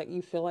actions that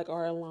you feel like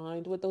are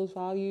aligned with those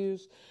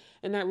values.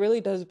 And that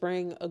really does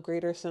bring a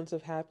greater sense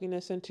of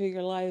happiness into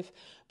your life,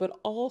 but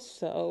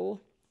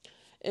also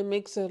it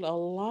makes it a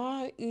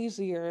lot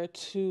easier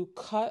to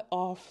cut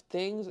off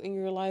things in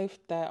your life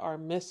that are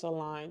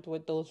misaligned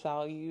with those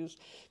values,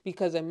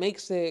 because it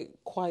makes it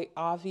quite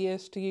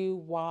obvious to you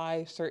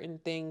why certain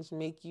things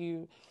make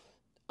you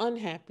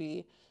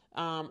unhappy,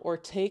 or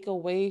take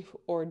away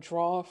or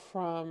draw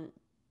from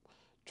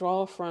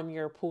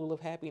your pool of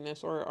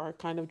happiness, or are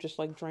kind of just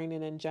like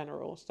draining in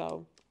general.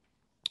 So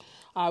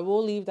I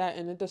will leave that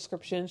in the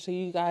description so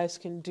you guys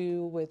can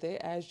do with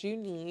it as you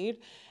need.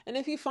 And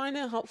if you find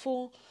it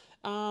helpful,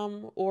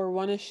 or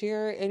want to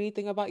share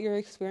anything about your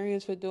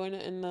experience with doing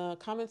it in the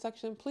comment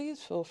section, please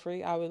feel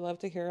free. I would love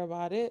to hear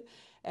about it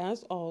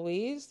as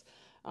always.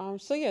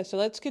 So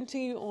let's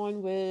continue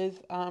on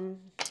with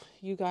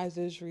you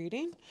guys'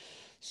 reading.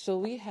 So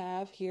we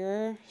have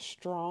here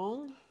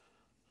Strong.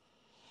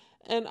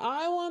 And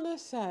I want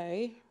to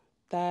say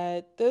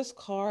that this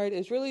card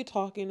is really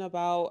talking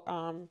about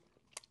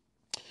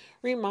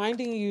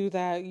reminding you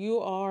that you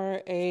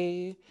are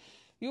a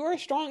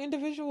strong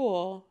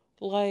individual.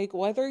 Like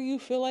whether you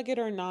feel like it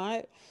or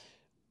not,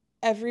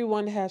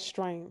 everyone has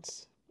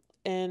strengths.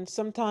 And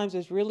sometimes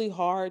it's really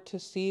hard to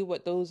see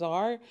what those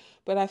are.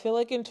 But I feel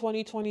like in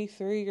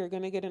 2023, you're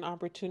going to get an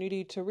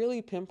opportunity to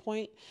really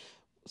pinpoint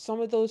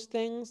some of those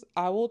things.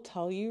 I will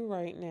tell you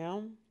right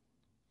now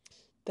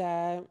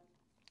that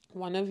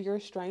one of your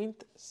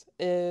strengths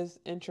is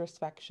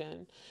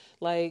introspection.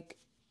 Like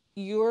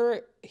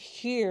you're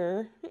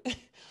here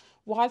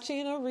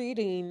watching a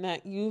reading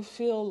that you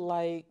feel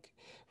like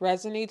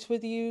resonates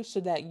with you so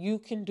that you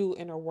can do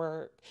inner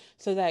work,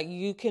 so that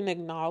you can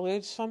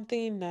acknowledge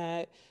something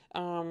that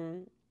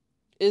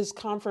is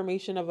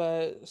confirmation of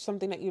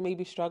something that you may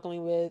be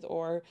struggling with,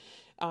 or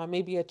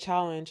maybe a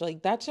challenge.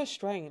 Like that's a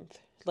strength.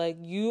 Like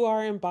you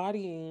are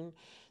embodying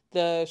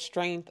the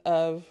strength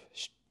of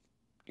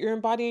you're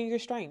embodying your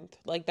strength.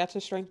 Like that's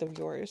a strength of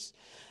yours.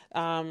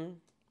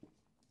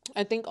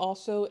 I think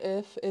also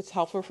if it's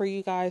helpful for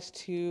you guys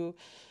to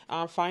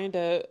find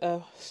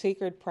a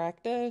sacred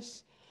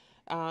practice,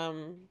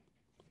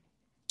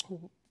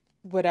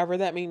 whatever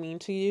that may mean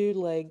to you,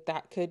 like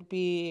that could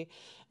be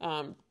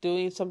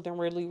doing something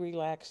really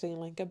relaxing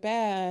like a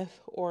bath,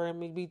 or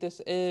maybe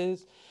this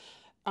is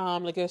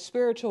like a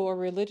spiritual or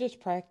religious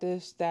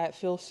practice that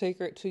feels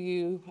sacred to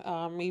you.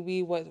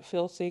 Maybe what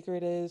feels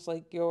sacred is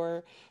like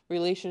your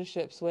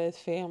relationships with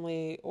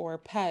family or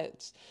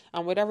pets.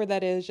 Whatever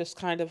that is, just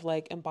kind of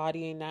like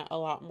embodying that a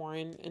lot more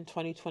in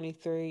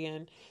 2023,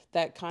 and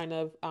that kind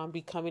of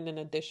becoming an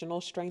additional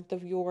strength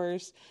of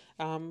yours,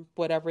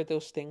 whatever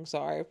those things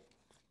are.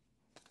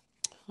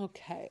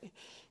 Okay,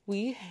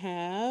 we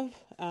have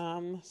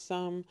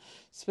some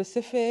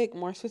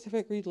more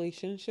specific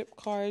relationship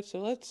cards. So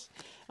let's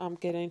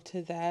get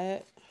into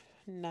that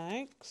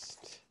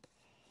next.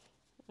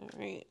 All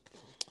right.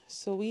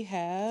 So we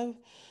have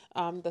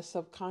the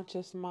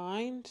subconscious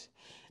mind.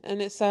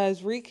 And it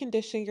says,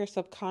 recondition your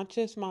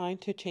subconscious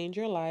mind to change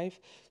your life.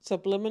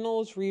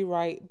 Subliminals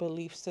rewrite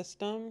belief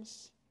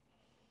systems.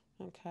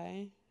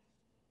 Okay.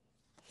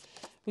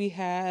 We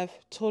have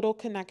total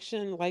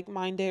connection,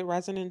 like-minded,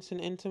 resonance and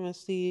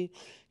intimacy,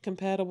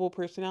 compatible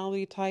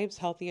personality types,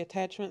 healthy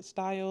attachment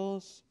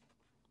styles.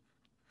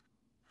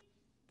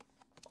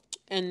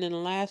 And then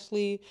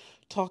lastly,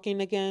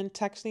 talking again,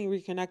 texting,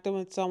 reconnecting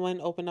with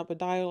someone, open up a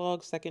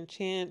dialogue, second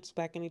chance,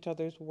 back in each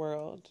other's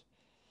world.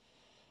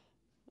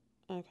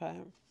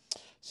 Okay.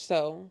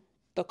 So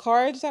the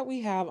cards that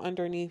we have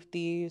underneath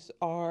these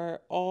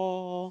are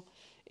all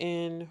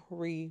in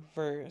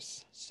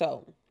reverse.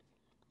 So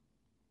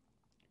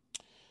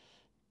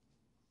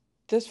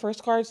this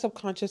first card,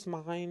 subconscious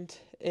mind,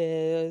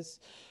 is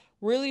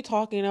really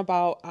talking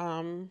about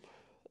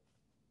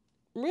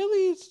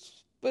really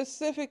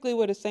specifically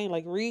what it's saying,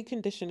 like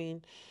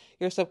reconditioning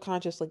your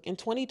subconscious. Like in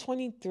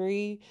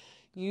 2023,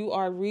 you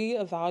are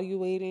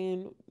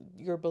reevaluating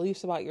your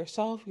beliefs about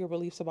yourself, your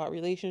beliefs about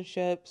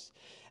relationships,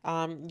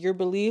 your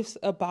beliefs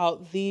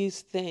about these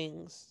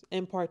things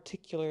in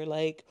particular.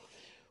 Like,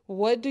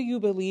 what do you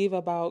believe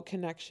about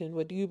connection?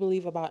 What do you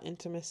believe about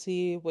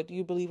intimacy? What do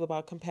you believe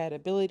about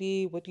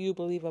compatibility? What do you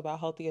believe about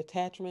healthy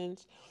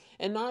attachments?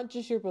 And not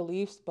just your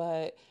beliefs,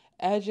 but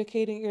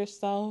educating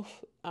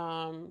yourself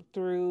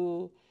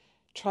through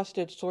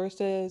trusted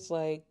sources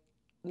like,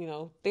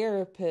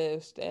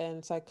 therapists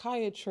and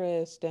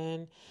psychiatrists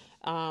and,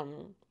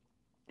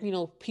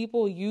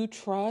 people you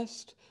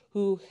trust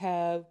who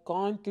have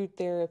gone through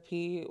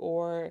therapy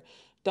or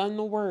done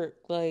the work.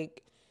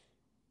 Like,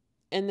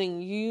 and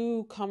then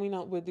you coming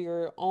up with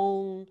your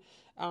own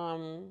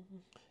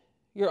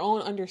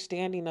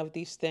understanding of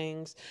these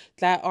things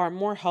that are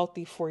more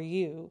healthy for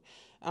you.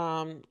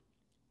 Um,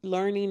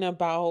 Learning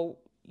about,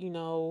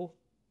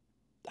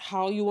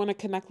 how you want to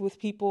connect with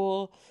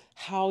people,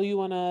 how you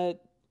want to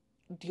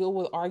deal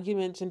with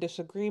arguments and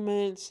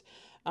disagreements,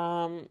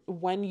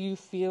 when you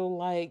feel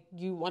like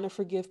you want to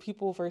forgive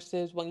people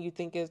versus when you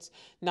think it's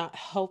not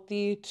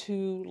healthy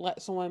to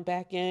let someone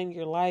back in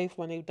your life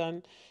when they've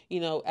done,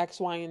 X,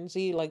 Y, and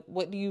Z. Like,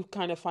 what do you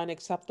kind of find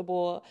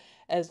acceptable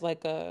as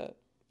like a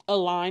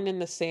line in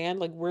the sand,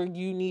 like where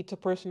you need to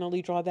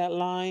personally draw that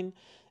line?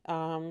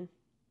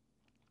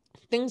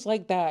 Things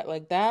like that.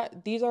 Like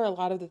that, these are a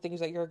lot of the things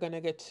that you're going to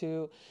get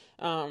to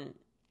um,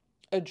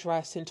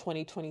 address in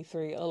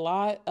 2023. A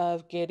lot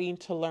of getting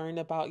to learn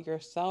about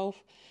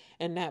yourself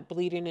and that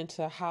bleeding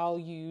into how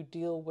you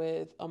deal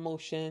with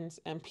emotions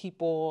and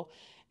people.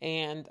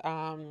 And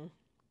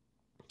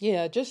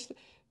just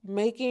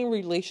making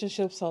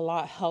relationships a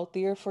lot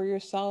healthier for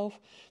yourself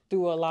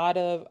through a lot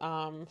of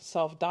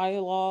self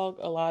dialogue,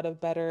 a lot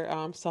of better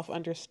self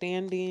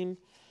understanding.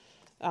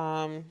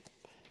 Um,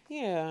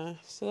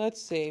 so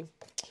let's see.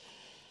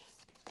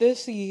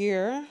 This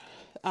year,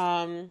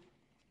 um,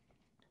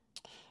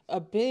 a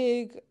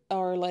big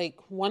or like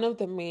one of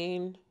the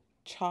main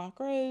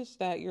chakras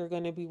that you're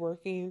going to be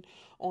working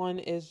on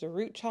is the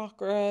root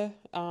chakra.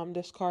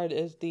 This card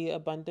is the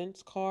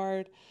abundance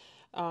card.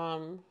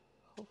 Um,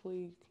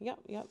 Hopefully, yep,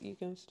 you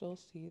can still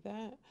see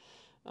that.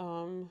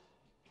 Um,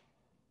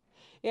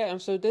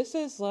 and so this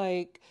is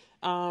like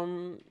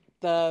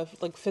the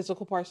like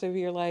physical parts of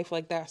your life,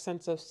 like that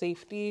sense of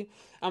safety.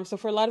 So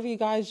for a lot of you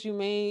guys, you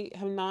may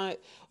have not,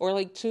 or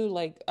like too,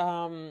 like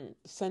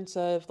sense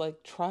of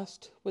like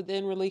trust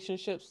within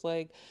relationships.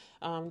 Like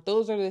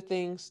those are the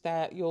things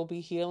that you'll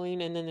be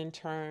healing, and then in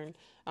turn,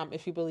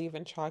 if you believe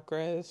in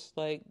chakras,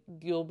 like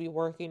you'll be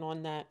working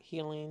on that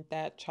healing,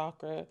 that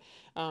chakra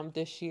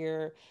this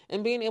year,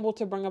 and being able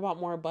to bring about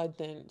more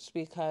abundance.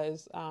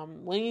 Because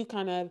when you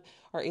kind of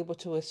are able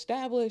to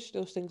establish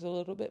those things a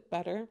little bit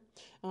better,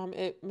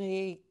 it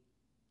may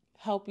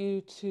help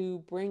you to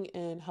bring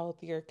in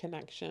healthier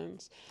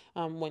connections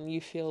when you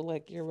feel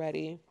like you're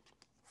ready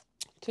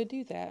to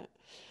do that.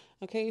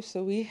 Okay,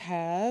 so we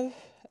have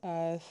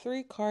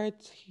 3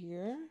 cards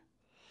here.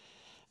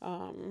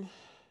 Um,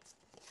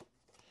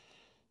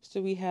 so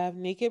we have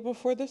Naked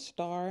Before the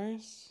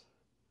Stars,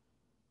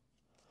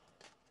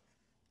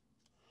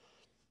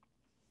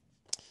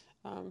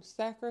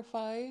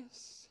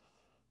 Sacrifice,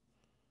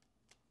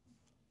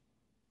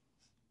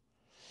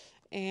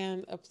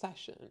 and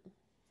Obsession.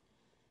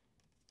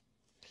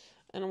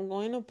 And I'm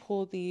going to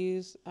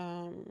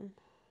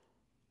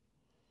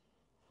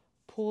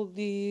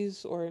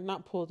or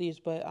not pull these,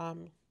 but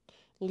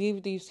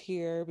leave these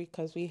here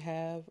because we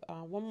have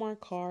one more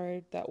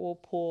card that we'll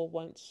pull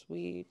once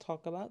we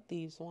talk about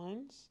these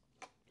ones.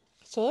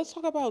 So let's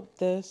talk about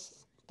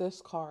this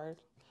card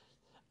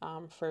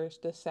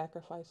first, this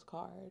sacrifice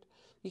card,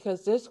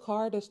 because this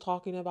card is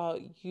talking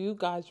about you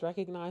guys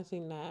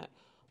recognizing that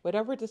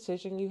whatever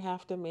decision you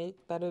have to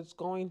make, that is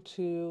going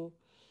to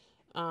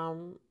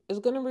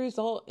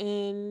result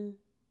in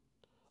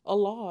a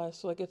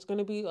loss. Like it's going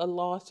to be a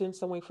loss in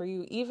some way for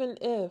you, even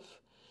if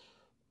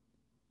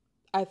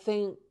I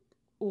think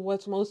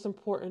what's most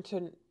important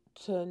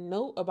to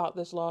note about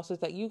this loss is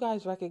that you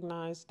guys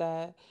recognize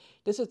that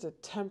this is a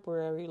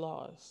temporary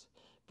loss,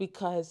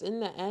 because in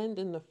the end,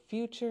 in the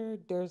future,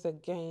 there's a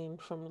gain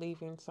from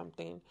leaving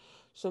something.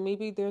 So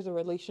maybe there's a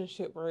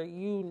relationship where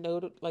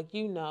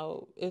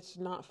it's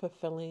not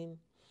fulfilling,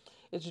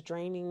 it's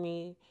draining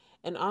me,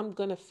 and I'm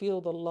going to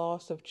feel the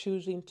loss of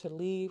choosing to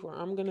leave, or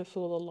I'm going to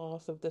feel the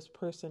loss of this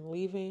person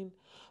leaving.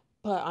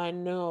 But I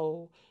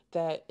know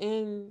that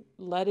in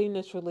letting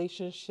this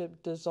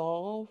relationship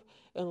dissolve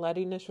and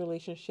letting this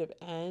relationship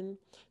end,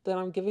 that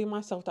I'm giving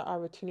myself the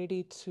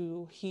opportunity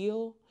to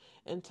heal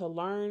and to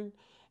learn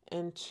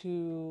and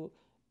to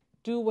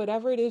do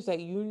whatever it is that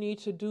you need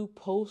to do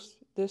post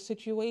this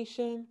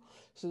situation,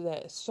 so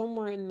that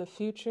somewhere in the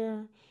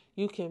future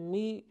you can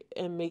meet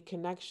and make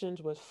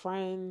connections with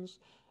friends,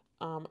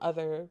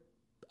 other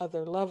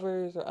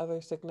lovers or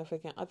other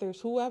significant others,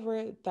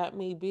 whoever that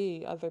may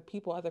be, other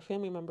people, other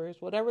family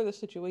members, whatever the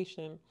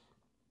situation.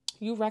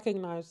 You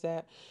recognize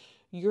that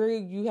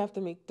you have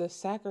to make this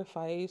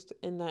sacrifice,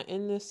 and that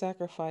in this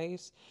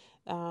sacrifice,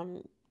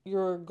 um,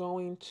 you're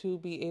going to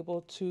be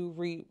able to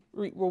reap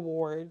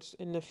rewards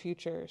in the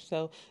future.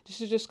 So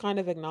this is just kind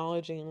of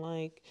acknowledging,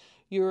 like,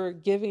 you're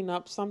giving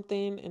up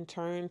something in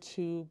turn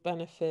to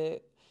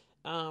benefit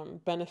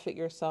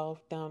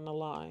yourself down the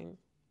line.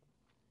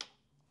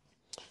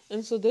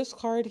 And so this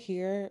card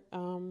here,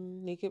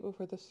 Naked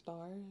Before the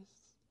Stars.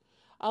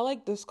 I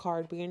like this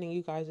card beginning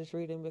you guys'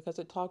 reading because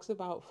it talks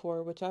about,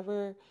 for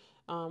whichever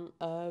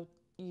of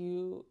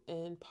you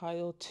in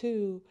pile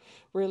 2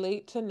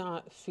 relate to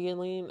not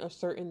feeling a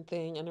certain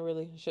thing in a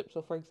relationship.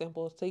 So for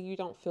example, say you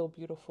don't feel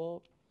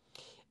beautiful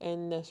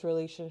in this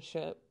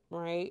relationship,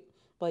 right?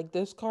 Like,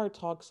 this card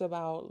talks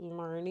about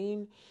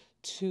learning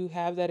to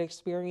have that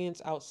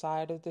experience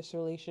outside of this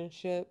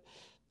relationship,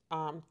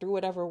 through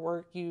whatever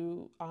work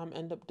you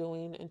end up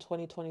doing in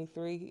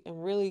 2023,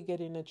 and really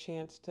getting a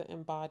chance to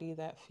embody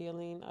that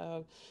feeling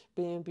of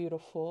being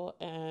beautiful.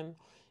 And,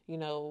 you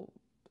know,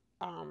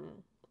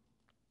 um,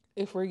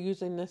 if we're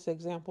using this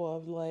example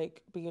of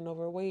like being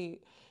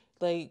overweight,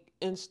 like,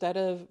 instead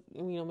of,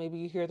 maybe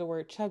you hear the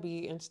word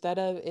chubby, instead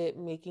of it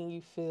making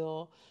you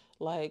feel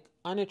like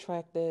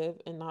unattractive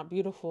and not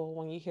beautiful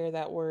when you hear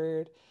that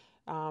word,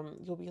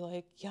 you'll be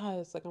like,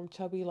 yes, like, I'm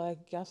chubby, like,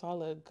 yes, I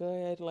look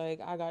good,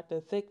 like, I got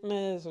the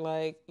thickness,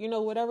 like,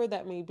 whatever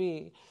that may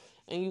be.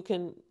 And you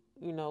can,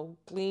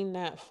 glean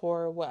that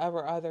for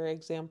whatever other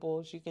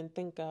examples you can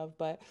think of.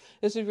 But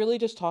this is really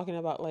just talking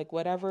about, like,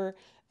 whatever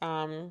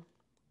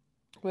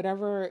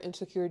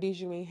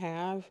insecurities you may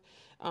have,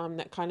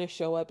 that kind of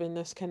show up in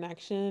this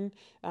connection,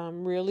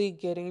 really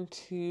getting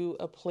to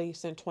a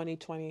place in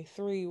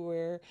 2023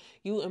 where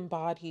you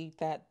embody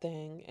that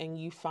thing and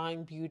you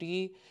find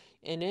beauty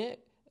in it,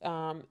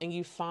 and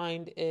you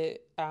find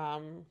it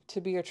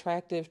to be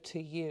attractive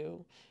to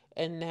you.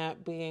 And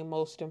that being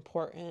most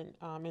important,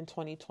 in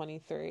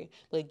 2023,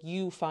 like,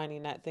 you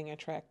finding that thing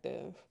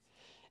attractive.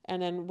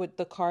 And then with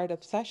the card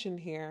Obsession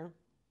here,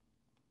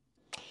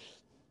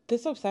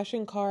 this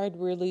Obsession card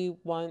really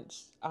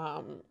wants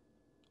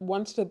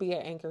to be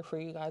an anchor for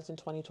you guys in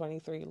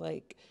 2023.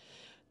 Like,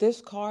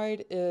 this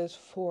card is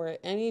for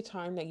any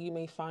time that you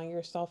may find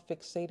yourself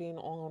fixating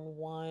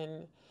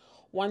on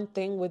one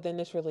thing within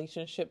this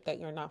relationship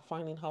that you're not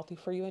finding healthy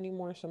for you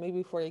anymore. So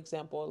maybe, for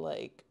example,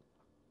 like,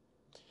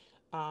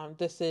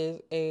 this is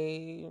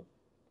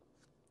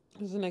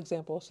an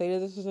example. Say that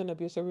this is an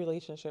abusive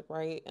relationship,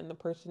 right? And the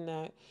person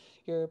that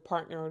you're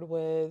partnered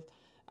with,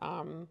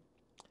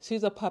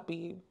 sees a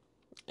puppy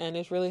and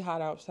it's really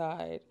hot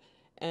outside,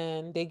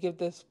 and they give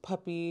this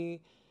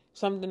puppy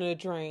something to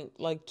drink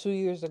like 2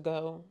 years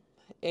ago,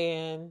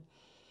 and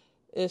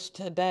it's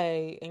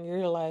today, and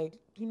you're like,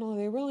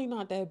 they're really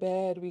not that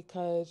bad,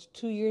 because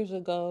 2 years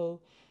ago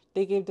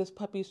they gave this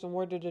puppy some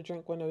water to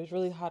drink when it was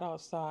really hot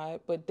outside,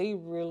 but they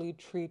really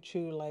treat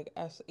you like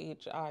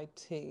shit.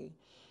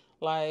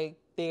 Like,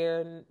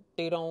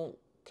 they don't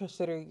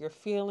consider your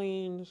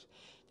feelings.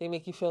 They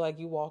make you feel like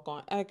you walk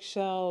on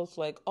eggshells,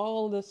 like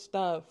all this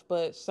stuff,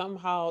 but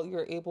somehow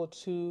you're able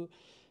to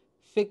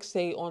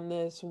fixate on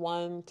this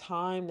one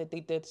time that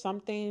they did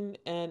something,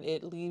 and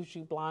it leaves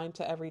you blind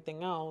to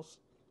everything else.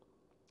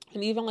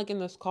 And even like in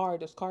this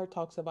card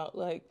talks about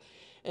like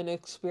an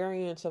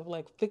experience of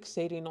like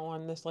fixating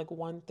on this like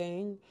one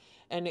thing,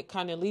 and it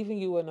kind of leaving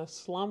you in a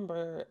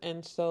slumber.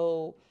 And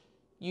so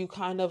you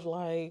kind of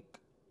like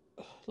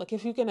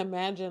if you can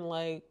imagine,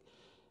 like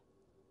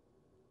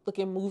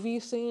in movie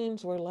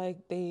scenes where like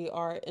they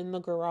are in the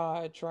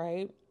garage,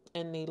 right?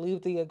 And they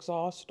leave the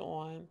exhaust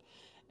on,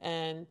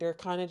 and they're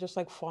kind of just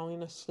like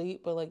falling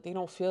asleep, but like they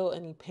don't feel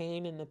any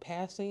pain in the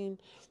passing.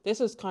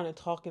 This is kind of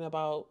talking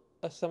about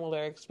a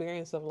similar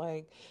experience of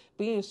like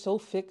being so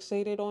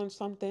fixated on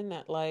something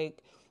that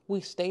like we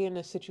stay in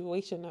a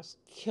situation that's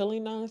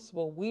killing us,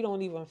 but we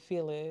don't even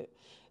feel it.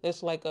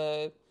 It's like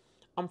a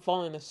I'm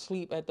falling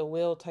asleep at the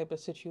wheel type of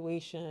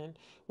situation,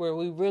 where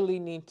we really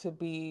need to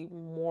be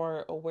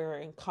more aware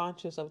and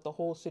conscious of the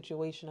whole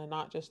situation and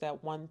not just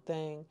that one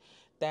thing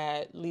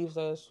that leaves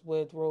us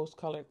with rose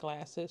colored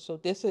glasses. So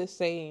this is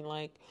saying,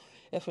 like,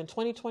 if in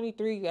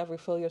 2023 you ever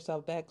feel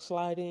yourself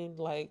backsliding,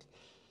 like,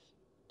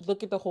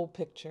 look at the whole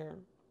picture.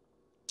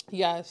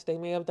 Yes, they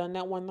may have done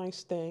that one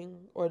nice thing,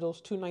 or those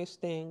two nice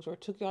things, or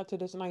took you out to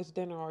this nice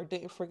dinner, or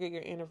didn't forget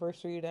your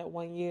anniversary that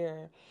one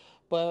year.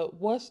 but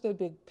what's the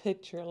big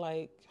picture?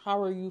 Like,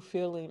 how are you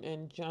feeling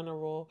in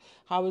general?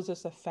 How is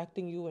this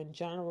affecting you in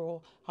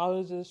general? How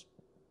does this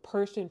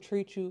person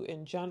treat you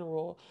in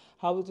general?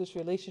 How is this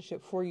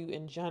relationship for you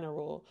in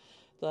general?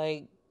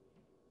 Like,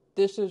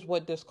 this is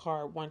what this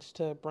card wants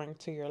to bring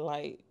to your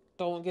light.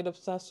 Don't get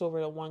obsessed over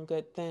the one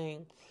good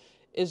thing.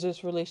 Is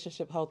this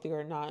relationship healthy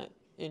or not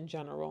in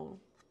general?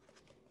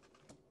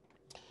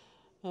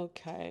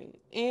 Okay,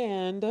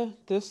 and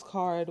this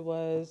card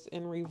was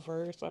in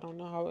reverse. I don't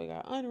know how it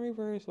got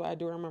unreversed, but I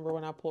do remember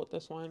when I pulled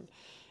this one,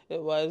 it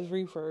was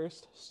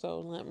reversed. So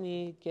let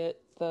me get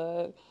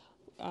the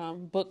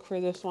book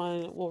for this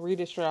one. We'll read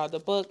it straight out of the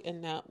book,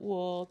 and that's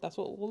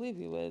what we'll leave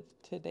you with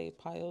today,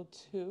 pile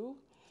 2.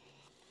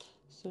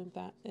 So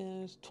that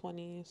is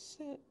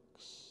 26,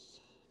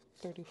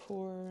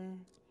 34.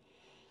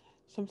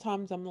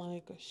 Sometimes I'm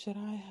like, should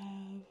I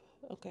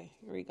have? Okay,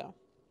 here we go.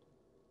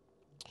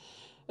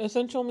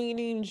 Essential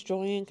meanings: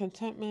 joy and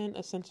contentment,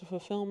 a sense of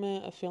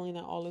fulfillment, a feeling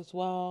that all is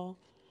well.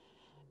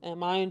 And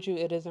mind you,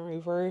 it is in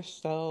reverse,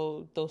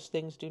 so those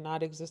things do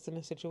not exist in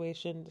the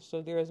situation.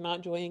 So there is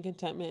not joy and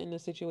contentment in the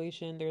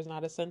situation. There is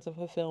not a sense of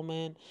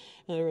fulfillment,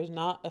 and there is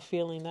not a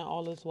feeling that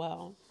all is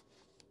well.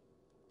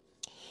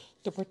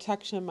 The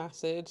protection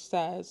message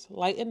says,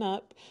 lighten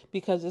up,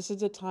 because this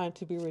is a time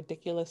to be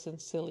ridiculous and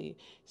silly.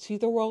 See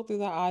the world through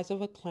the eyes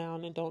of a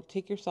clown, and don't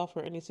take yourself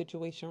or any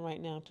situation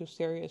right now too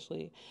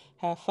seriously.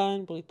 Have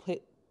fun,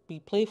 be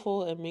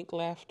playful, and make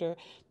laughter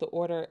the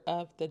order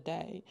of the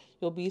day.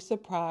 You'll be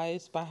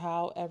surprised by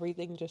how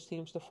everything just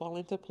seems to fall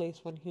into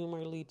place when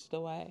humor leads the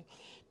way.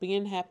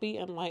 Being happy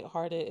and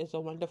lighthearted is a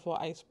wonderful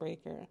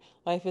icebreaker.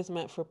 Life is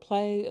meant for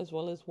play as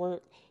well as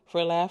work,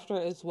 for laughter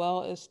as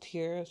well as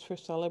tears, for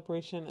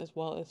celebration as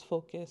well as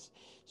focus.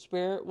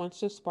 Spirit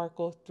wants to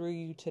sparkle through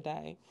you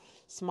today.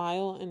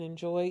 Smile and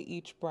enjoy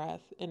each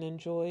breath and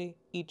enjoy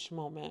each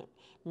moment.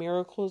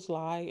 Miracles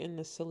lie in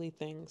the silly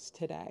things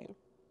today.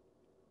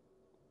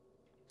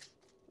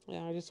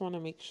 Yeah, I just want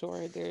to make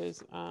sure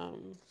there's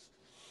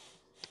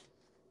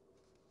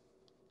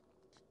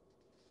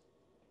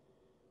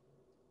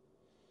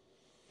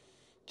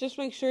just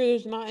make sure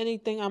there's not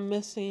anything I'm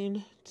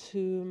missing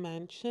to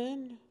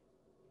mention.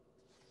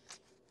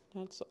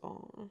 That's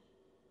all.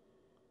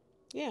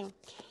 Yeah.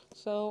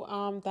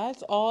 So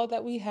that's all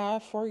that we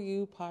have for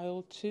you,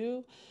 pile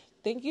 2.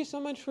 Thank you so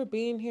much for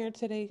being here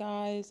today,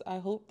 guys. I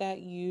hope that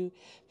you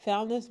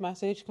found this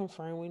message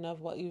confirming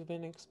of what you've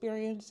been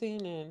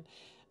experiencing, and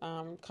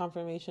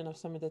confirmation of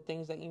some of the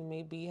things that you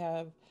maybe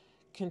have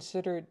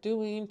considered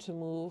doing to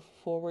move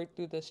forward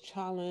through this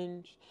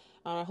challenge.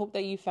 I hope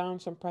that you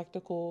found some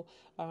practical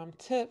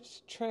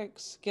tips,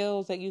 tricks,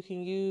 skills that you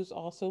can use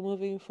also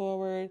moving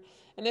forward.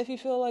 And if you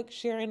feel like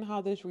sharing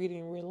how this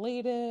reading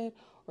related,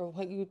 or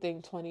what you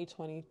think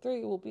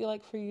 2023 will be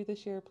like for you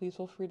this year, please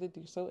feel free to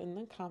do so in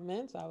the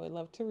comments. I would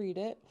love to read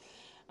it.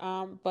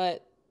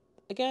 But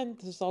again,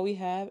 this is all we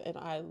have, and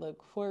I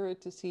look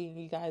forward to seeing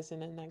you guys in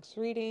the next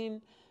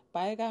reading.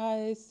 Bye,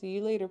 guys. See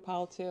you later,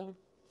 pile 2.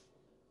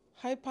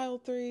 Hi, pile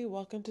 3.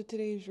 Welcome to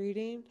today's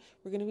reading.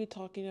 We're going to be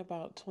talking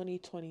about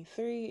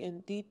 2023 in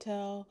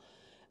detail.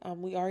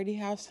 We already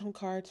have some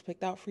cards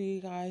picked out for you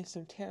guys,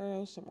 some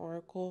tarot, some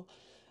oracle.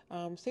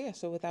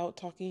 So without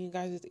talking you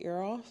guys' ear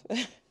off,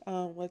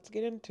 let's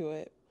get into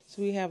it.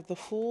 So we have the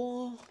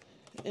Fool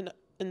in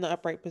the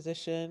upright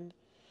position,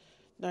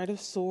 Knight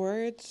of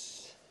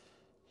Swords,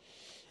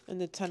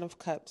 and the Ten of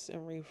Cups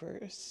in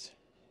reverse.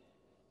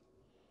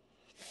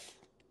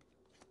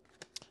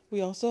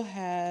 We also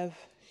have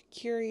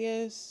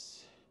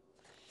Curious,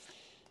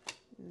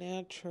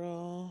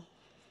 Natural,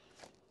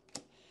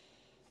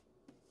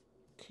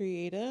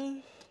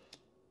 Creative.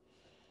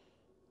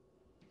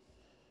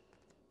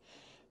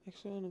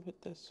 Actually, I want to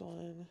put this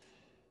one.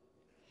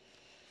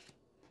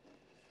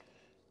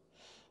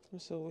 I'm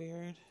so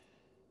weird.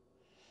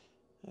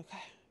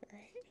 Okay, all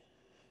right.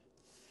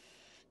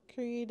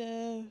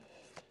 Creative.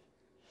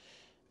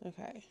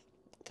 Okay,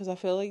 because I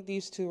feel like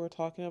these two were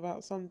talking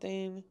about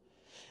something,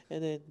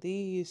 and then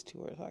these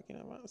two are talking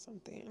about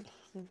something.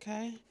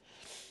 Okay.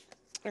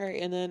 All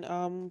right, and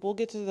then we'll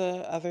get to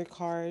the other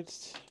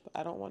cards.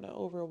 I don't want to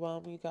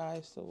overwhelm you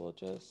guys, so we'll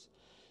just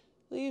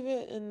leave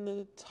it in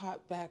the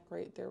top back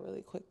right there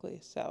really quickly.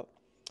 So,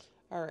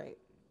 all right.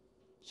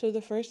 So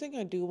the first thing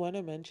I do want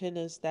to mention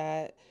is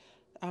that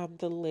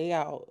the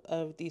layout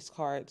of these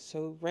cards.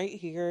 So right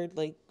here,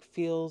 like,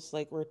 feels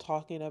like we're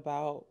talking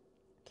about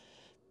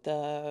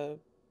the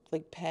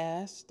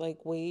past,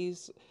 like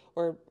ways,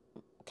 or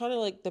kind of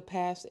like the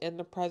past and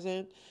the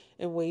present,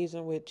 and ways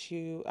in which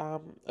you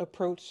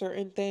approach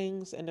certain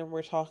things. And then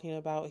we're talking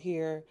about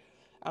here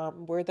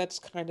where that's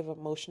kind of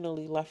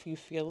emotionally left you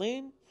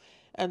feeling.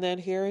 And then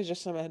here is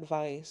just some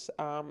advice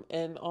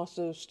and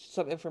also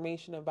some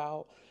information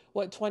about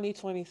what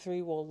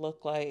 2023 will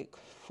look like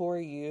for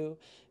you,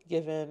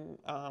 given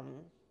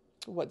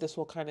what this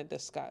will kind of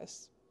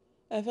discuss.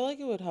 I feel like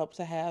it would help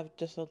to have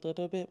just a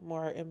little bit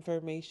more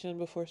information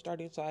before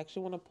starting. So I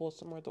actually want to pull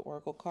some more of the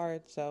oracle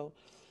cards. So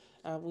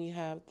we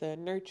have the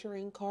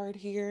nurturing card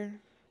here.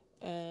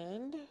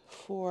 And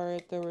for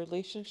the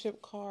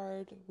relationship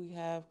card, we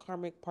have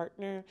karmic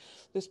partner.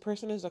 This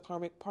person is a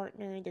karmic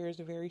partner. There is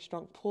a very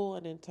strong pull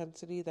and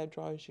intensity that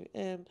draws you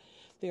in.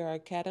 They are a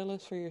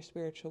catalyst for your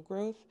spiritual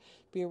growth.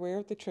 Be aware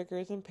of the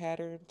triggers and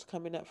patterns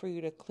coming up for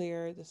you to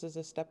clear. This is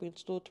a stepping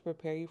stool to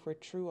prepare you for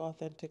true,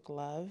 authentic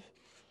love.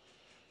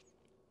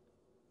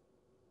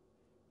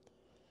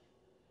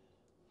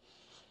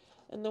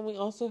 And then we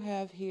also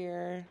have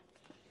here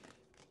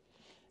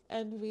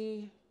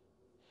envy.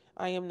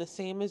 I am the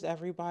same as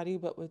everybody,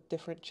 but with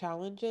different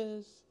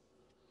challenges.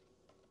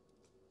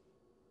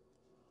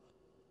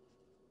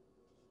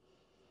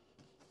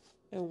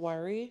 And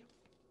worry.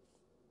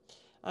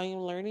 I am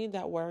learning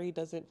that worry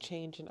doesn't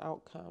change an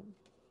outcome.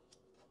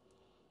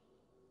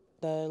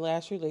 The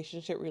last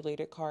relationship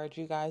related card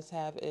you guys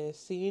have is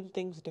seeing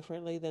things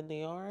differently than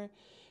they are.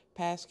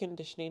 Past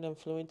conditioning,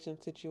 influence, and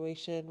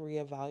situation,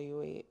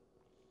 reevaluate.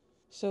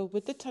 So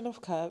with the Ten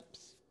of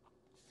Cups,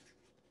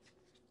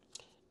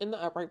 in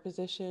the upright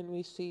position,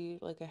 we see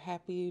like a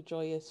happy,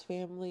 joyous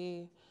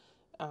family.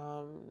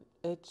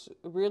 It's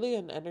really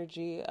an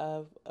energy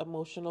of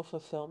emotional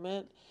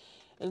fulfillment.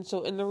 And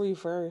so in the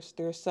reverse,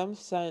 there's some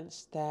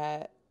sense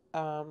that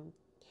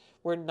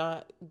we're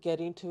not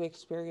getting to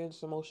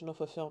experience emotional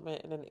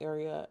fulfillment in an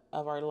area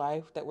of our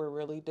life that we're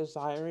really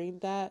desiring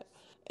that.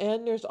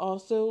 And there's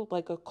also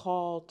like a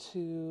call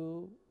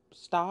to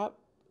stop,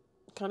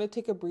 kind of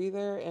take a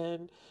breather,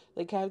 and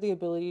like have the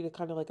ability to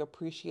kind of like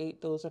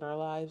appreciate those in our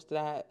lives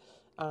that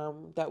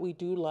we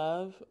do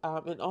love,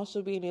 and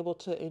also being able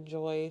to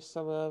enjoy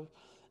some of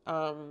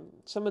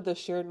the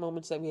shared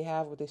moments that we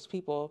have with these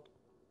people.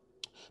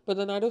 But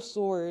the Knight of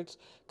Swords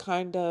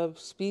kind of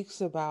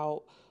speaks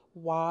about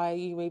why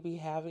you may be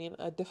having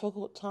a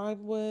difficult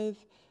time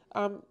with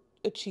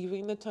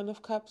achieving the Ten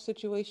of Cups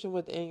situation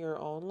within your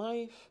own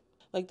life.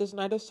 Like this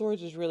Knight of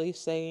Swords is really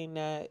saying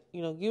that,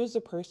 you know, you as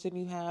a person,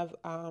 you have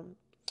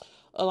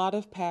a lot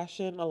of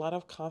passion, a lot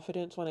of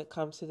confidence when it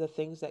comes to the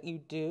things that you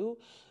do.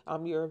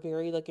 You're a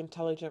very like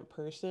intelligent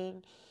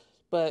person,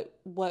 but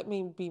what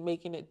may be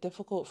making it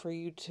difficult for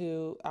you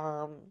to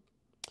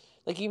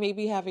like you may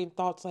be having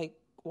thoughts like,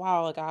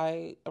 wow, like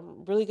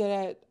I'm really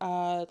good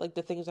at like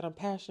the things that I'm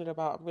passionate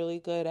about. I'm really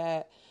good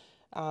at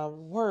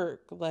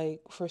work.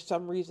 Like for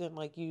some reason,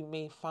 like you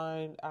may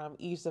find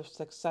ease of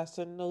success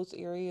in those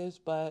areas,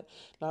 but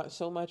not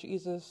so much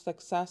ease of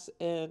success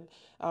in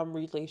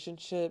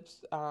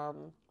relationships,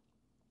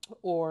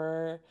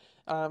 or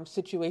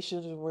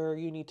situations where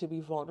you need to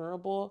be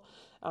vulnerable.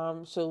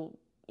 So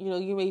you know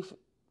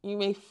you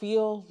may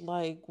feel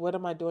like, what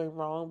am I doing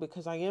wrong?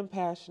 Because I am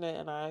passionate,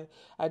 and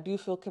I do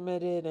feel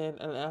committed,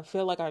 and I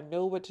feel like I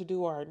know what to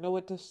do, or I know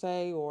what to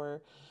say,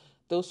 or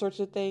those sorts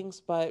of things.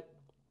 But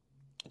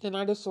the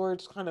Knight of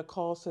Swords kind of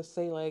calls to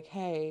say, like,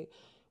 hey,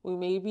 we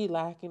may be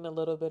lacking a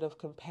little bit of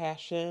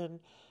compassion,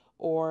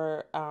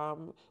 or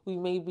we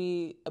may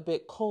be a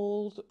bit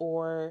cold,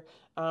 or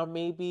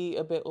maybe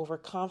a bit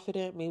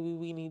overconfident. Maybe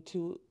we need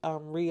to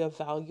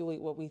reevaluate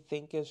what we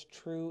think is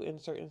true in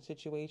certain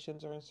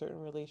situations or in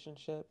certain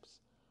relationships.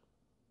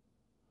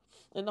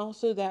 And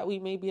also that we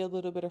may be a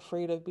little bit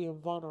afraid of being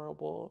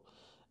vulnerable,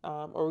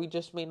 or we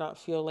just may not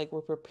feel like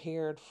we're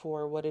prepared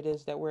for what it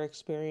is that we're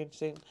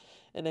experiencing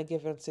in a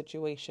given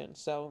situation.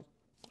 So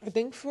I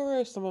think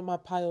for some of my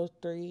pile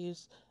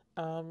threes,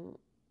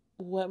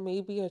 what may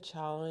be a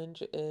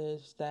challenge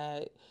is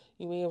that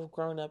you may have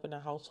grown up in a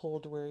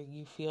household where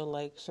you feel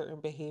like certain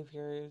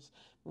behaviors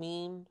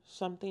mean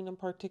something in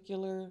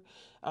particular,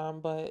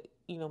 but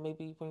you know,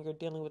 maybe when you're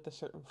dealing with a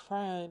certain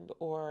friend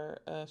or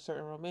a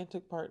certain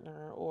romantic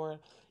partner or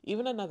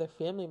even another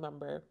family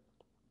member,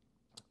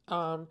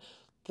 um,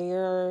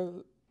 their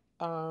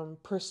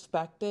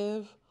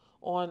perspective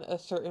on a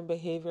certain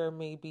behavior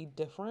may be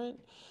different.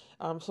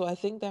 So I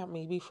think that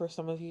maybe for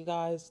some of you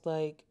guys,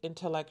 like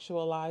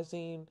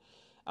intellectualizing,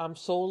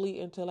 solely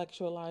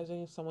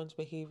intellectualizing someone's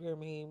behavior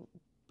may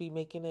be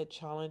making it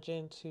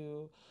challenging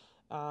to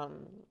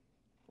um,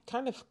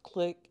 kind of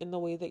click in the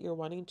way that you're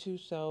wanting to.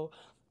 So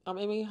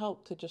it may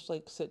help to just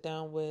like sit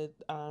down with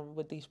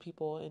these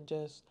people and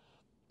just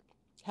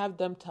have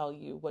them tell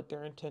you what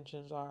their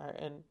intentions are.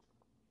 And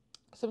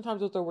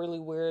sometimes those are really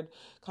weird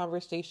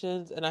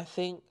conversations. And I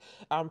think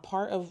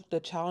part of the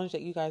challenge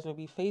that you guys may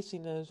be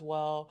facing is,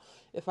 well,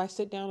 if I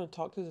sit down and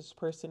talk to this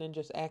person and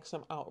just ask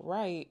them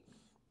outright,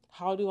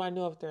 how do I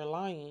know if they're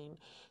lying?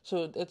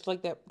 So it's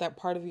like that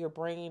part of your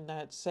brain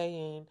that's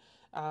saying,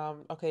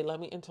 okay, let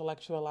me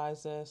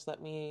intellectualize this,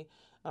 let me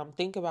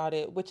think about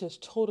it, which is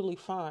totally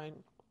fine.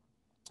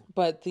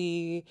 But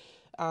the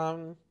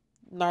um,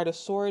 Knight of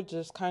Swords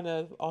is kind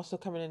of also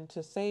coming in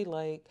to say,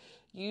 like,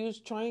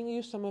 try and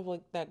use some of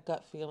like that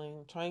gut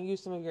feeling, try and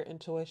use some of your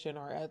intuition,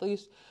 or at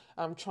least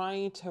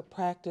trying to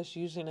practice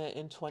using it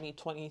in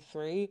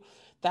 2023.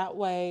 That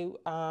way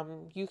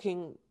you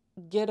can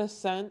get a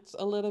sense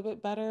a little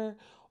bit better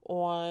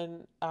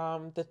on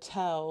the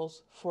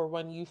tells for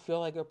when you feel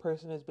like a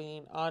person is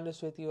being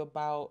honest with you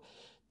about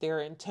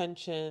their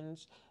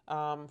intentions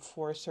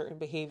for certain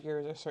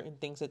behaviors or certain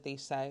things that they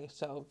say.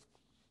 So,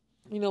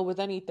 you know, with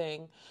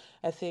anything,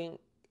 I think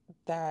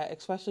that,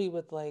 especially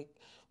with like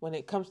when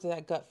it comes to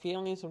that gut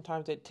feeling,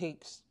 sometimes it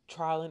takes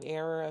trial and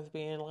error of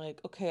being like,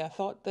 okay, I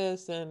thought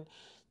this and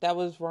that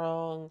was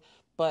wrong,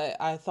 but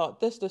I thought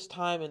this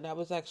time and that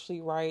was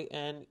actually right.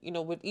 And,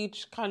 with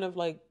each kind of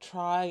like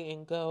try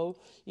and go,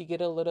 you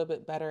get a little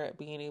bit better at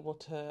being able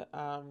to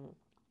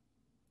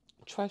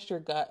trust your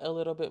gut a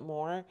little bit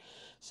more.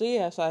 So,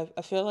 yeah, so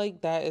I feel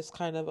like that is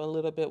kind of a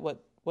little bit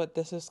what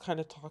this is kind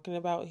of talking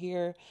about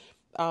here.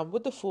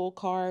 With the Fool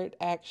card,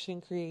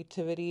 action,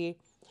 creativity.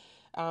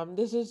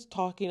 This is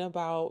talking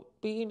about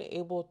being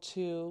able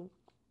to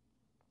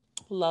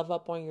love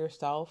up on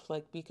yourself,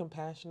 like be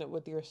compassionate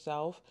with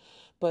yourself,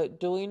 but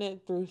doing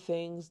it through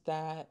things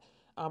that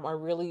are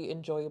really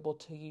enjoyable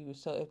to you.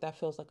 So if that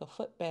feels like a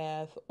foot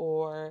bath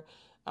or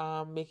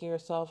making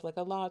yourself like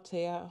a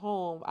latte at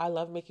home. I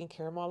love making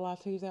caramel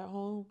lattes at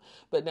home,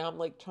 but now I'm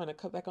like trying to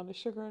cut back on the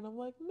sugar and I'm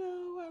like,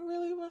 no, I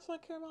really want my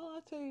caramel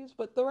lattes,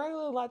 but the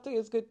regular latte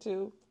is good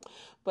too.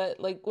 But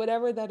like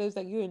whatever that is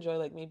that you enjoy,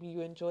 like maybe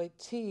you enjoy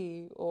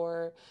tea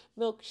or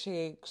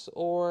milkshakes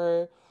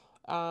or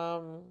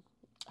um,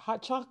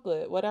 hot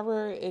chocolate,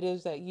 whatever it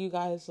is that you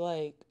guys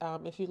like.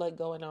 If you like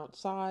going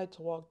outside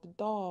to walk the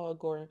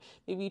dog, or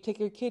maybe you take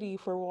your kitty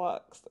for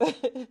walks,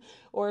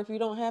 or if you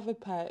don't have a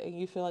pet and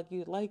you feel like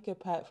you'd like a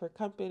pet for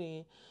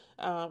company,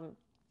 um,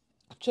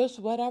 just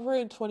whatever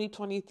in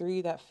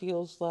 2023 that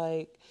feels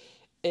like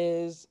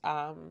is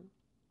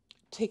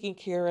taking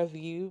care of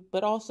you.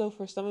 But also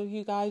for some of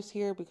you guys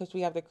here, because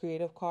we have the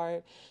creative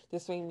card,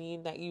 this may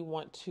mean that you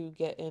want to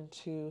get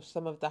into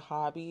some of the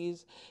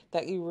hobbies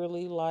that you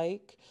really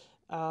like.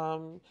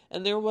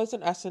 And there was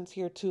an essence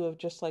here too of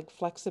just like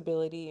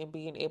flexibility and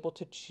being able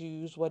to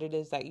choose what it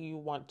is that you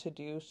want to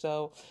do.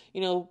 So,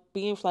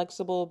 being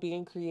flexible,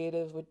 being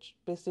creative, which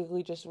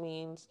basically just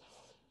means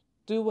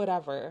do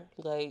whatever.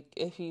 Like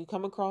if you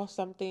come across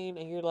something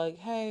and you're like,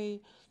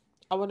 hey,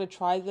 I want to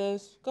try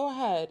this, go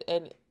ahead.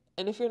 And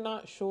if you're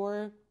not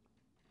sure,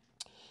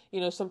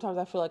 sometimes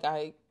I feel like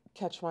I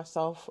catch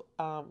myself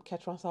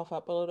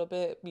up a little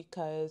bit,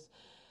 because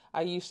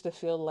I used to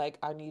feel like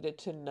I needed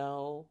to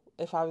know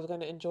if I was going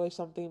to enjoy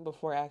something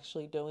before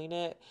actually doing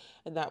it,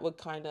 and that would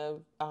kind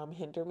of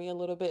hinder me a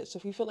little bit. So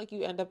if you feel like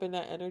you end up in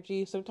that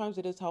energy, sometimes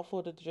it is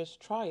helpful to just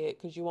try it,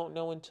 because you won't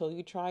know until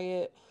you try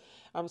it.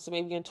 So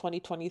maybe in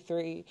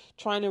 2023,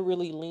 trying to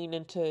really lean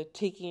into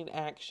taking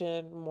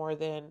action more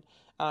than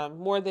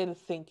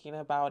thinking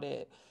about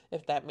it,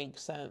 if that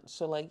makes sense.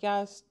 So like,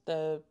 yes,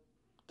 the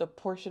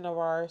portion of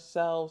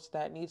ourselves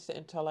that needs to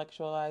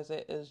intellectualize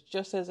it is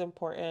just as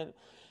important.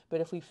 But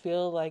if we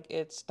feel like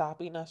it's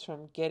stopping us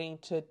from getting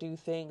to do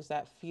things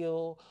that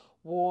feel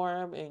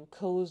warm and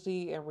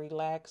cozy and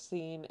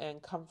relaxing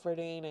and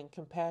comforting and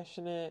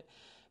compassionate,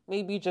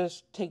 maybe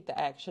just take the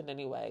action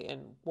anyway.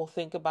 And we'll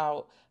think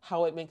about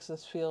how it makes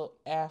us feel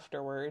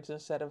afterwards,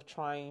 instead of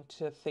trying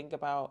to think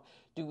about,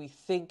 do we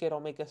think it'll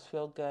make us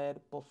feel good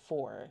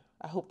before?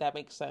 I hope that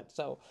makes sense.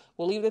 So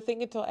we'll leave the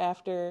thing until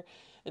after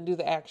and do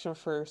the action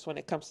first when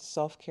it comes to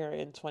self-care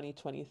in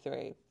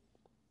 2023.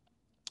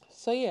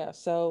 So yeah,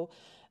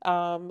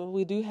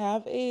 we do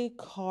have a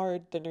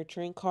card, the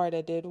nurturing card.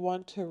 I did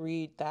want to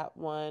read that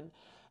one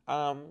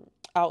um,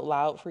 out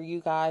loud for you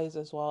guys,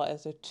 as well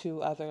as the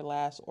two other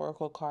last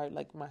oracle card,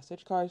 like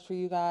message cards for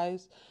you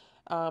guys.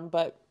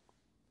 But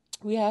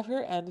we have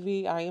here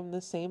envy. I am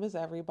the same as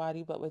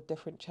everybody, but with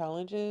different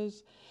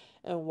challenges.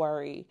 And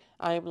worry.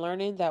 I am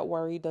learning that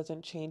worry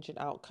doesn't change an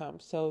outcome.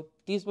 So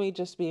these may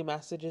just be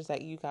messages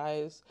that you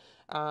guys,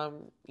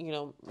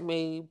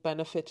 may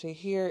benefit to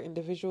hear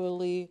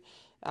individually.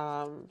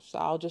 So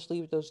I'll just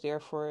leave those there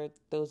for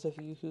those of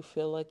you who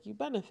feel like you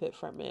benefit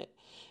from it.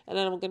 And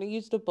then I'm going to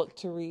use the book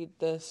to read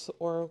this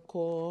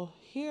oracle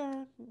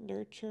here,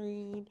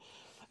 nurturing.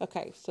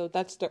 Okay, so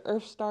that's the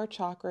Earth Star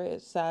chakra.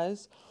 It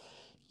says,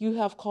 you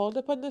have called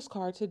upon this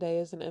card today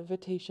as an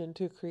invitation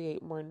to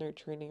create more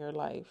nurturing in your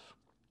life.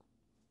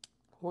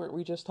 Weren't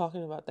we just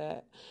talking about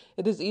that?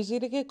 It is easy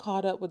to get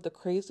caught up with the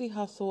crazy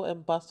hustle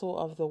and bustle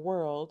of the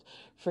world,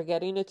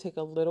 forgetting to take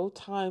a little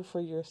time for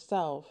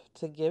yourself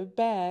to give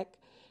back,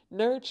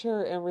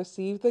 nurture, and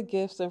receive the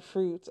gifts and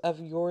fruits of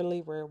your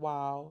labor.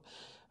 Wow.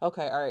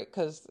 Okay, all right,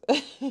 because,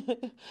 all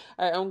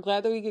right, I'm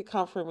glad that we get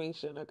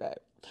confirmation. Okay.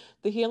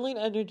 The healing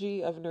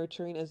energy of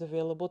nurturing is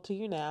available to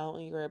you now,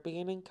 and you are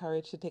being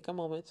encouraged to take a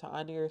moment to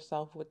honor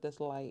yourself with this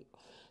light.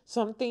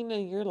 Something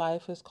in your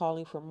life is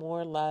calling for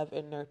more love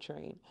and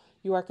nurturing.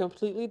 You are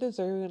completely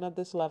deserving of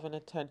this love and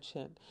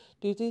attention.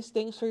 Do these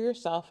things for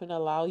yourself and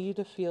allow you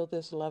to feel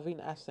this loving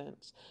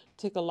essence.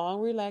 Take a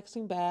long,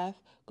 relaxing bath,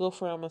 go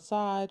for a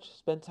massage,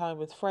 spend time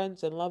with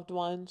friends and loved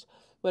ones.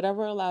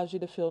 Whatever allows you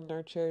to feel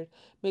nurtured,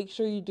 make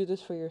sure you do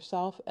this for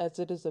yourself, as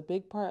it is a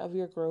big part of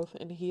your growth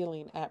and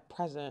healing at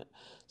present.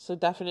 So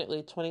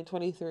definitely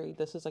 2023,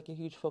 this is like a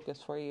huge focus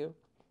for you.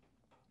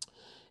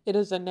 It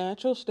is a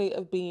natural state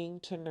of being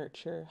to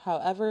nurture.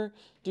 However,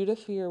 due to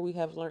fear, we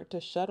have learned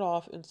to shut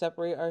off and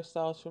separate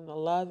ourselves from the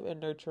love and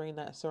nurturing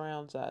that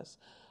surrounds us.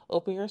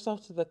 Open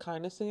yourself to the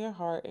kindness in your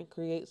heart and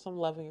create some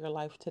love in your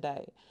life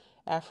today.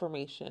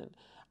 Affirmation.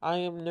 I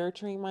am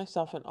nurturing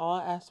myself in all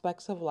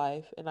aspects of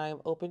life, and I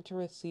am open to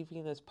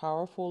receiving this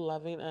powerful,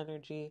 loving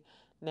energy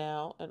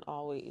now and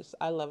always.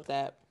 I love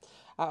that.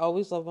 I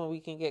always love when we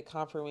can get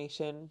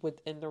confirmation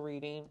within the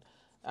reading.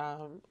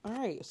 All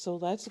right, so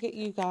let's get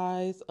you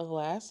guys a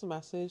last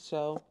message.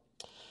 So,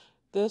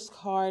 this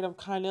card I'm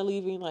kind of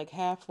leaving like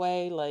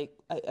halfway. Like,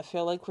 I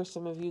feel like for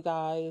some of you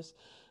guys,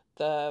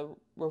 the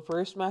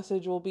reverse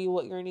message will be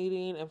what you're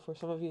needing, and for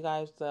some of you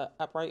guys, the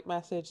upright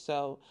message.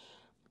 So,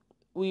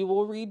 we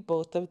will read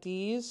both of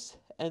these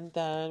and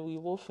then we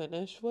will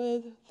finish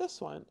with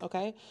this one.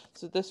 Okay,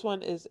 so this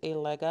one is a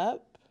leg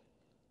up.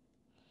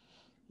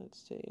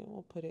 Let's see,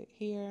 we'll put it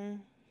here.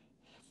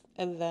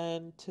 And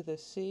then to the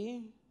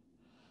sea,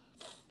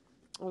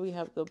 we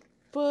have the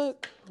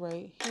book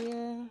right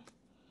here.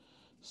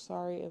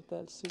 Sorry if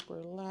that's super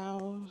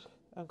loud.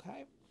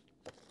 Okay.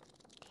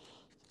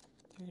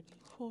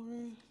 34.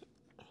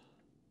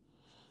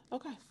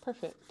 Okay,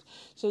 perfect.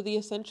 So the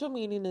essential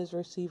meaning is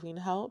receiving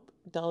help,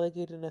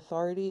 delegating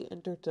authority,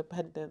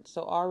 interdependence.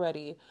 So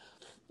already,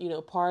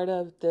 part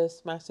of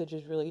this message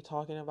is really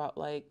talking about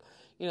like,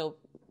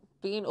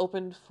 being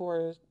open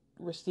for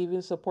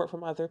receiving support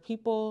from other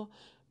people,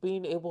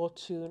 being able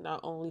to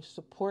not only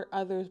support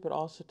others, but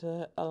also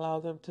to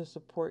allow them to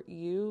support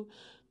you.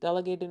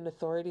 Delegating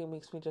authority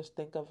makes me just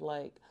think of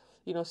like,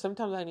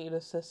 sometimes I need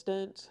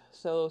assistance.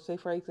 So say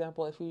for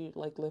example, if you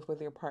like live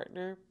with your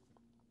partner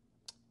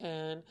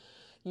and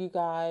you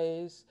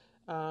guys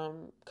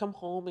come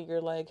home and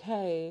you're like,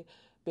 hey,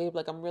 babe,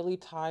 like I'm really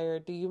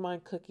tired. Do you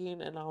mind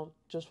cooking and I'll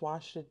just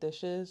wash the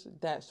dishes?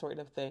 That sort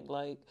of thing.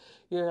 Like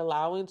you're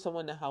allowing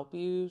someone to help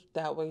you.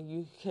 That way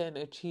you can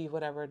achieve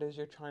whatever it is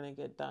you're trying to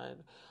get done.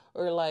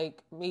 Or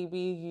like maybe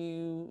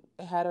you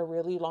had a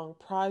really long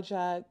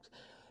project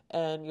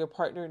and your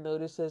partner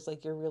notices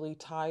like you're really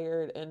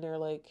tired and they're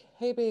like,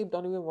 hey, babe,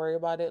 don't even worry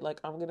about it. Like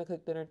I'm going to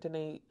cook dinner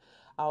tonight.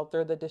 I'll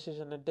throw the dishes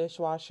in the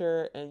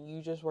dishwasher and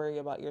you just worry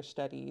about your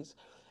studies.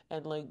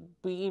 And like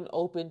being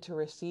open to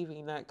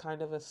receiving that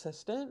kind of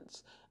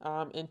assistance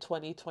in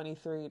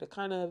 2023 to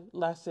kind of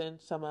lessen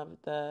some of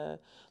the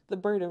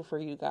burden for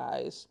you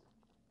guys.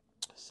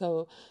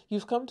 So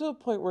you've come to a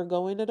point where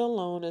going it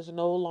alone is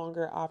no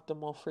longer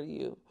optimal for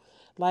you.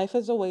 Life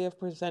is a way of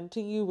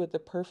presenting you with the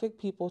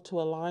perfect people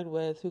to align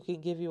with who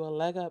can give you a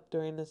leg up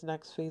during this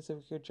next phase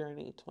of your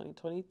journey,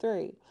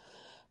 2023.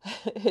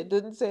 It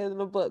didn't say it in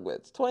the book, but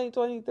it's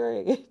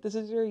 2023. This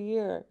is your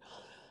year.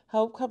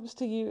 Help comes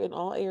to you in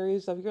all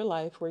areas of your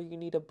life where you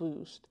need a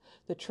boost.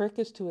 The trick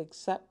is to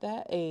accept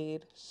that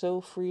aid so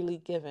freely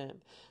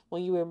given.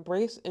 When you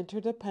embrace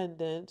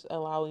interdependence,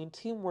 allowing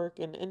teamwork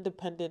and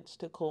independence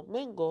to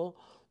commingle,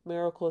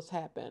 miracles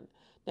happen.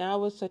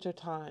 Now is such a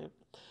time.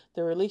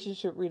 The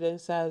relationship reading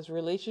says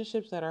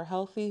relationships that are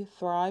healthy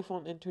thrive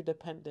on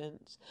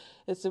interdependence.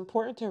 It's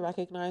important to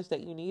recognize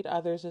that you need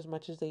others as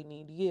much as they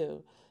need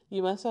you.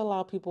 You must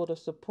allow people to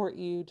support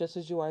you just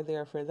as you are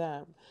there for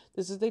them.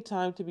 This is the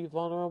time to be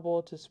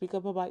vulnerable, to speak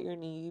up about your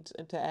needs,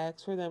 and to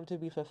ask for them to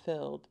be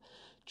fulfilled.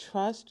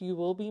 Trust you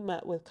will be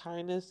met with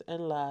kindness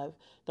and love.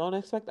 Don't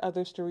expect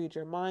others to read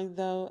your mind,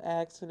 though.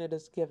 Ask and it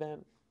is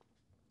given.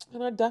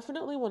 And I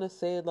definitely want to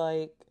say,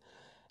 like,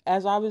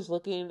 as I was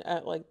looking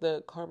at like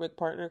the karmic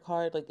partner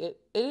card, like it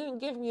didn't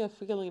give me a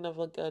feeling of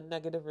like a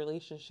negative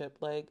relationship.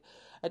 Like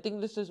I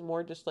think this is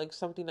more just like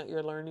something that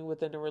you're learning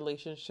within a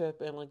relationship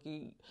and like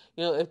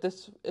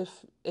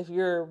if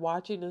you're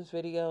watching this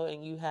video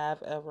and you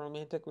have a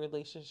romantic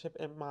relationship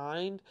in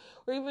mind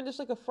or even just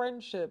like a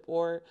friendship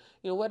or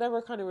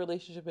whatever kind of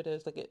relationship it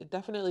is, like it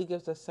definitely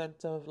gives a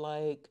sense of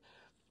like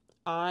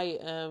I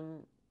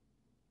am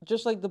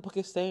just like the book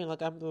is saying,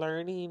 like I'm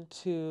learning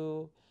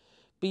to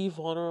be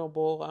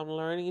vulnerable. I'm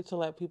learning to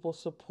let people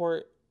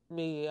support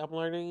me. I'm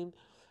learning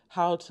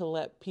how to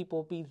let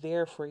people be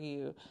there for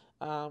you.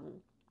 Um,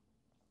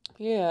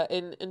 yeah,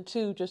 and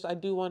two, just I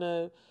do want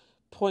to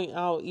point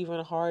out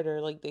even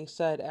harder, like they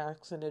said,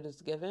 accent it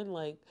is given.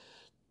 Like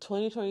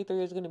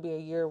 2023 is going to be a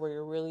year where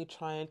you're really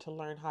trying to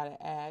learn how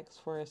to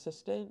ask for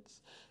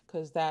assistance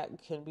because that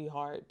can be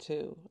hard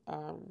too,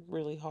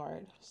 really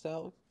hard.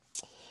 So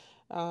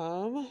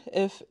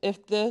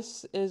if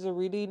this is a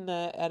reading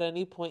that at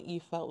any point you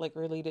felt like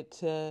related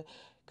to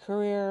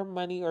career,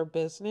 money, or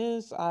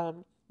business,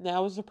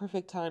 now is the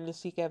perfect time to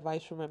seek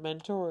advice from a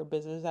mentor or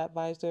business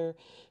advisor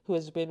who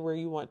has been where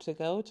you want to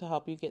go to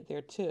help you get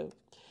there too.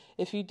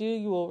 If you do,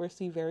 you will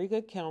receive very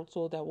good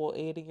counsel that will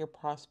aid in your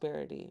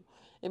prosperity.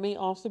 It may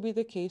also be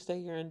the case that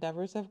your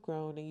endeavors have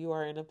grown and you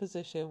are in a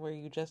position where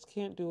you just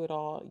can't do it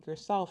all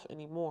yourself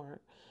anymore.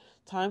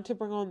 Time to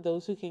bring on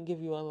those who can give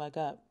you a leg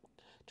up.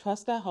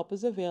 Trust that help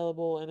is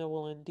available and it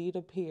will indeed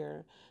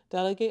appear.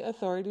 Delegate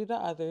authority to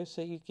others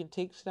so you can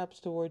take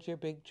steps towards your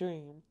big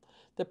dream.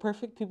 The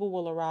perfect people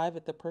will arrive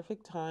at the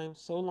perfect time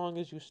so long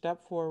as you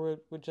step forward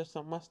with just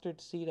a mustard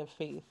seed of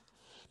faith.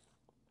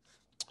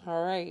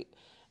 All right.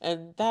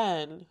 And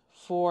then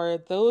for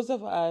those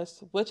of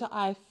us, which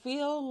I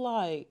feel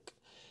like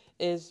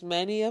is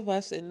many of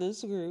us in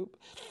this group,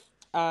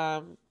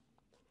 um,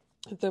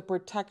 the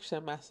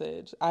protection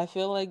message. I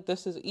feel like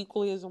this is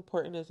equally as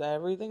important as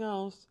everything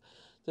else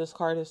this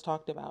card has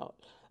talked about.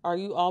 Are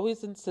you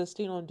always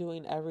insisting on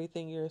doing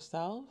everything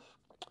yourself?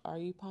 Are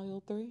you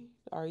pile 3?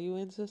 Are you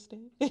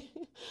insisting?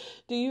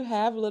 Do you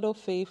have little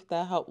faith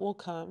that help will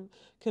come,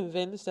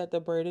 convinced that the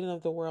burden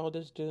of the world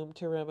is doomed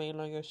to remain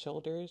on your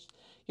shoulders?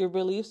 Your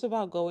beliefs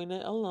about going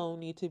it alone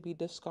need to be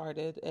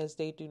discarded as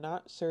they do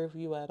not serve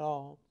you at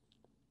all.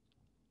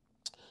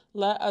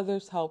 Let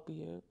others help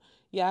you.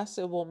 Yes,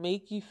 it will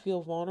make you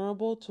feel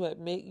vulnerable to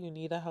admit you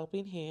need a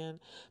helping hand,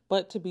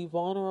 but to be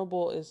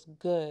vulnerable is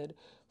good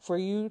for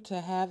you to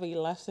have a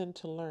lesson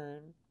to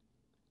learn.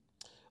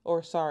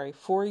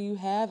 For you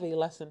have a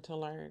lesson to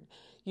learn.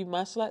 You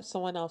must let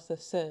someone else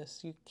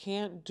assist. You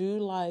can't do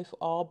life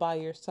all by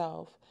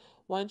yourself.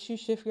 Once you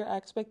shift your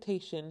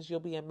expectations, you'll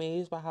be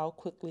amazed by how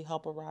quickly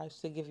help arrives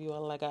to give you a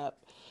leg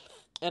up.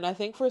 And I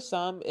think for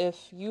some, if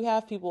you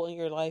have people in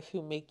your life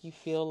who make you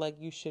feel like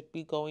you should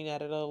be going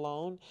at it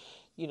alone,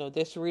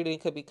 this reading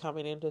could be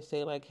coming in to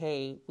say like,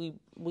 hey,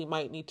 we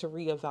might need to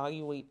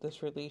reevaluate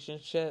this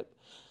relationship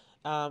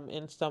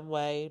in some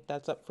way.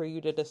 That's up for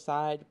you to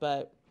decide.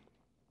 But,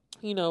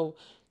 you know,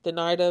 the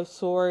Knight of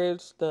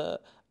Swords,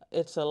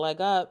 it's a leg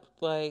up,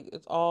 like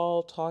it's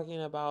all talking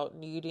about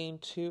needing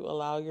to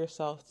allow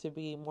yourself to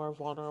be more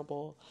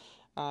vulnerable,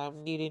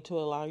 needing to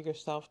allow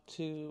yourself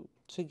to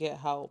get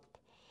help.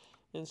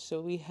 And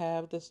so we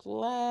have this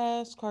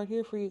last card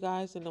here for you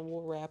guys, and then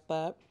we'll wrap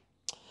up.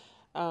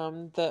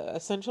 The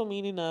essential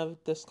meaning of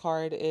this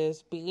card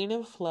is being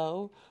in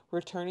flow,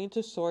 returning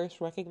to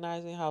source,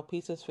 recognizing how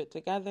pieces fit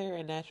together,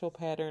 a natural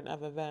pattern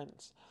of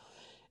events.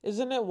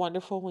 Isn't it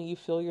wonderful when you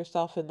feel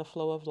yourself in the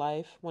flow of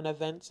life, when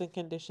events and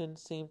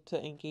conditions seem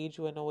to engage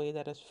you in a way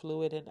that is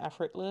fluid and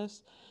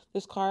effortless?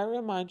 This card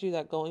reminds you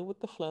that going with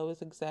the flow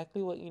is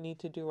exactly what you need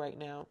to do right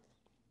now.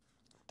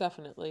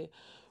 Definitely.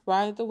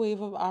 Ride the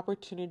wave of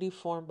opportunity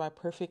formed by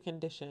perfect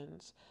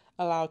conditions.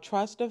 Allow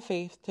trust and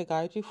faith to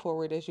guide you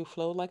forward as you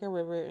flow like a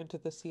river into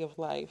the sea of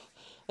life.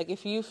 Like,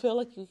 if you feel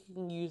like you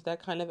can use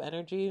that kind of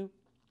energy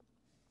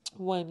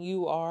when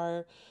you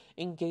are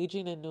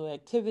engaging in new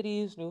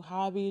activities, new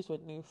hobbies,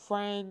 with new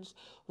friends,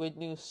 with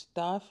new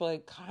stuff,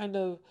 like, kind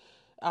of,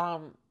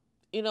 um,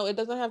 it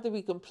doesn't have to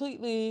be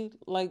completely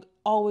like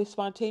always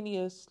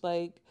spontaneous.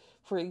 Like,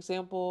 for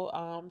example,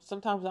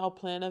 sometimes I'll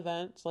plan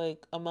events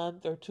like a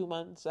month or 2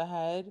 months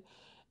ahead,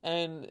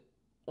 and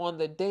on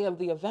the day of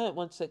the event,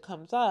 once it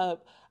comes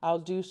up, I'll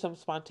do some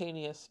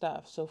spontaneous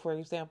stuff. So, for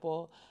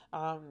example,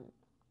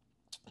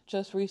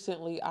 just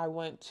recently I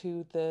went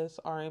to this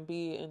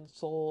R&B and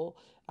soul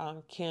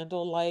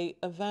candlelight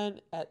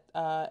event at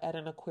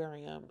an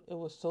aquarium. It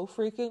was so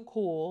freaking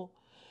cool.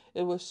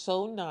 It was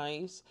so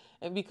nice.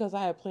 And because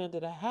I had planned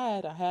it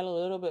ahead, I had a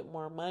little bit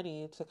more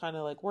money to kind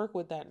of like work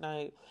with that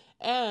night.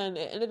 And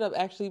it ended up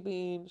actually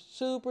being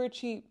super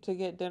cheap to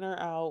get dinner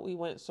out. We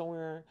went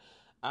somewhere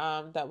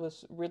that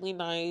was really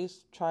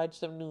nice, tried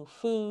some new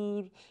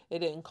food. It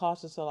didn't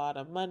cost us a lot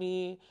of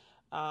money.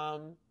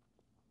 Um,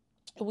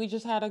 we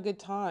just had a good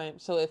time.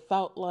 So it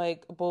felt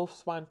like both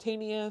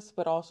spontaneous,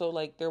 but also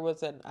like there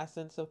was an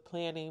essence of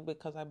planning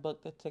because I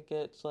booked the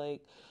tickets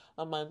like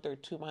a month or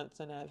 2 months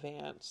in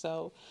advance.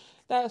 So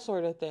that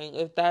sort of thing,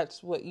 if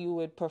that's what you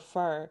would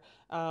prefer.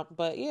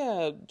 But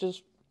yeah,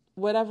 just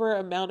whatever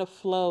amount of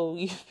flow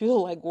you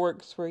feel like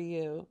works for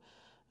you.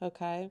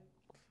 Okay.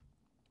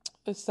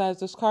 It says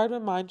this card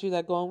reminds you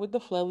that going with the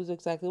flow is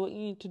exactly what you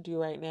need to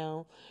do right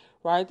now.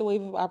 Ride the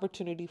wave of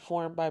opportunity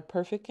formed by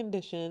perfect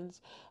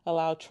conditions.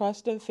 Allow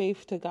trust and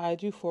faith to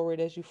guide you forward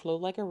as you flow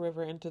like a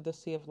river into the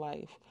sea of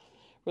life.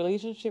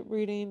 Relationship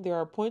reading. There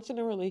are points in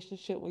a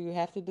relationship where you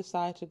have to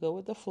decide to go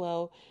with the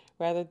flow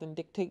rather than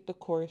dictate the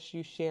course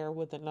you share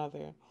with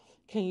another.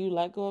 Can you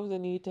let go of the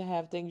need to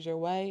have things your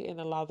way and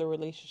allow the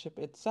relationship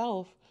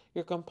itself,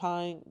 your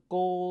combined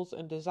goals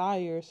and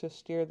desires, to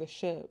steer the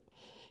ship?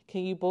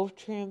 Can you both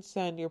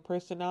transcend your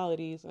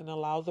personalities and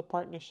allow the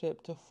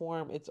partnership to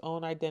form its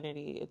own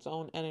identity, its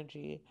own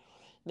energy?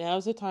 Now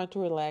is the time to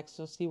relax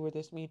and see where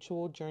this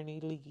mutual journey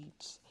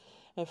leads.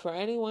 And for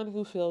anyone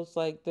who feels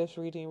like this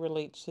reading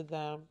relates to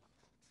them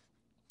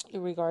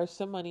in regards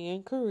to money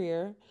and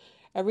career,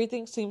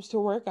 everything seems to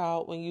work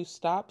out when you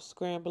stop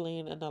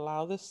scrambling and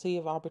allow the sea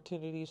of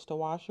opportunities to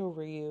wash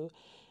over you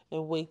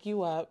and wake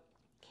you up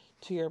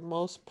to your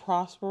most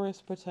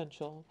prosperous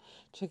potential.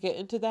 To get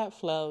into that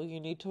flow, you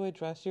need to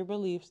address your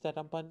beliefs that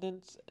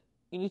abundance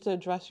you need to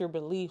address your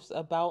beliefs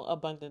about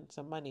abundance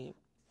and money.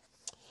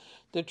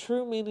 The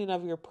true meaning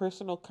of your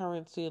personal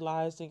currency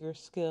lies in your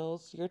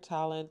skills, your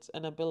talents,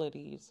 and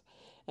abilities,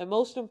 and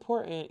most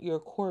important, your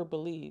core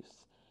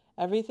beliefs.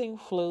 Everything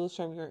flows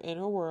from your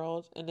inner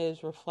world and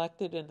is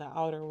reflected in the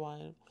outer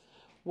one.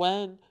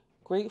 When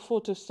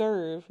grateful to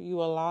serve, you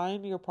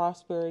align your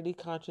prosperity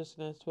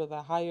consciousness with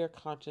a higher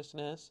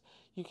consciousness.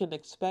 You can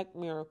expect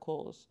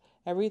miracles.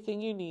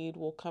 Everything you need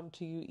will come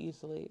to you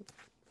easily.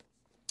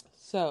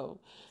 So,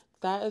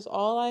 that is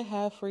all I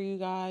have for you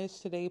guys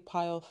today,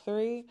 pile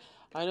 3.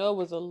 I know it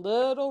was a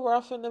little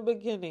rough in the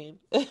beginning,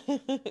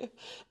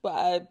 but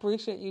I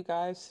appreciate you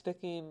guys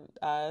sticking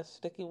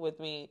with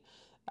me.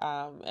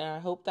 And I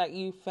hope that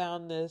you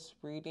found this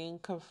reading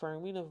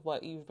confirming of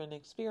what you've been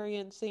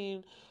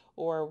experiencing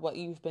or what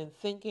you've been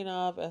thinking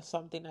of as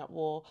something that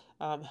will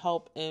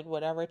help in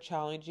whatever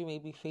challenge you may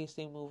be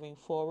facing moving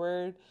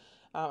forward.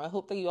 I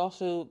hope that you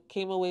also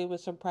came away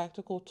with some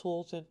practical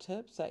tools and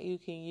tips that you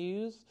can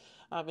use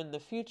in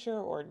the future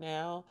or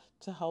now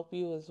to help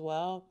you as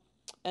well.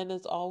 And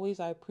as always,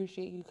 I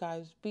appreciate you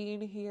guys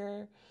being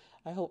here.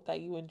 I hope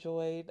that you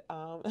enjoyed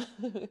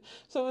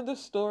some of the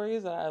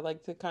stories that I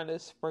like to kind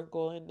of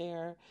sprinkle in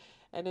there.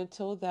 And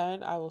until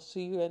then, I will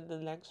see you in the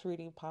next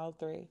reading, Pile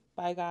 3.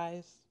 Bye,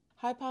 guys.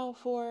 Hi, Pile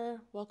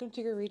 4. Welcome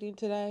to your reading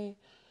today.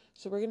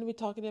 So, we're going to be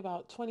talking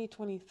about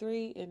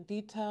 2023 in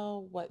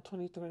detail, what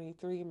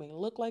 2023 may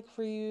look like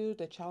for you,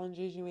 the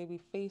challenges you may be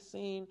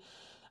facing,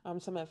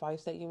 some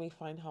advice that you may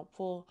find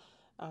helpful.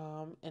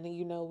 And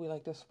then, we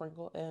like to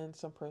sprinkle in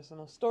some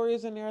personal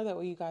stories in there. That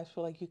way you guys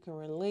feel like you can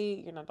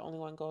relate. You're not the only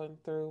one going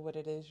through what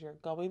it is you're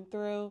going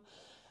through.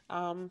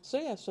 So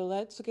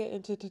let's get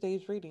into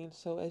today's reading.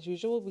 So as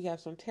usual, we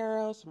have some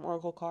tarot, some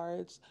oracle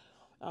cards.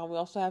 We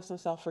also have some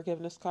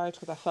self-forgiveness cards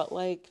because I felt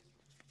like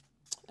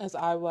as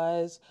I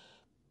was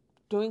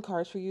doing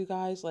cards for you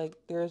guys, like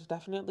there's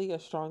definitely a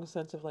strong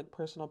sense of like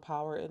personal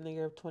power in the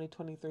year of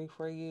 2023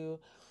 for you.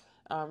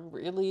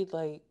 Really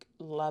like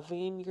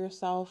loving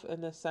yourself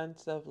in the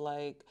sense of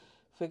like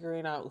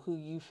figuring out who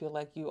you feel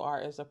like you are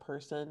as a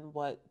person,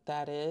 what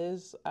that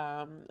is,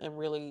 and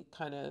really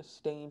kind of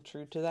staying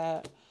true to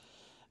that.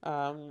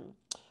 Um,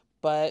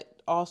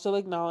 but also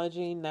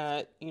acknowledging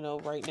that,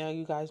 right now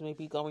you guys may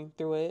be going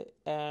through it,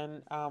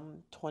 and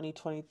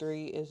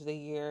 2023 is the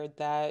year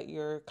that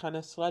you're kind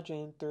of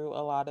sludging through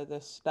a lot of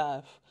this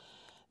stuff.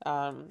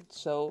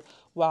 So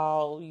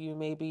while you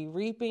may be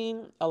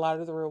reaping a lot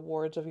of the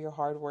rewards of your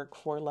hard work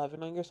for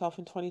loving on yourself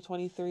in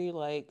 2023,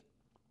 like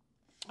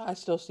I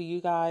still see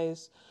you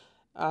guys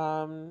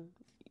um,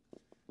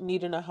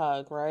 needing a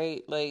hug,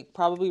 right? Like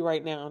probably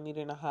right now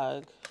needing a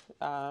hug.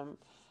 Um,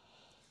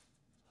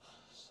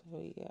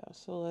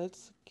 so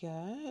let's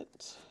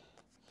get.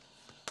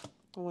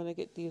 I want to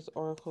get these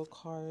oracle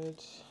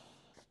cards.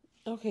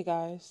 Okay,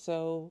 guys.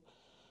 So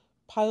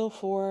pile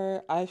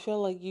 4, I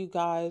feel like you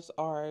guys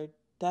are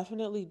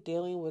definitely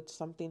dealing with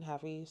something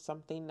heavy,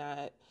 something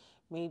that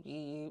may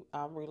be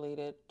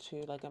related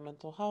to like a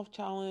mental health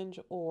challenge,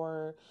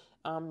 or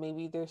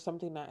maybe there's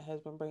something that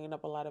has been bringing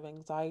up a lot of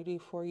anxiety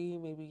for you.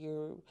 Maybe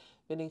you've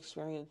been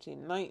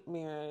experiencing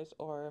nightmares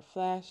or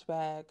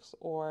flashbacks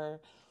or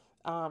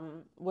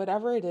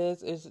whatever it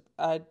is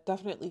I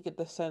definitely get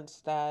the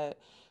sense that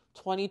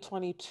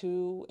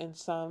 2022 in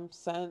some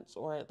sense,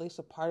 or at least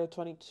a part of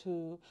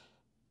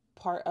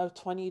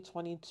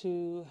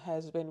 2022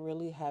 has been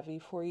really heavy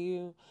for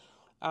you.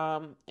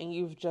 And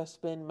you've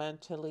just been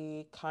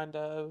mentally kind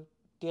of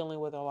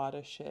dealing with a lot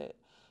of shit.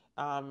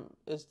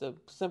 Is the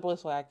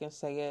simplest way I can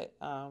say it.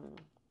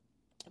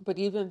 But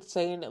even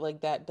saying it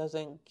like that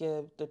doesn't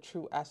give the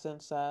true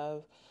essence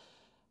of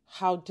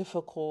how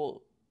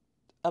difficult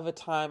of a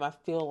time I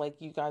feel like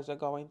you guys are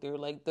going through.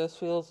 Like, this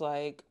feels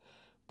like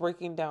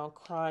breaking down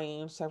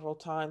crying several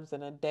times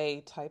in a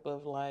day type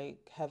of like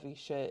heavy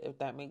shit, if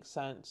that makes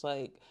sense.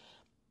 Like,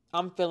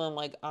 I'm feeling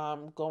like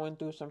I'm going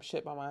through some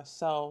shit by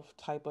myself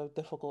type of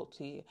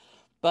difficulty.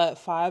 But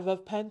Five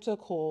of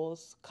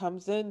Pentacles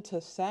comes in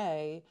to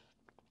say,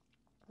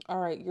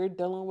 all right, you're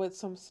dealing with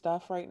some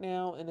stuff right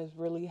now and it's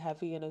really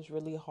heavy and it's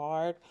really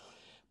hard,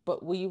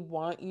 but we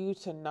want you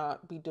to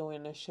not be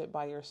doing this shit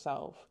by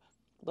yourself.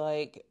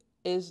 Like,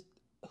 is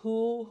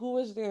who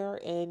is there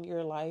in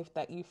your life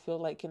that you feel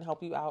like can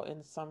help you out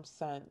in some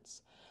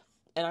sense?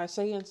 And I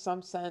say in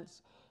some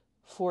sense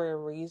for a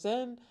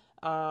reason.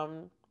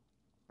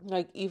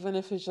 Like, even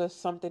if it's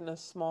just something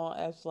as small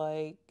as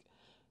like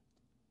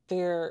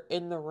they're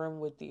in the room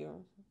with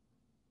you.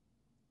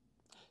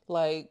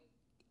 Like,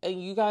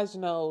 and you guys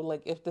know,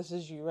 like, if this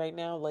is you right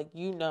now, like,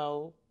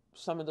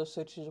 some of those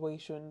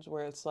situations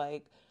where it's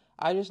like,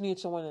 I just need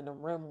someone in the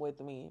room with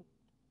me.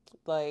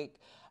 Like,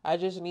 I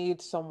just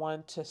need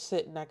someone to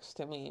sit next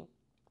to me.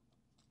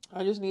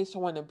 I just need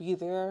someone to be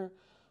there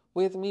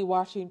with me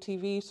watching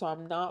TV so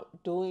I'm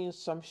not doing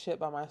some shit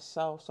by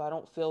myself, so I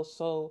don't feel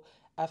so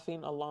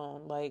effing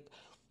alone. Like,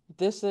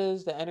 this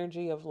is the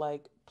energy of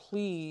like,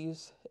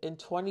 please, in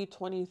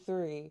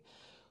 2023,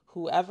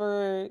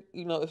 whoever,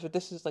 if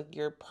this is like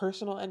your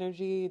personal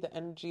energy, the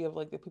energy of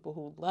like the people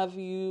who love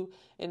you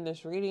in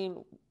this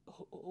reading,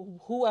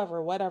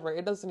 whoever, whatever,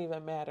 it doesn't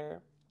even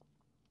matter.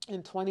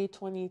 In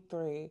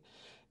 2023,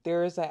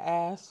 there is an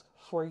ask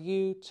for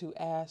you to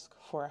ask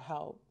for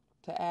help,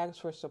 to ask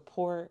for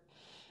support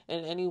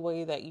in any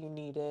way that you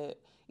need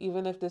it.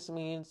 Even if this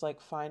means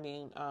like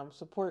finding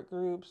support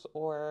groups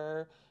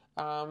or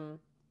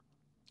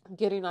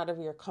getting out of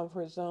your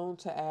comfort zone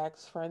to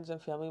ask friends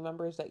and family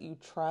members that you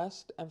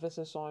trust,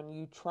 emphasis on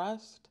you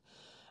trust,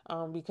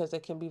 because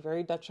it can be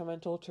very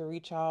detrimental to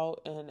reach out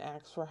and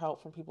ask for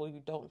help from people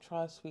you don't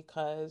trust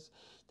because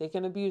they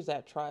can abuse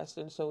that trust.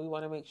 And so we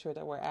want to make sure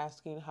that we're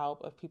asking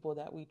help of people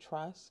that we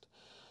trust.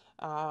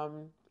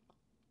 Um,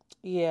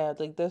 yeah,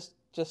 like this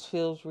just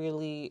feels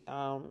really,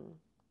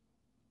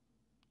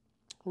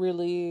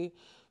 really,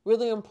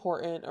 really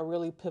important, a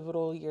really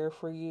pivotal year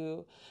for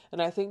you.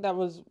 And I think that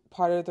was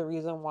part of the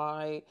reason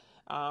why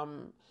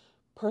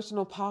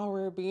personal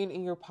power, being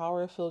in your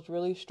power, feels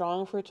really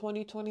strong for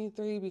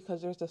 2023,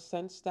 because there's a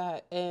sense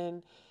that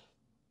in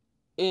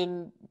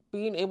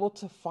being able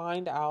to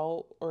find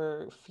out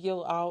or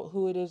feel out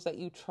who it is that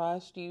you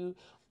trust, you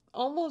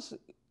almost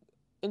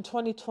in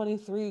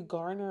 2023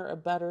 garner a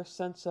better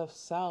sense of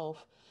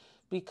self,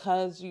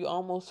 because you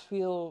almost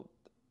feel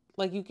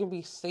like you can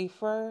be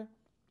safer.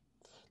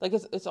 Like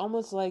it's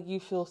almost like you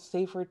feel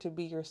safer to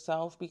be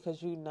yourself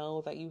because you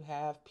know that you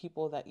have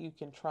people that you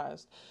can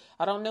trust.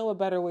 I don't know a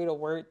better way to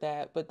word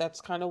that, but that's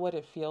kind of what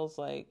it feels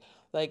like.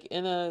 Like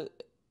in a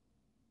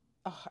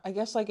I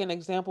guess like an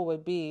example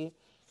would be,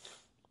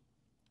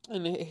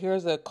 and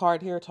here's a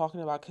card here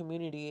talking about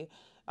community,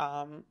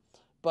 um,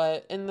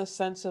 but in the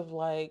sense of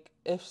like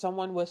if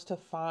someone was to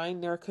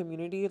find their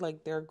community,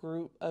 like their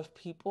group of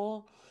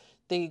people,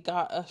 they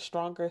got a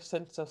stronger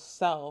sense of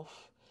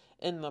self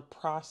in the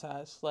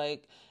process.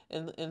 Like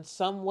in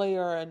some way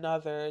or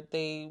another,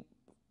 they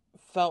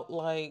felt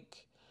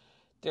like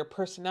their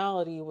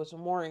personality was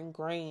more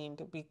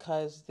ingrained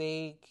because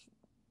they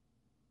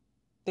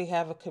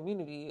have a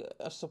community,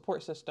 a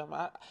support system.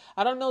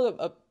 I don't know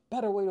a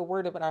better way to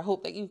word it, but I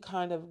hope that you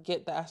kind of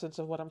get the essence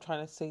of what I'm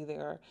trying to say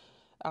there.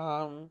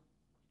 Um,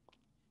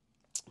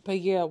 but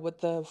yeah,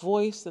 with the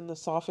voice and the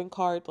soften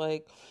card,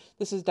 like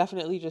this is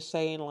definitely just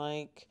saying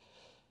like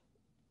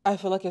I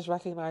feel like it's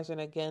recognizing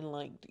again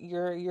like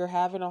you're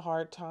having a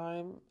hard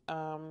time,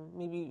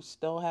 maybe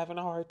still having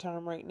a hard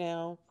time right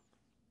now,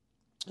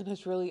 and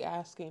it's really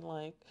asking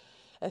like,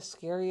 as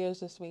scary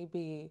as this may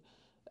be,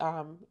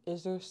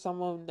 is there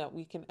someone that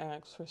we can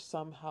ask for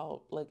some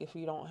help? Like if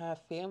you don't have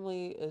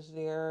family, is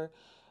there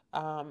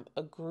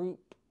a group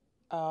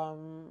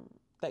um,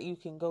 that you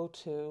can go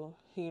to?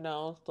 You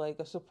know, like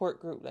a support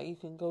group that you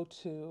can go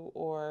to,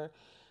 or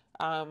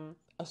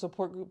a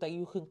support group that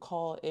you can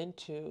call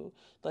into.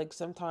 Like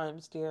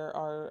sometimes there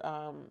are,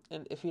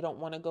 and if you don't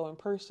want to go in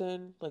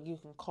person, like you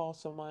can call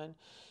someone.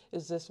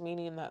 Is this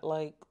meaning that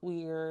like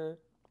we're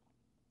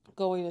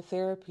going to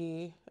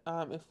therapy,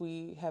 if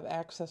we have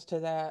access to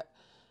that,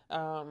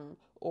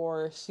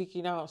 or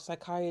seeking out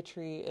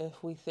psychiatry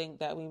if we think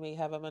that we may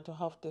have a mental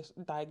health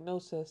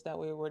diagnosis, that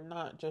way we're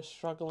not just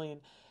struggling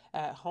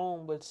at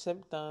home with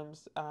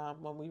symptoms,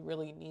 when we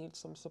really need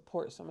some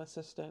support, some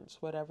assistance,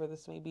 whatever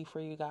this may be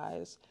for you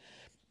guys.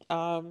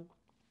 Um,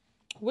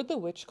 with the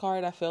witch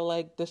card, I feel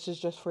like this is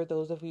just for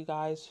those of you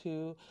guys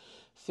who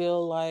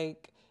feel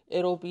like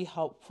it'll be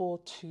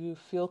helpful to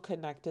feel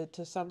connected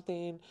to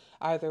something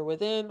either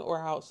within or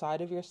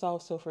outside of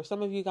yourself. So for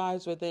some of you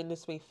guys within,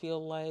 this may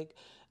feel like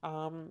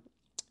um,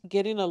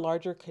 getting a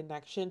larger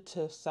connection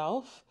to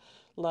self,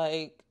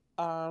 like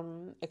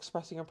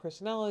expressing your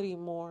personality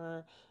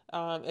more,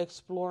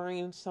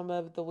 exploring some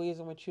of the ways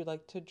in which you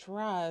like to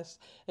dress,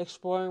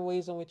 exploring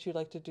ways in which you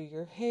like to do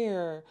your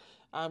hair,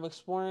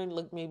 exploring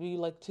like maybe you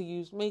like to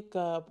use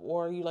makeup,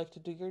 or you like to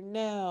do your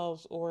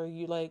nails, or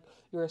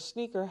you're a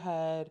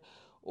sneakerhead,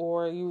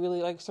 or you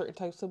really like certain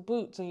types of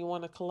boots and you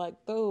want to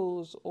collect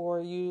those, or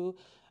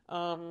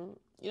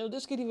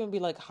this could even be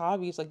like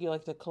hobbies, like you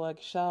like to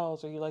collect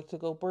shells or you like to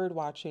go bird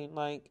watching.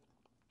 Like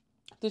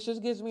this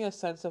just gives me a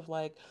sense of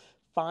like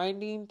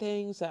finding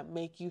things that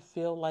make you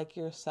feel like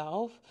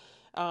yourself.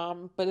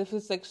 But if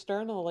it's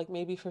external, like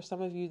maybe for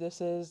some of you,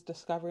 this is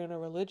discovering a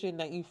religion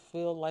that you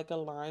feel like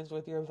aligns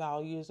with your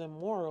values and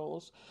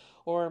morals.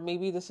 Or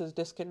maybe this is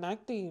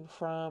disconnecting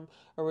from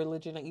a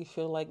religion that you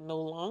feel like no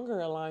longer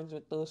aligns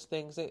with those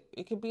things.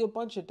 It could be a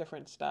bunch of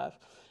different stuff.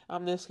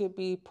 This could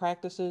be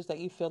practices that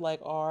you feel like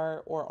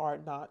are or are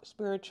not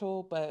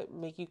spiritual, but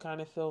make you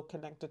kind of feel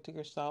connected to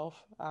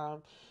yourself.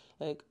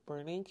 Like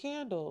burning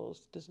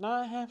candles does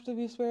not have to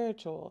be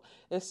spiritual.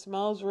 It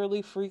smells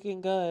really freaking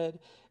good.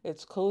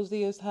 It's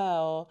cozy as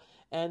hell,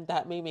 and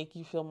that may make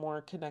you feel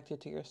more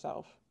connected to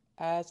yourself,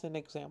 as an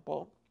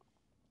example.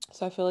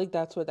 So I feel like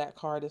that's what that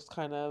card is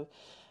kind of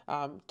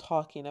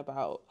talking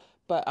about.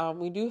 But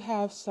we do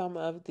have some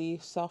of the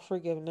self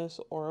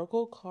forgiveness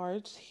oracle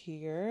cards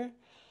here,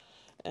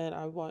 and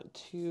I want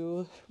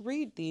to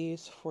read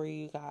these for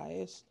you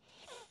guys.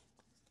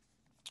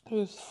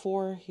 There's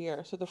four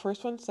here. So the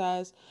first one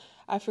says,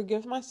 I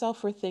forgive myself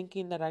for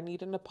thinking that I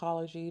need an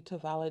apology to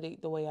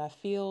validate the way I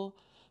feel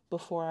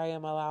before I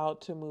am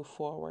allowed to move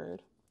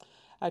forward.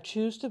 I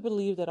choose to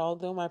believe that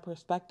although my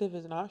perspective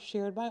is not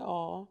shared by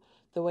all,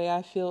 the way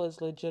I feel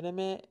is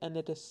legitimate and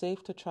it is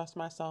safe to trust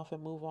myself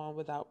and move on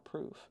without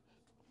proof.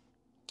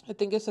 I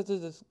think it says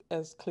it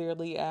as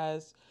clearly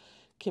as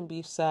can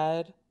be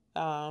said.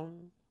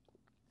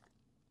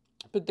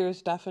 But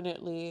there's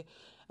definitely,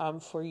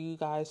 for you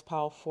guys,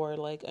 Pal, for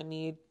like a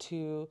need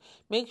to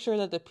make sure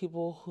that the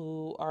people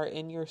who are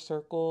in your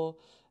circle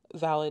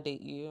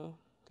validate you.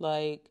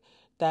 Like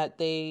that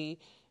they,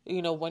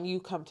 when you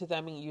come to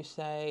them and you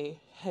say,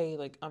 "Hey,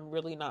 like I'm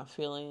really not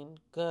feeling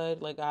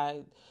good. Like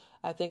I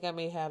think I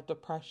may have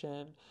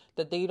depression."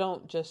 That they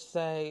don't just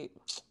say,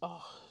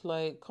 "Oh,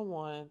 like come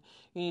on,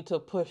 you need to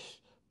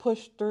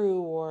push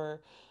through,"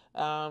 or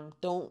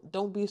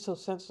don't be so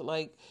sensitive.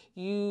 Like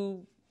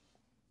you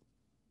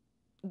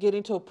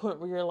getting to a point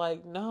where you're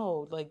like,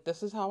 "No, like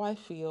this is how I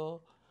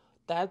feel.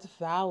 That's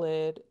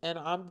valid, and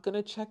I'm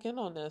gonna check in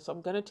on this.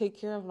 I'm gonna take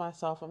care of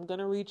myself. I'm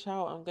gonna reach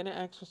out. I'm gonna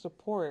ask for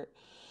support."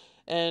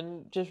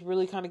 And just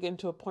really kind of get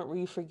into a point where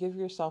you forgive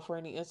yourself for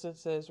any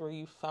instances where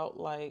you felt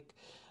like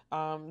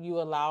you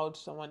allowed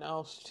someone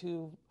else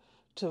to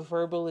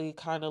verbally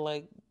kind of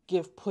like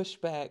give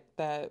pushback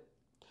that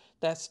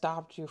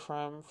stopped you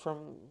from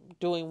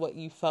doing what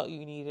you felt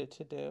you needed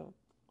to do.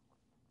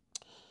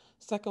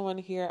 Second one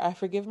here, I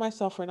forgive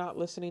myself for not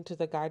listening to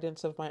the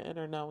guidance of my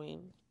inner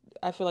knowing.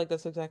 I feel like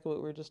that's exactly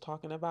what we were just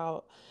talking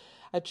about.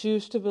 I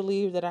choose to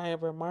believe that I am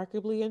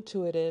remarkably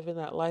intuitive and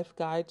that life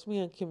guides me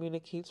and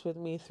communicates with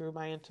me through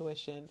my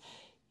intuition.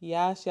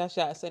 Yes, yes,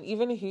 yes. And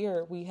even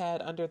here, we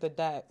had under the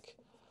deck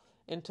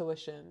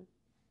intuition.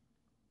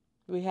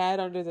 We had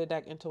under the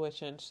deck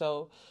intuition.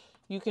 So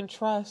you can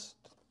trust,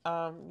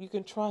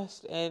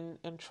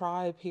 and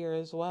tribe here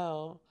as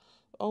well.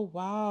 Oh,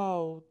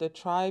 wow. The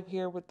tribe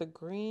here with the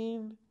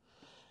green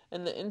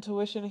and the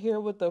intuition here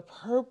with the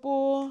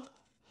purple.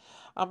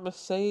 I'm gonna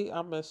say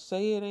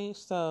it ain't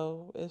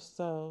so. It's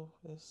so.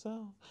 It's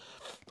so.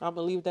 I'm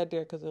gonna leave that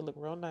there because it look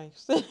real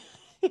nice.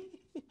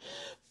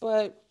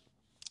 But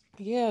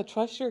yeah,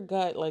 trust your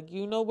gut. Like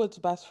you know what's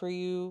best for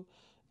you.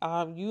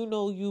 You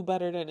know you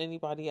better than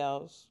anybody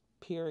else.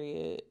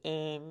 Period.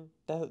 And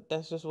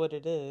that's just what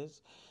it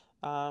is.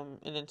 And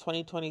in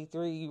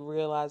 2023, you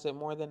realize it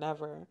more than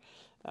ever.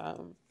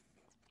 Um,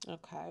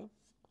 okay.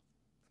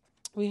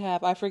 We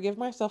have, I forgive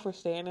myself for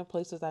staying in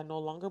places I no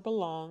longer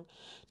belong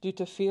due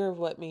to fear of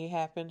what may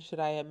happen should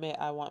I admit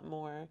I want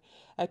more.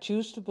 I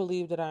choose to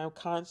believe that I am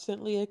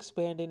constantly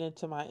expanding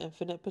into my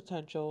infinite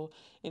potential,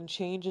 and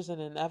change is an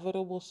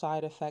inevitable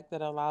side effect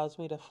that allows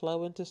me to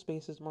flow into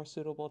spaces more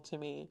suitable to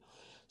me.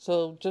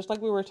 So, just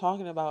like we were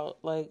talking about,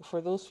 like for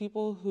those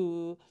people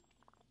who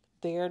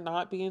they're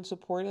not being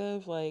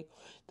supportive, like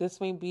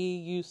this may be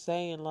you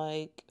saying,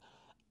 like,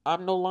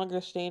 I'm no longer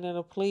staying in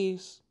a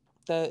place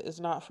that is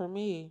not for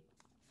me.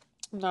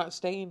 I'm not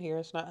staying here.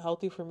 It's not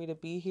healthy for me to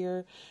be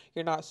here.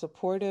 You're not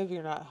supportive.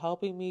 You're not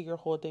helping me. You're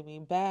holding me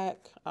back.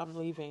 I'm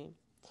leaving.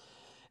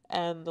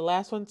 And the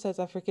last one says,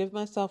 I forgive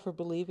myself for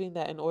believing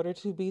that in order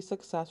to be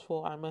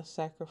successful, I must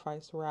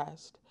sacrifice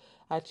rest.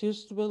 I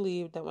choose to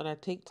believe that when I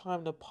take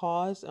time to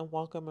pause and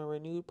welcome a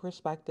renewed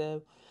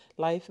perspective,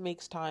 life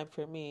makes time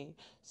for me.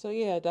 So,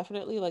 yeah,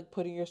 definitely like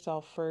putting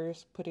yourself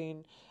first,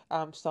 putting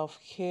self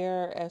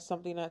care as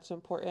something that's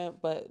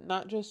important, but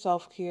not just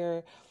self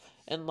care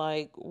and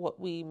like what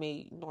we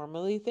may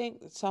normally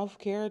think. Self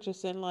care,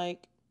 just in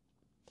like,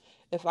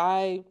 if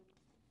I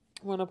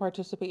want to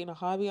participate in a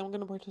hobby, I'm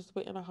going to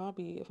participate in a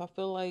hobby. If I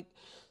feel like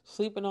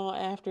sleeping all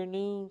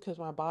afternoon because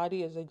my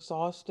body is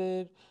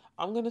exhausted,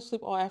 I'm going to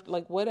sleep all after,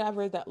 like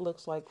whatever that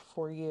looks like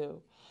for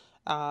you.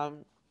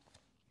 Um,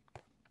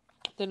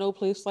 the No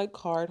Place Like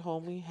card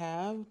home we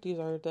have. These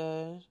are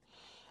the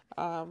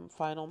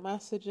final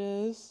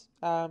messages.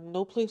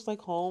 No Place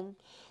Like Home.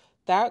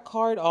 That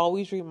card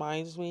always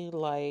reminds me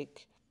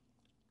like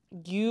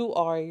you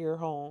are your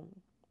home.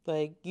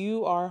 Like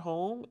you are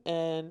home,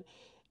 and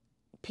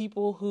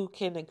people who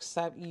can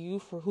accept you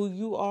for who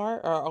you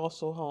are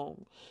also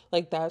home.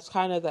 Like that's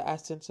kind of the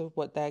essence of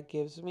what that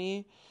gives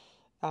me.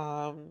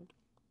 Um,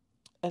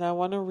 and I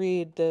want to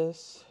read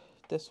this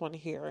one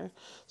here.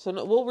 So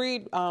no, we'll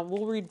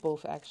read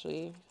both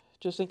actually,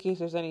 just in case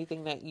there's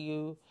anything that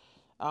you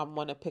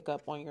want to pick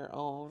up on your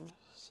own.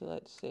 So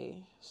let's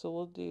see. So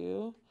we'll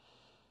do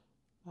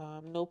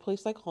No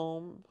Place Like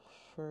Home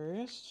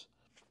first.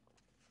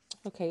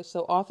 Okay,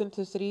 so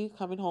authenticity,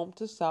 coming home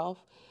to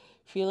self,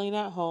 feeling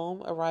at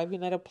home,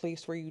 arriving at a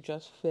place where you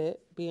just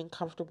fit, being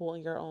comfortable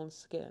in your own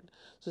skin.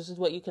 So this is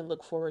what you can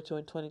look forward to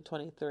in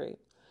 2023.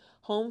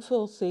 Home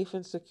feels safe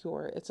and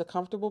secure. It's a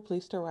comfortable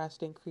place to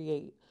rest and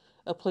create,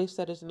 a place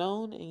that is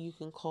known and you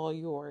can call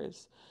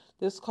yours.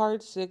 This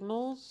card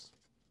signals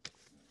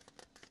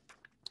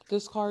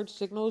this card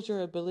signals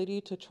your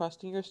ability to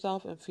trust in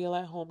yourself and feel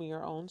at home in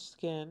your own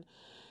skin,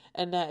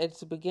 and that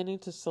it's beginning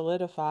to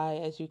solidify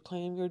as you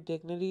claim your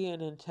dignity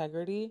and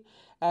integrity.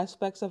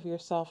 Aspects of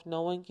yourself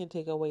no one can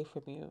take away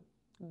from you.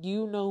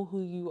 You know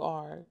who you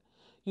are.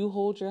 You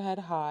hold your head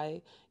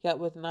high, yet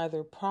with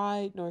neither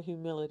pride nor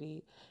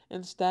humility.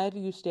 Instead,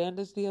 you stand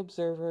as the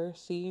observer,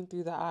 seeing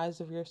through the eyes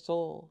of your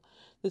soul.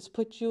 This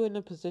puts you in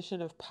a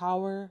position of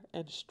power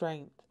and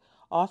strength.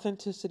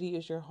 Authenticity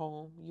is your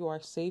home. You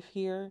are safe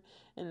here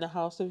in the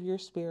house of your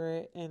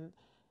spirit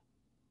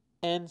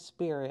and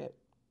spirit.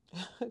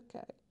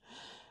 Okay.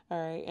 All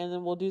right, and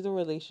then we'll do the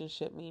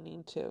relationship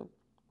meaning too.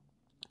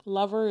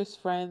 Lovers,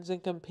 friends,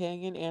 and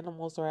companion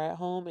animals are at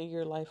home in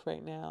your life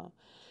right now.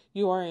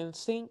 You are in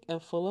sync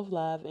and full of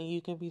love, and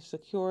you can be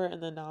secure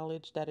in the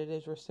knowledge that it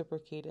is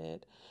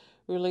reciprocated.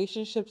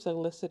 Relationships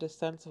elicit a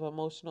sense of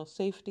emotional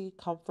safety,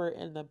 comfort,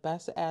 and the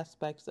best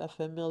aspects of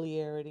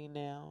familiarity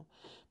now.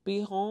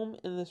 Be home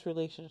in this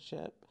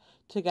relationship.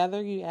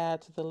 Together, you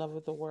add to the love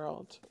of the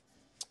world.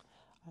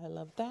 I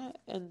love that.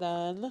 And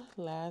then,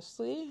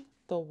 lastly,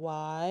 the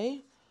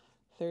why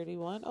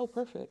 31. Oh,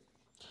 perfect.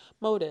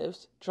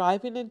 Motives,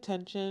 driving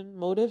intention,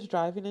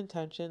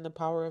 the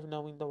power of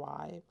knowing the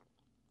why.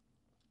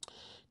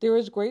 There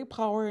is great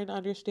power in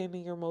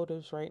understanding your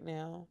motives right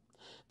now.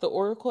 The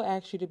oracle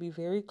asks you to be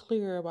very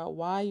clear about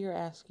why you're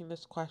asking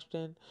this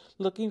question,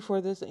 looking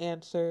for this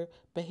answer,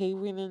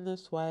 behaving in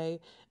this way,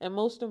 and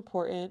most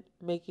important,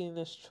 making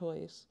this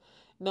choice.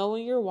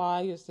 Knowing your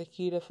why is the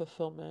key to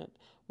fulfillment.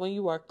 When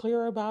you are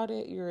clear about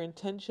it, your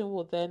intention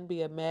will then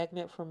be a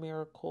magnet for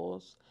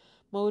miracles.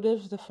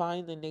 Motives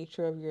define the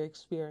nature of your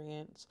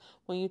experience.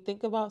 When you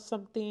think about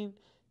something,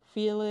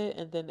 feel it,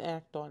 and then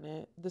act on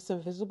it. This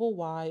invisible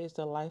why is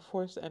the life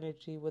force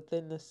energy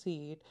within the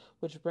seed,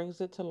 which brings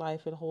it to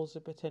life and holds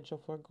the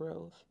potential for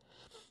growth.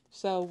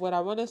 So, what I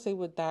want to say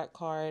with that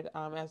card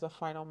as a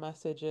final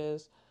message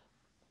is,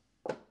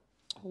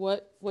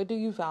 what do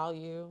you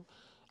value?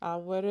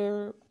 What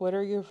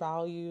are your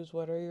values?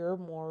 What are your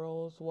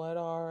morals? What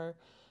are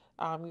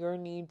your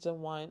needs and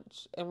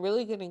wants? And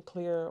really getting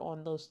clear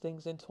on those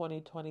things in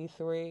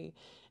 2023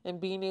 and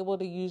being able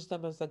to use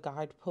them as a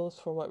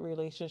guidepost for what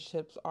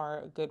relationships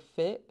are a good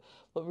fit,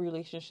 what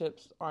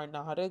relationships are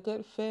not a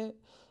good fit,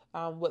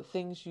 what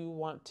things you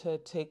want to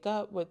take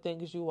up, what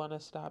things you want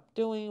to stop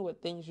doing,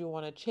 what things you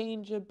want to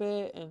change a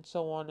bit, and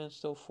so on and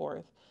so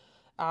forth.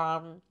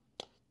 Um,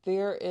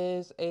 there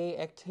is a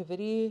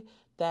activity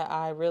that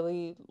I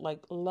really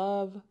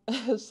love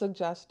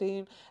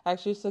suggesting. I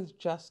actually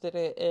suggested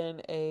it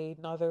in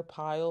another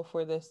pile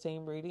for this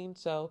same reading.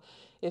 So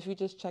if you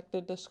just check the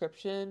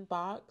description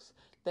box,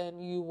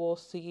 then you will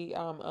see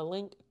a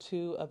link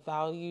to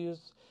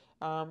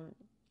um,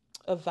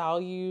 a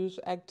values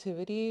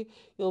activity.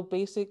 You'll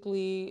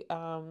basically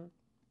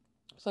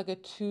it's like a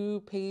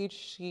 2-page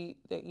sheet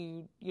that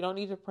you don't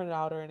need to print it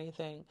out or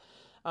anything.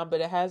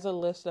 But it has a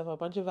list of a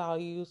bunch of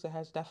values. It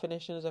has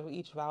definitions of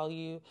each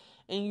value,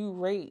 and you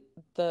rate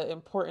the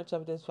importance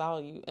of this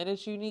value. And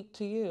it's unique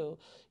to you.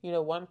 You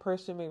know, one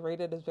person may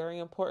rate it as very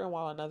important,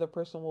 while another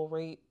person will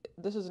rate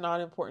this is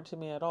not important to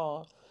me at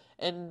all.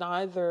 And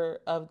neither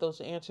of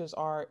those answers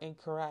are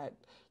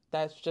incorrect.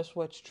 That's just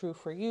what's true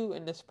for you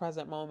in this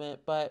present moment.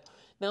 But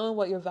knowing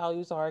what your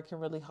values are can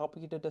really help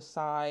you to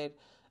decide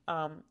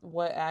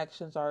what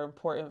actions are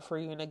important for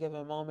you in a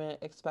given moment,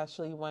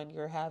 especially when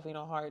you're having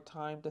a hard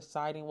time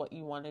deciding what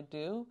you want to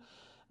do,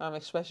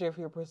 especially if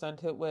you're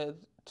presented with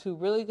two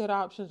really good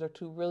options or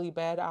two really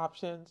bad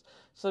options.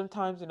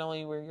 Sometimes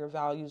knowing where your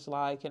values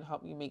lie can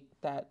help you make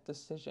that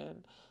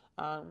decision.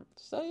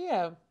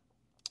 Yeah,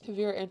 if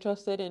you're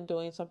interested in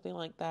doing something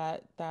like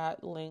that,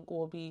 that link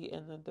will be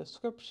in the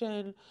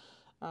description,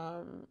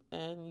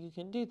 and you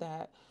can do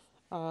that.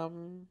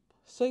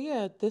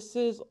 This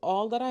is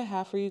all that I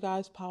have for you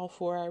guys, Pile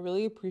 4. I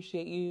really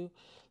appreciate you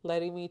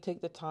letting me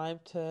take the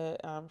time to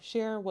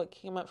share what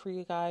came up for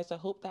you guys. I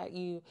hope that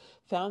you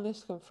found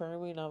this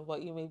confirming of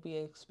what you may be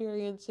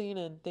experiencing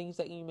and things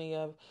that you may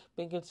have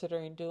been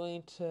considering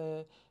doing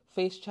to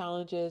face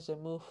challenges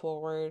and move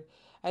forward.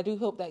 I do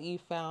hope that you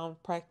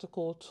found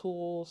practical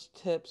tools,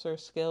 tips, or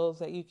skills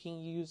that you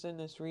can use in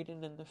this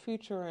reading in the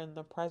future and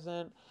the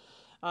present.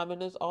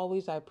 And as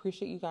always, I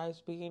appreciate you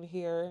guys being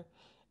here,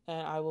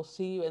 and I will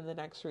see you in the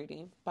next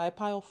reading. Bye,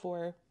 Pile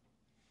 4.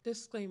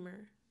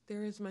 Disclaimer: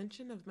 there is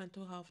mention of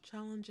mental health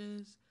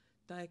challenges,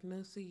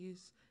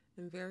 diagnoses,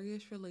 and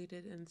various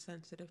related and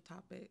sensitive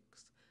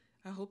topics.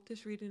 I hope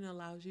this reading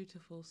allows you to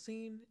feel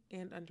seen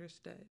and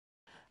understood.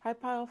 Hi,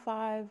 Pile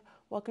 5.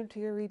 Welcome to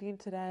your reading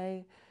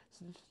today.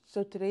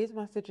 So today's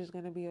message is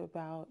going to be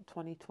about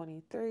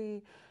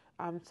 2023,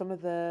 some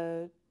of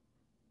the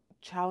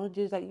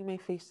challenges that you may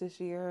face this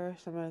year,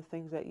 some of the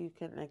things that you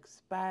can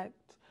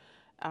expect,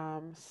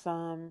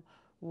 some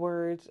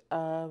words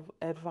of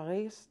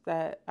advice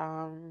that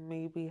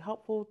may be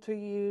helpful to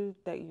you,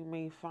 that you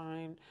may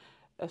find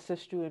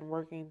assist you in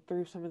working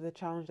through some of the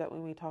challenge that we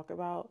may talk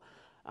about.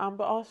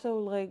 But also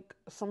like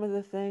some of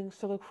the things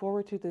to look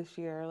forward to this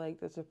year, like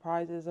the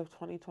surprises of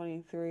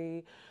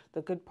 2023,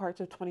 the good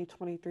parts of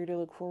 2023 to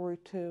look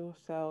forward to.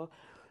 So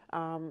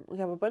we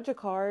have a bunch of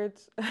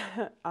cards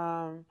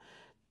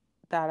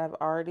that I've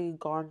already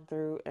gone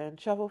through and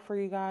shuffled for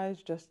you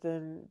guys just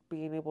in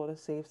being able to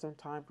save some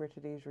time for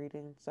today's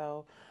reading.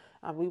 So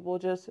we will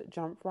just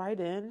jump right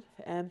in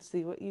and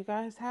see what you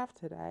guys have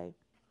today.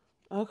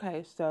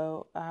 Okay,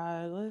 so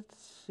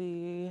let's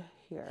see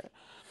here.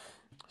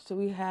 So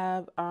we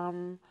have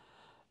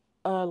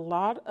a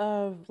lot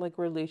of like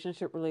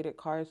relationship related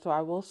cards. So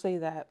I will say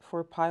that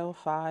for pile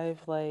 5,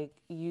 like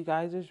you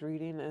guys'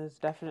 reading is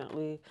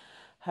definitely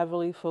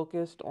heavily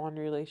focused on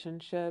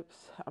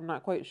relationships. I'm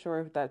not quite sure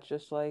if that's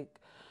just like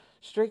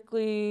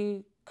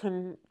strictly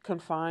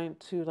confined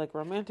to like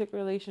romantic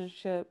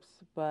relationships,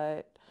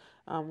 but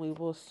We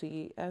will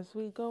see as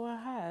we go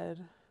ahead.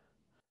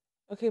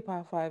 Okay,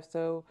 Pile 5.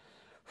 So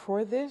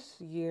for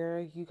this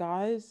year, you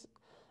guys,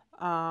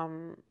 I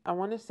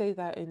want to say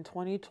that in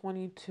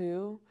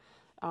 2022,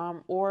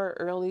 or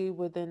early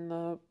within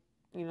the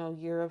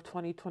year of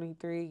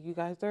 2023, you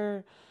guys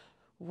are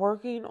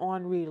working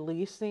on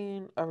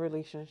releasing a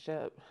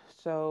relationship.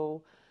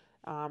 So,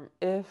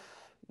 if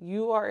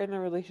you are in a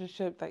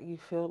relationship that you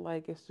feel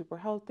like is super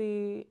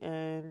healthy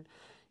and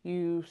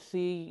you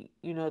see,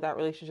 that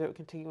relationship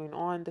continuing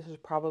on, this is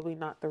probably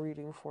not the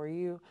reading for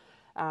you.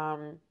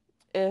 Um,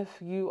 if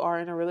you are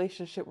in a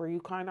relationship where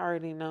you kind of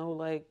already know,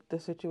 like, the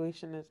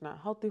situation is not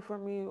healthy for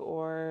me,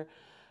 or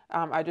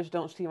I just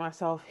don't see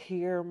myself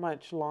here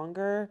much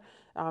longer,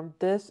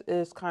 this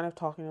is kind of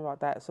talking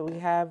about that. So we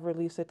have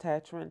release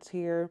attachments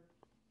here,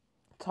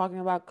 talking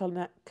about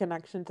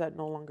connections that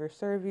no longer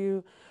serve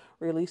you,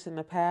 releasing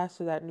the past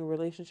so that new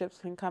relationships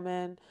can come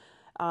in.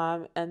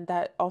 And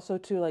that also,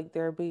 too, like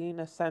there being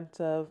a sense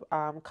of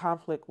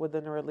conflict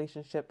within a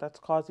relationship that's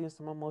causing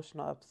some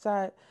emotional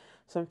upset,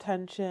 some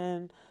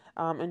tension,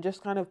 and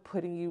just kind of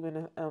putting you in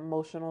an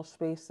emotional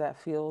space that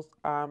feels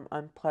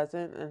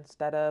unpleasant,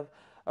 instead of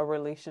a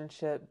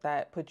relationship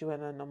that puts you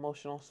in an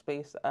emotional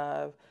space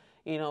of,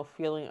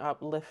 feeling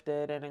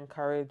uplifted and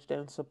encouraged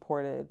and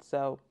supported.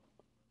 So,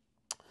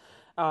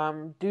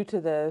 due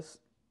to this,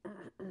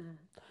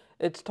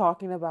 it's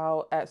talking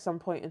about at some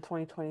point in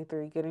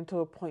 2023 getting to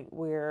a point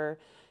where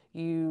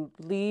you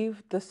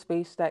leave the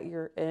space that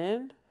you're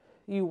in,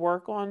 you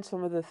work on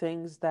some of the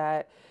things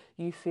that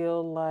you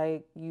feel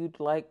like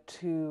you'd like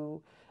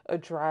to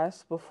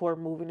address before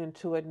moving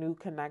into a new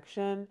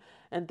connection,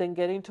 and then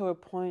getting to a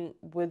point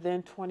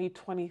within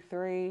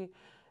 2023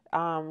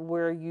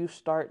 where you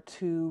start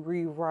to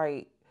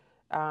rewrite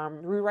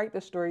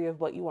the story of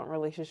what you want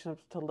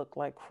relationships to look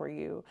like for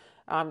you.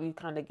 You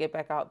kind of get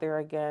back out there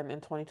again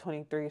in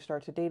 2023,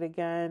 start to date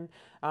again,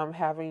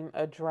 having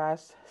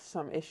addressed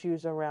some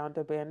issues around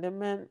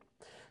abandonment.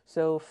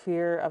 So,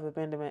 fear of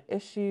abandonment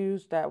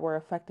issues that were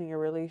affecting your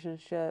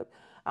relationship,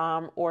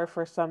 or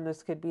for some,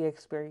 this could be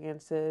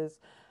experiences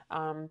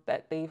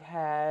that they've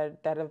had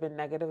that have been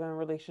negative in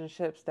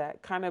relationships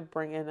that kind of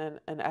bring in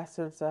an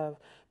essence of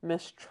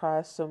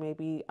mistrust. So,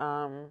 maybe,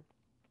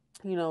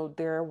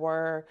 there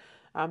were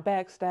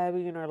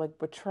backstabbing or like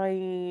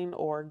betraying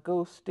or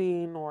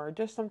ghosting, or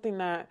just something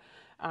that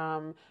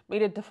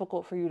made it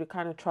difficult for you to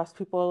kind of trust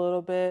people a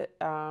little bit,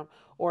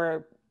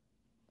 or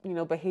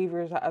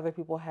behaviors that other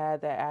people had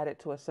that added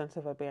to a sense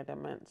of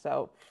abandonment.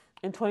 So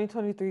in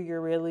 2023,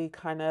 you're really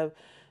kind of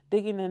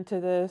digging into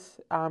this,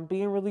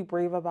 being really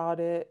brave about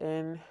it,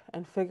 and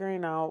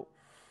figuring out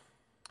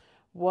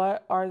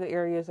what are the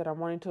areas that I'm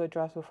wanting to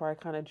address before I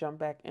kind of jump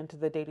back into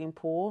the dating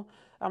pool.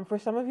 For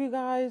some of you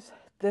guys,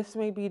 this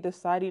may be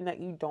deciding that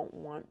you don't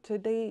want to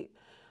date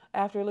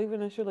after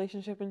leaving this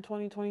relationship in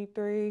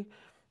 2023.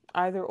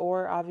 Either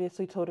or,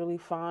 obviously, totally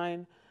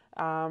fine.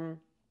 Um,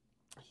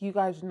 you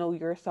guys know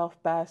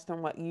yourself best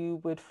and what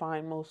you would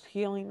find most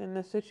healing in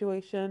this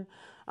situation.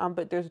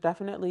 But there's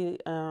definitely,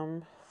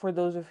 for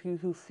those of you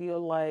who feel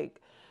like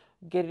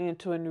getting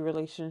into a new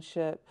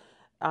relationship,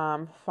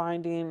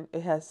 finding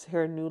it has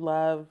here new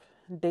love,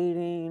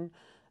 dating,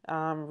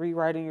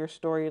 rewriting your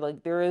story.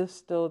 Like there is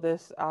still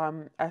this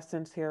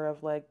essence here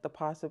of like the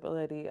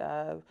possibility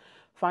of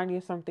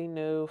finding something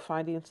new,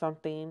 finding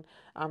something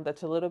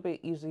that's a little bit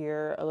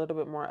easier, a little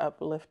bit more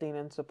uplifting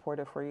and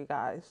supportive for you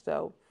guys.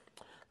 So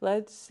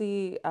let's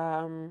see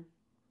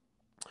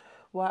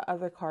what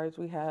other cards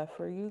we have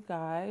for you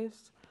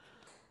guys.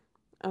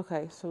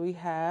 Okay, so we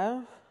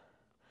have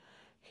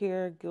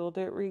here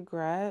Gilded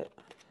Regret.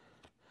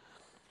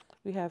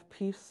 We have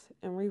Peace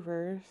in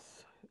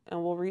Reverse.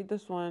 And we'll read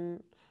this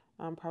one.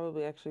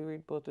 Probably actually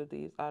read both of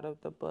these out of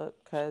the book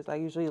because I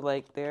usually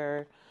like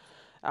their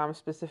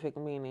specific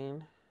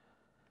meaning.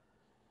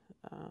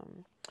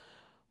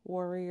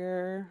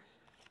 Warrior.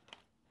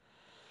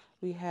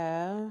 We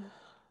have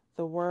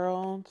the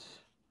World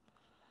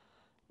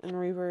in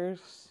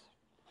reverse.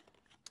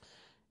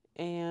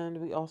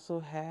 And we also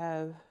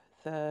have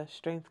the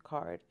Strength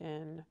card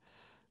in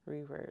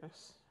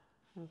reverse.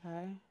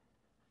 Okay.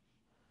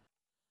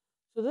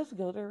 So this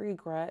Gilded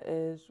Regret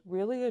is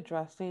really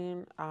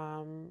addressing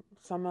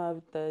some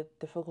of the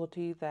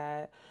difficulty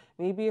that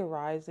may be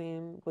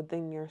arising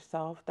within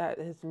yourself that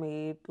has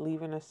made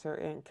leaving a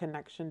certain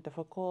connection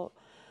difficult.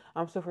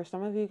 So for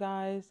some of you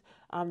guys,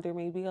 there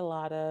may be a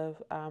lot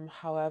of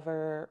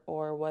however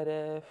or what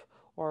if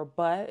or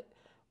but,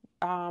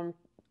 um,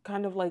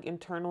 kind of like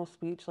internal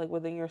speech like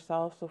within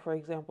yourself. So for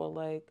example,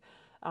 like,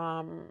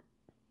 um,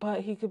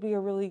 but he could be a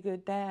really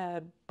good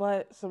dad,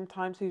 but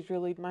sometimes he's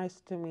really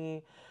nice to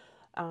me.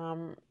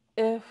 um,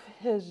 if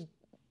his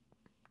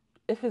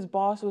if his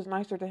boss was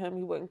nicer to him,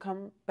 he wouldn't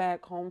come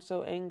back home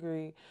so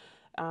angry.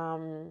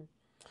 Um,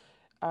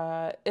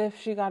 if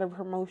she got a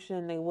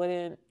promotion, they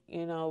wouldn't,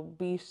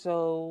 be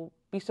so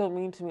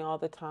mean to me all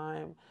the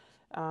time.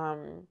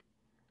 Um,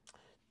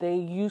 they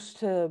used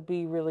to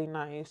be really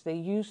nice. They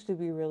used to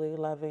be really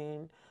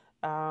loving.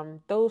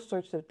 Those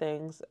sorts of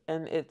things,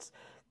 and it's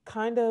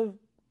kind of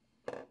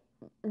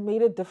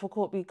made it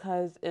difficult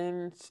because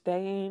in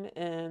staying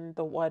in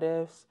the what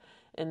ifs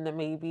and the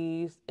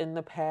maybes in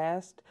the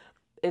past,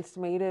 it's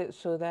made it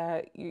so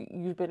that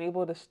you've been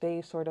able to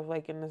stay sort of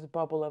like in this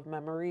bubble of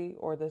memory,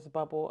 or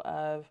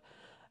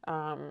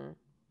um,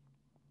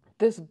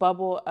 this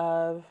bubble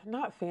of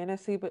not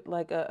fantasy, but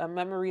like a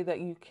memory that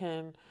you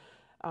can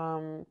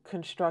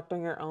construct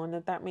on your own,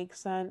 if that makes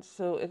sense.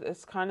 So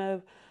it's kind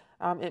of,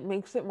 it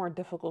makes it more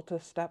difficult to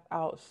step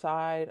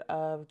outside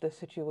of the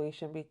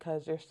situation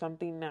because there's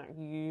something that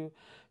you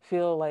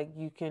feel like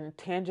you can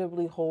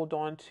tangibly hold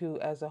on to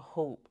as a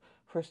hope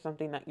for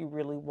something that you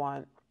really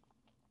want.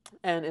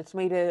 And it's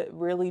made it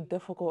really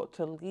difficult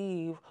to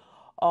leave,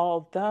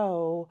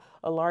 although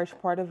a large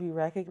part of you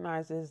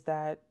recognizes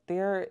that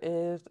there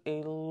is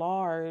a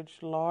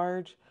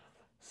large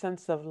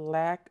sense of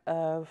lack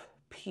of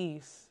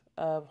peace,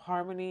 of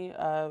harmony,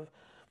 of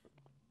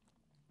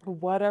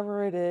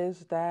whatever it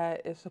is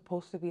that is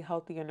supposed to be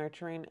healthy and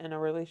nurturing in a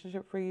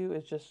relationship for you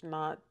is just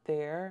not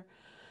there.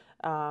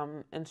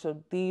 And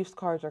so these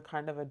cards are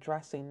kind of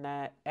addressing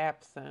that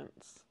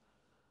absence.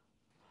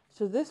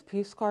 So this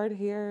peace card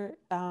here,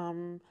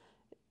 in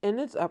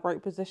its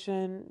upright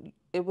position,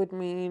 it would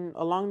mean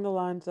along the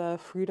lines of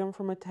freedom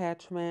from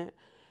attachment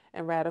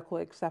and radical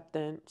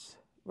acceptance.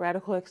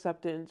 Radical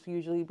acceptance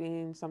usually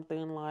being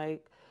something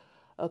like,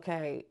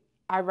 okay,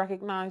 I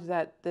recognize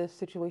that this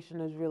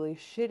situation is really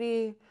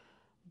shitty,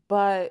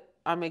 but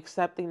I'm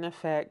accepting the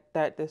fact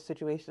that this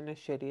situation is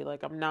shitty.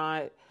 Like, I'm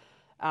not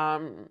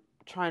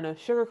trying to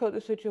sugarcoat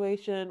the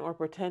situation or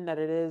pretend that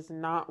it is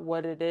not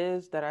what it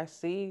is that I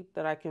see,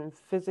 that I can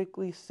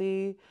physically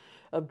see,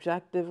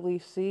 objectively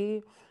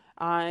see.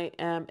 I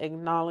am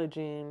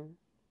acknowledging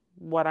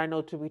what I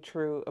know to be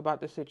true about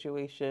the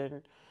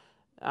situation.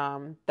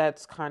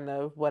 That's kind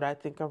of what I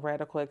think of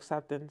radical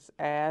acceptance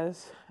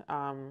as.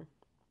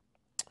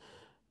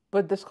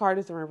 But this card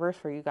is in reverse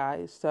for you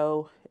guys.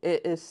 So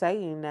it is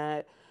saying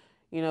that,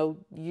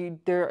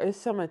 there is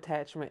some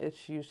attachment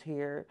issues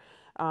here.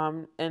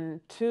 And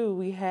two,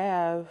 we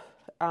have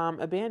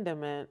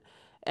abandonment.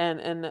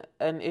 And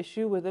an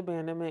issue with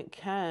abandonment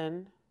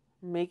can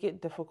make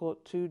it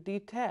difficult to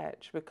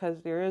detach because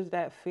there is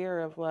that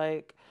fear of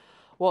like,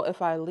 well,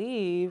 if I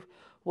leave,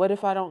 what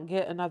if I don't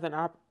get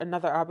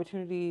another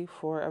opportunity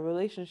for a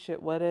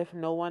relationship? What if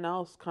no one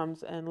else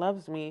comes and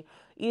loves me?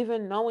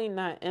 Even knowing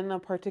that in a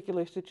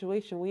particular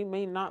situation, we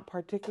may not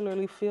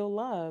particularly feel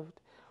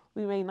loved.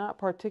 We may not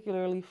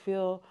particularly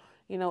feel,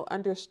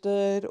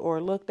 understood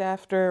or looked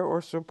after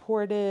or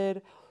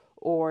supported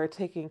or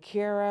taken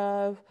care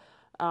of.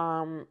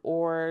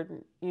 Or,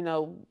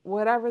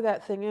 whatever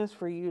that thing is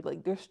for you,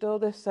 like there's still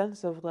this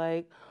sense of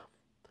like,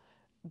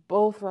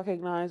 both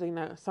recognizing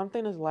that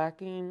something is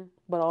lacking,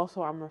 but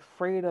also I'm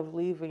afraid of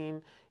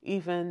leaving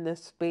even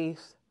this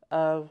space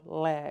of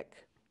lack.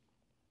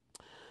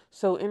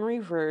 So, in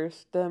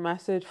reverse, the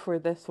message for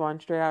this one,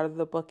 straight out of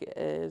the book,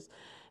 is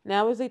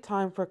now is a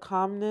time for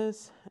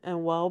calmness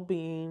and well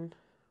being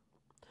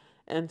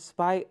in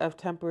spite of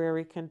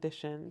temporary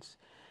conditions.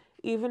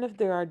 Even if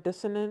there are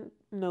dissonant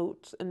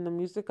notes in the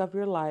music of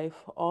your life,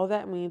 all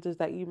that means is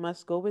that you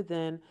must go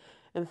within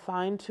and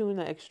fine tune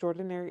the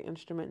extraordinary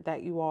instrument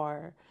that you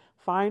are.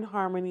 Find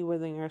harmony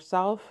within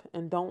yourself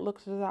and don't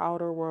look to the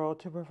outer world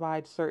to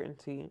provide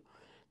certainty.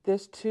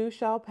 This too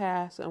shall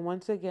pass, and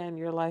once again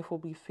your life will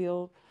be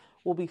filled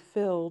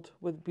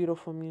with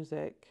beautiful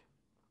music.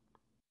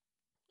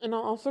 And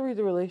I'll also read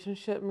the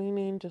relationship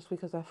meaning just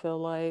because I feel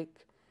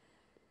like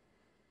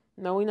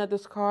knowing that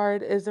this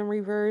card is in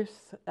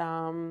reverse,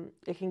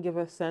 it can give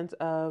a sense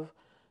of,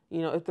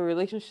 if the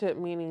relationship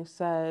meaning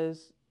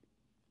says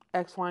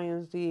X, Y,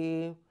 and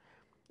Z,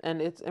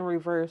 and it's in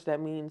reverse,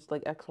 that means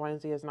like X, Y,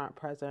 and Z is not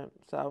present.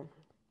 So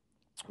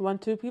when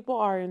two people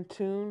are in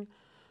tune,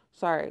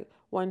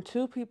 when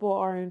two people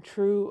are in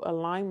true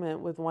alignment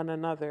with one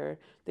another,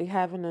 they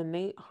have an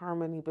innate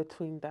harmony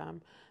between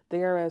them.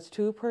 They are as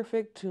two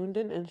perfect tuned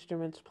in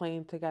instruments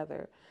playing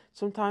together.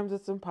 Sometimes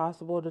it's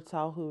impossible to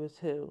tell who is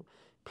who.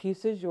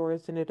 Peace is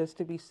yours and it is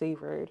to be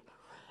savored.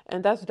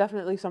 And that's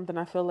definitely something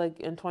I feel like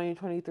in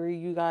 2023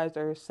 you guys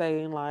are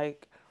saying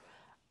like,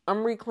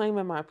 I'm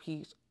reclaiming my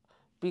peace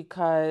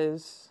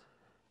because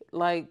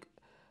like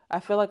I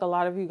feel like a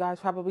lot of you guys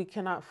probably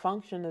cannot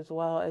function as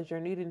well as you're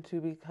needing to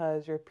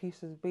because your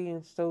peace is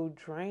being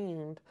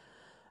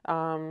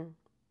um,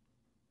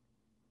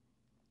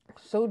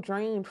 so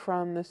drained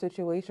from the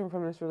situation,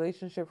 from this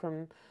relationship,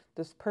 from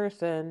this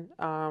person,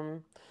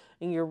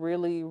 and you're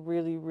really,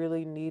 really,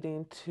 really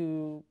needing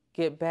to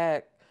get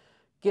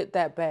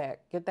that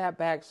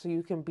back, so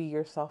you can be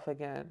yourself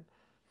again.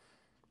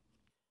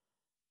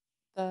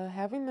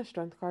 Having the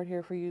strength card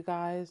here for you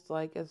guys,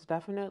 like, it's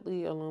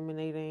definitely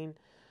illuminating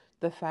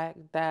the fact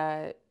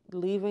that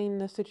leaving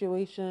the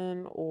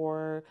situation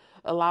or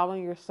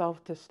allowing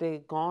yourself to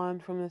stay gone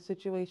from the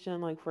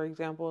situation, like, for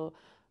example,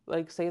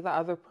 like, say the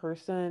other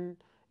person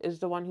is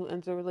the one who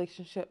ends the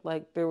relationship,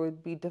 like, there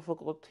would be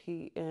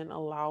difficulty in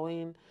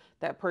allowing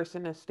that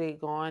person to stay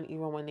gone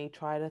even when they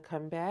try to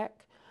come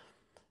back.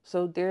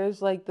 So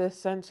there's like this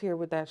sense here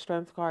with that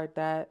strength card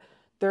that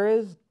there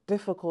is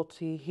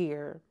difficulty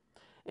here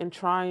in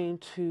trying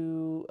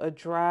to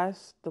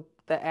address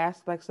the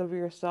aspects of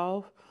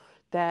yourself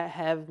that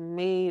have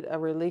made a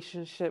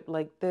relationship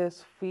like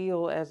this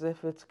feel as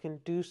if it's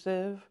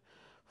conducive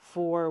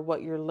for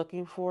what you're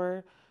looking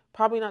for.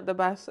 Probably not the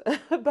best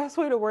best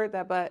way to word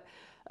that, but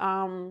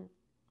um,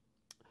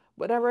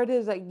 whatever it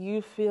is that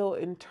you feel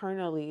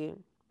internally.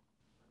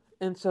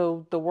 And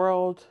so the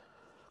world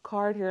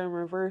card here in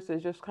reverse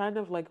is just kind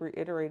of like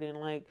reiterating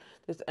like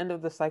this end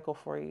of the cycle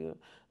for you.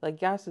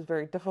 Like, yes, it's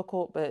very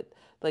difficult, but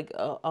like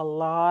a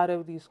lot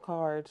of these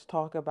cards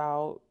talk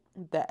about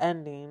the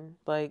ending.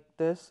 Like,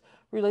 this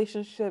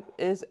relationship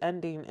is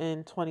ending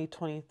in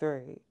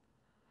 2023.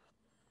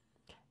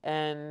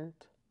 And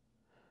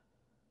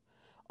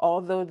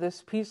although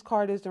this peace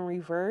card is in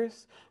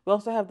reverse, we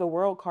also have the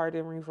world card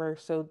in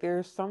reverse. So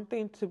there's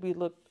something to be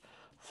looked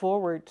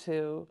forward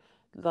to.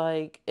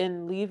 Like,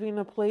 in leaving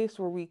a place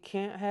where we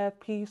can't have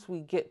peace,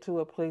 we get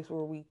to a place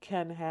where we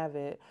can have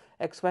it,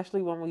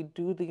 especially when we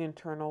do the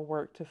internal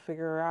work to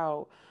figure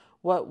out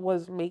what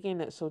was making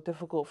it so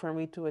difficult for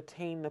me to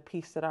attain the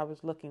peace that I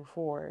was looking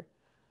for.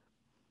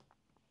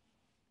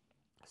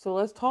 So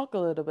let's talk a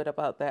little bit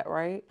about that,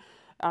 right?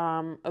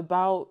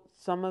 About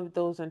some of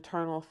those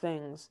internal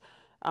things,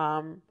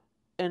 um,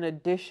 in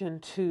addition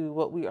to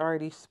what we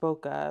already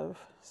spoke of.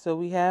 So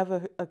we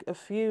have a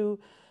few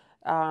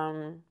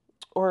um,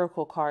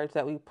 oracle cards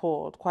that we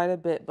pulled, quite a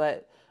bit,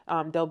 but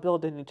they'll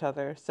build in each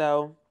other.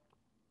 So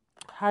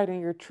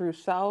hiding your true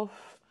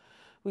self,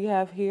 we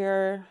have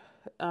here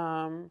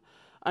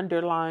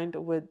underlined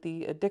with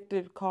the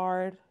addicted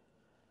card.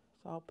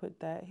 So I'll put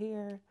that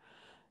here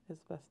as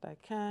best I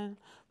can.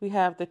 We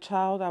have the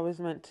child I was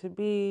meant to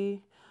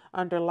be,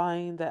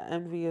 underlying the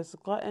envious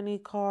gluttony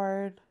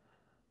card.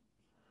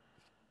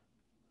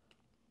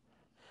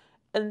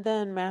 And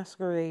then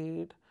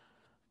masquerade,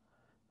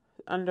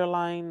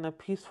 underlying the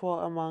peaceful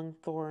among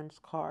thorns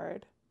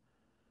card.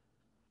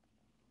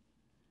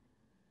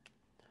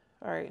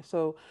 All right,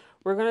 so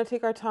we're going to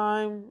take our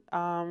time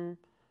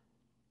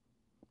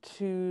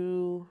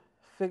to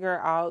figure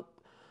out,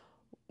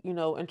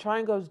 and try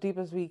and go as deep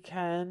as we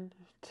can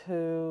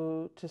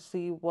to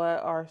see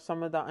what are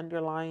some of the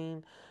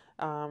underlying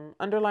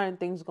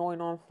things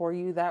going on for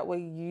you. That way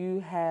you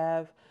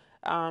have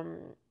um,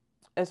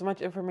 as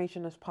much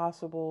information as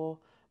possible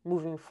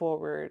moving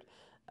forward.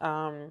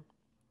 Um,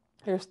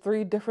 there's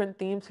 3 different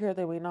themes here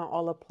that may not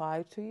all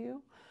apply to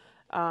you,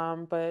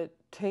 but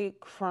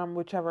take from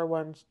whichever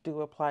ones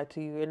do apply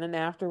to you. And then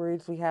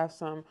afterwards, we have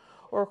some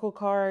oracle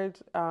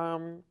cards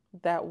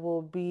that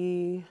will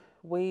be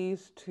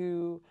ways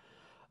to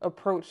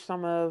approach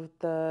some of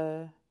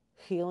the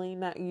healing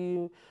that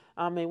you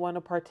may want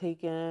to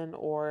partake in,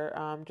 or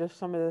just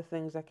some of the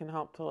things that can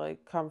help to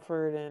like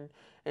comfort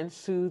and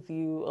soothe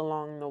you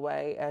along the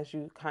way as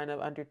you kind of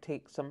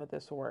undertake some of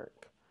this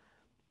work.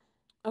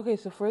 Okay,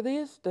 so for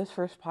this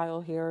first pile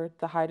here,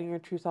 the hiding your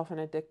true self and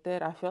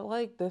addicted, I feel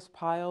like this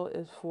pile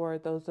is for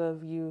those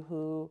of you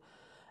who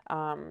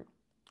um,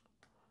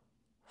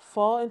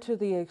 fall into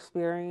the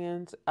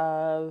experience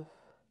of,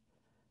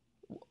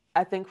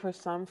 I think for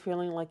some,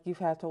 feeling like you've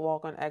had to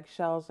walk on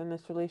eggshells in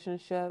this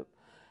relationship.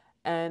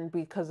 And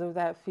because of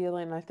that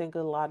feeling, I think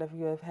a lot of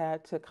you have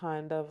had to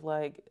kind of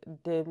like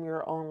dim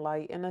your own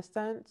light in a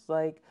sense.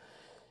 Like,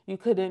 you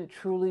couldn't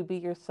truly be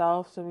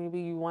yourself. So maybe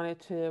you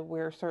wanted to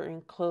wear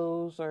certain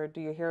clothes or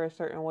do your hair a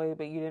certain way,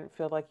 but you didn't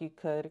feel like you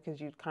could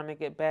because you'd kind of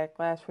get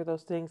backlash for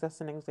those things.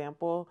 That's an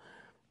example.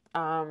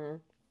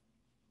 Um,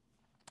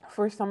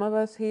 for some of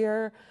us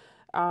here,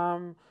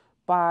 um,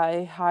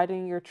 by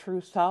hiding your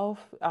true self,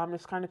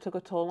 this kind of took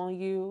a toll on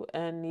you,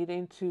 and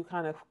needing to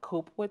kind of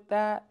cope with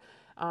that.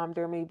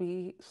 There may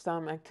be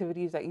some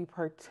activities that you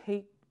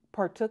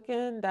partook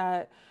in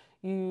that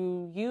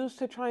you used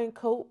to try and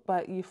cope,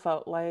 but you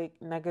felt like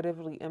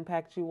negatively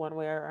impact you one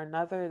way or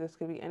another. This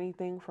could be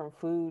anything from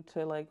food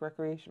to like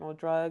recreational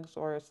drugs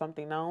or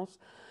something else.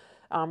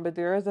 But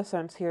there is a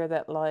sense here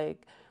that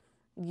like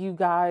you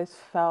guys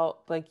felt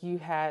like you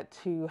had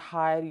to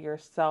hide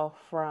yourself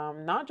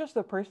from not just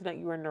the person that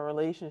you were in a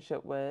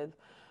relationship with,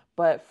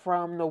 but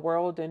from the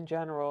world in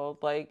general.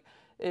 Like,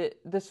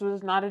 this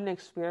was not an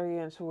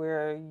experience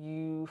where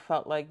you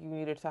felt like you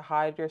needed to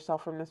hide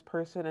yourself from this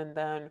person, and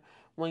then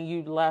when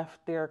you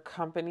left their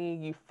company,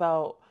 you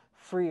felt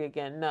free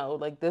again. No,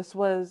 like, this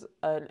was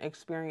an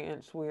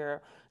experience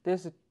where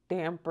this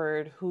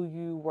dampened who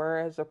you were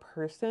as a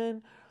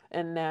person,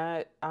 and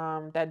that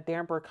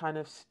damper kind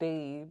of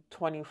stayed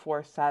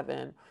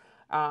 24/7.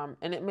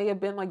 And it may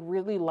have been like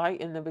really light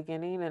in the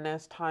beginning, and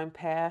as time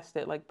passed,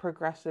 it like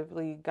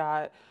progressively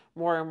got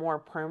more and more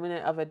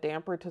permanent of a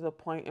damper to the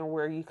point in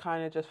where you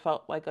kind of just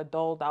felt like a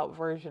dulled out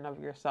version of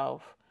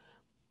yourself.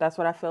 That's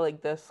what I feel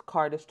like this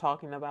card is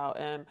talking about.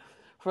 And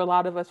for a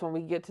lot of us, when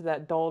we get to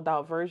that dulled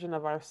out version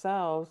of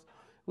ourselves,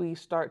 we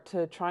start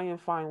to try and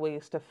find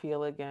ways to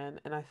feel again.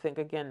 And I think,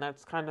 again,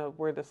 that's kind of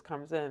where this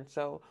comes in.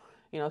 So,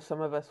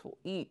 some of us will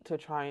eat to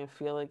try and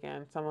feel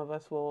again. Some of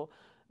us will,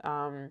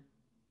 um,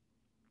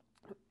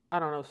 I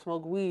don't know,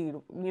 smoke weed,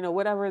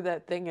 whatever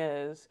that thing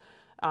is.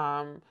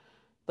 Um,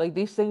 like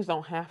these things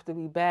don't have to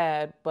be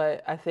bad,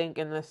 but I think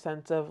in the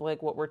sense of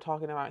like what we're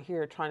talking about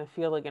here, trying to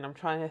feel again, I'm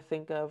trying to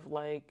think of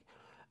like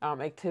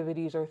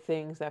activities or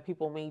things that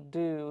people may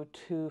do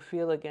to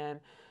feel again.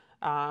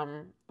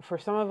 For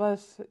some of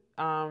us,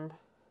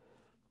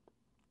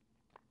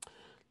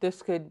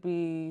 this could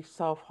be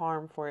self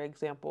harm, for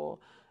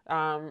example.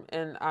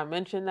 And I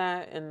mentioned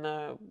that in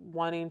the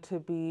wanting to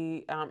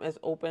be as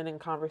open in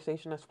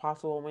conversation as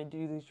possible when we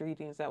do these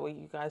readings. That way,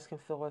 you guys can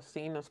feel as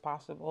seen as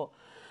possible.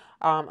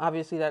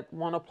 Obviously, that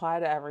won't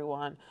apply to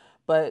everyone,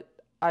 but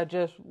I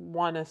just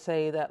want to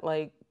say that,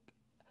 like,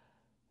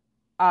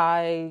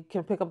 I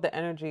can pick up the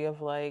energy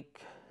of,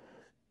 like,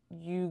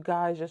 you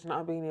guys just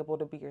not being able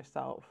to be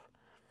yourself.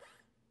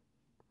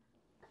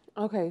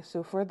 Okay,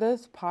 so for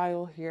this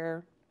pile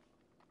here,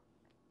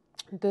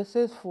 this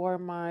is for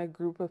my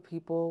group of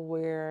people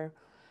where,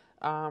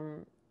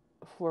 um,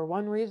 for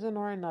one reason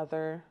or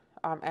another,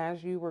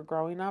 as you were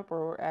growing up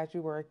or as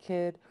you were a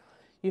kid,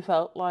 you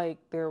felt like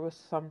there was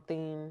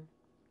something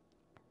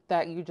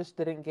that you just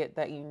didn't get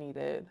that you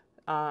needed.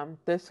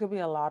 This could be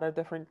a lot of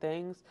different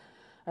things.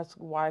 That's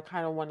why I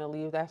kind of want to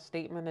leave that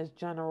statement as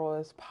general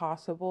as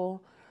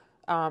possible.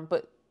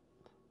 But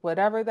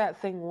whatever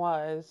that thing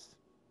was,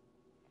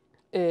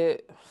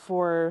 it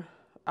for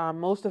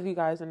most of you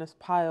guys in this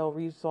pile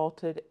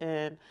resulted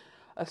in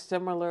a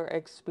similar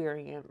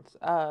experience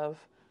of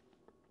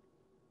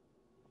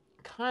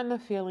kind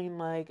of feeling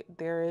like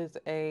there is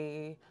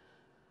a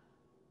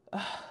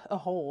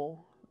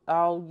hole.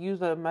 I'll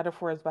use a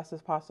metaphor as best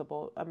as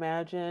possible.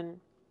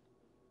 Imagine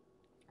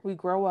we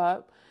grow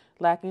up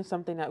lacking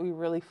something that we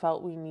really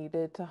felt we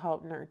needed to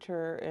help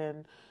nurture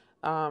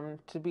and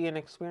to be an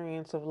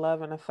experience of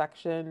love and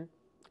affection.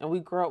 And we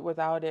grow up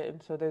without it.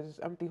 And so there's this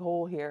empty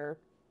hole here.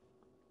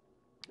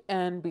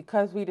 And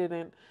because we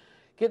didn't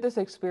get this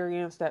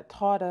experience that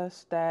taught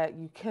us that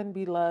you can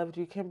be loved,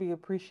 you can be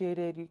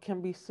appreciated, you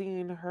can be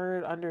seen,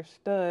 heard,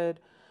 understood,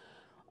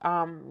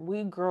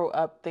 we grow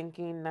up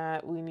thinking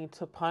that we need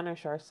to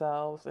punish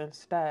ourselves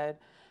instead.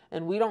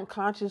 And we don't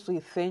consciously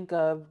think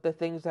of the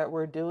things that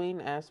we're doing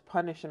as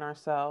punishing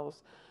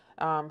ourselves.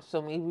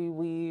 So maybe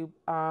we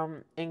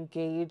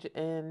engage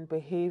in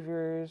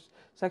behaviors,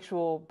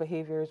 sexual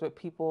behaviors with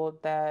people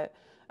that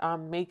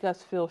make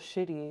us feel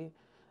shitty,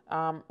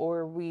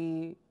 or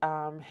we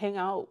hang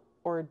out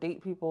or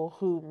date people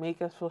who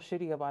make us feel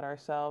shitty about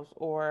ourselves,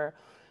 or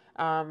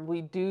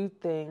we do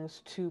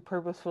things to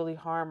purposefully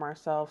harm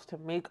ourselves to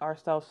make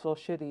ourselves feel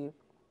shitty.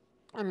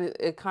 And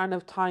it kind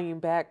of tying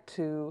back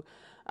to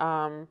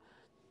um,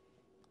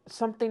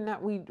 something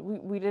that we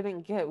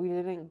didn't get. We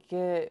didn't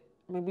get,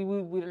 maybe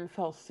we didn't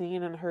feel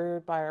seen and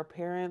heard by our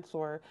parents,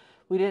 or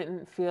we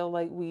didn't feel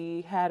like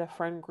we had a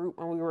friend group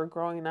when we were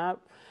growing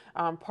up.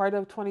 Part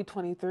of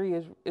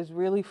 2023 is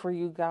really for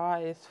you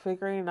guys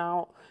figuring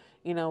out,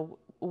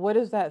 what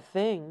is that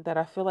thing that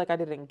I feel like I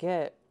didn't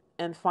get,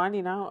 and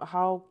finding out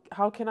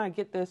how can I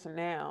get this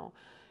now.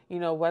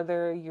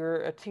 Whether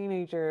you're a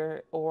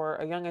teenager or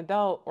a young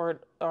adult or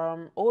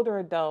older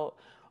adult,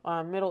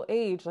 middle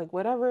age, like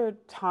whatever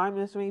time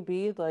this may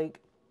be, like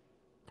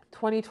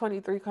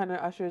 2023 kind of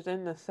ushers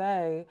in to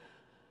say,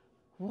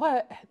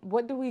 what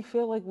do we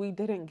feel like we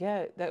didn't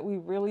get that we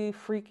really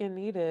freaking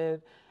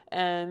needed,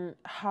 and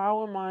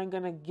how am I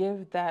going to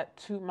give that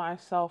to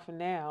myself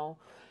now?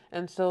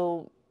 And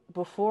so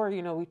before,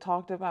 we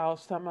talked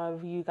about some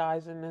of you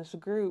guys in this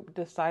group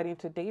deciding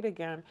to date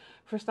again.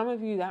 For some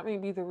of you, that may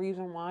be the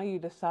reason why you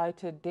decide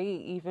to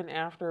date even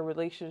after a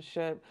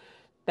relationship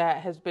that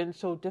has been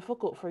so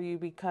difficult for you,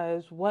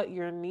 because what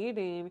you're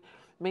needing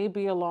may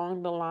be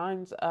along the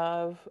lines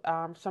of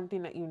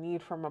something that you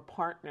need from a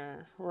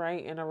partner,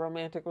 right, in a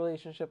romantic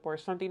relationship, or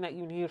something that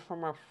you need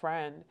from a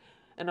friend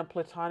in a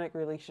platonic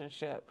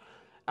relationship.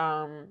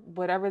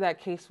 Whatever that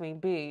case may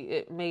be,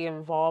 it may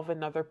involve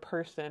another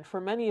person.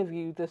 For many of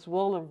you, this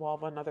will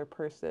involve another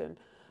person.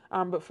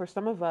 But for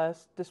some of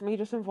us, this may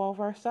just involve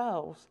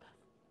ourselves.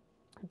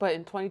 But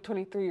in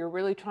 2023, you're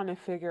really trying to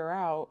figure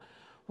out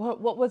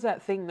what was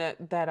that thing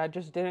that I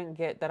just didn't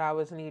get that I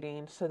was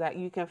needing, so that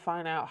you can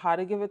find out how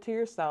to give it to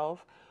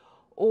yourself,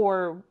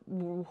 or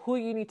who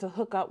you need to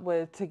hook up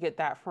with to get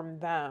that from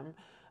them.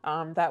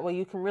 That way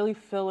you can really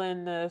fill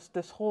in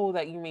this hole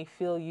that you may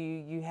feel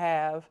you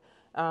have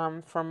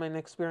from an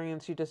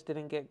experience you just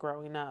didn't get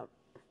growing up.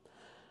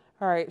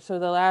 All right, so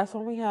the last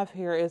one we have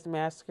here is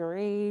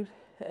Masquerade,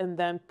 and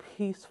then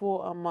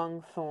Peaceful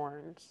Among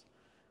Thorns.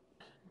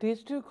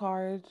 These two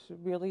cards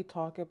really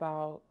talk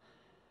about,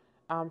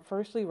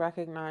 firstly,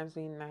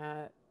 recognizing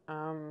that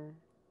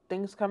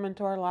things come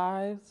into our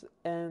lives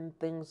and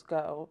things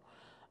go.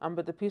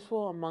 But the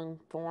Peaceful Among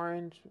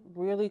Thorns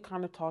really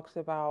kind of talks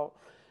about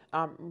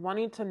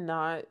wanting to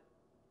not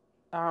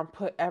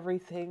put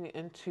everything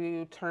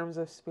into terms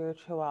of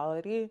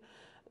spirituality,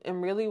 and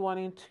really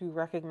wanting to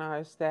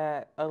recognize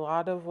that a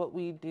lot of what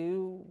we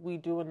do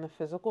in the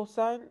physical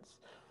sense,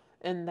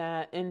 and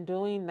that in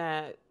doing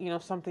that,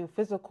 something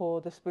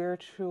physical, the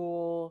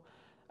spiritual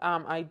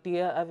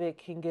idea of it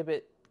can give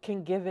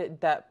it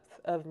depth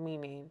of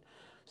meaning.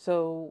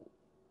 So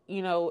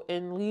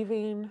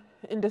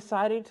in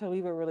deciding to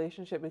leave a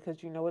relationship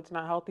because you know it's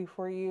not healthy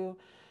for you,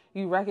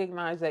 you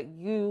recognize that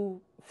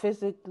you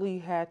physically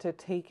had to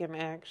take an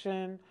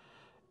action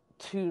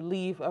to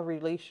leave a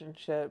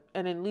relationship.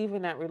 And in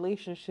leaving that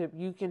relationship,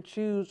 you can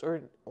choose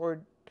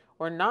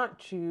or not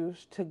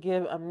choose to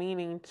give a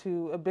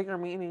bigger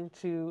meaning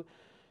to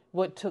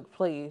what took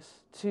place,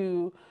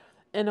 to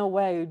in a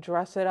way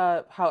dress it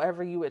up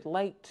however you would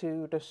like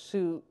to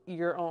suit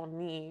your own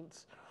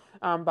needs.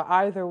 But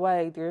either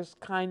way, there's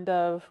kind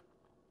of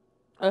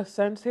a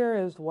sense here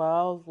as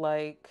well,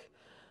 like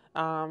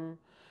um,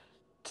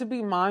 to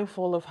be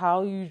mindful of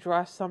how you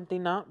dress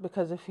something up,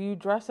 because if you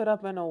dress it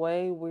up in a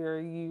way where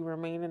you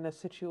remain in a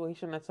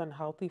situation that's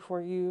unhealthy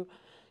for you,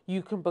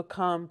 you can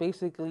become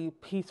basically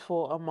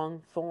peaceful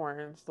among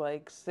thorns,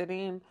 like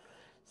sitting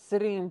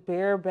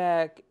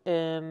bareback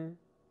in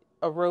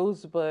a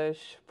rose bush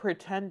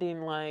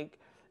pretending like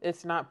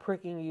it's not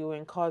pricking you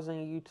and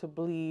causing you to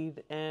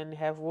bleed and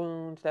have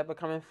wounds that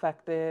become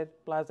infected,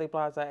 blase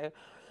blase.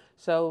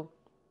 So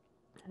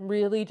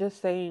really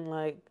just saying,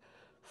 like,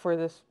 for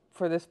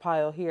this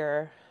pile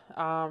here,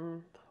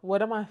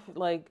 what am I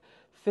like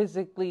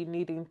physically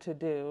needing to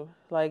do?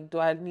 Like, do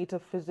I need to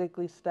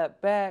physically step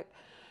back?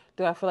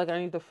 Do I feel like I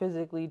need to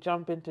physically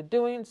jump into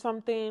doing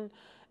something?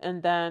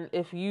 And then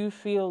if you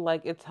feel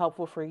like it's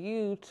helpful for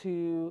you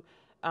to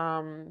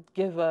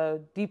give a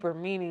deeper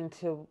meaning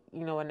to,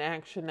 an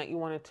action that you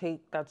want to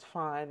take, that's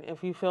fine.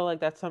 If you feel like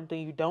that's something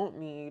you don't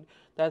need,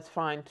 that's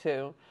fine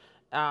too.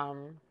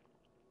 Um,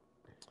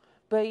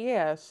 but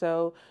yeah,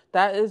 so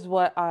that is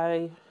what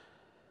I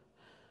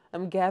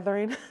am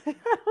gathering. I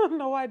don't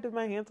know why I did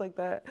my hands like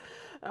that.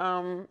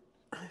 Um,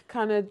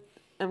 kind of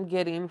am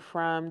getting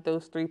from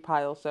those three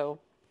piles. So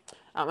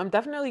I'm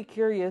definitely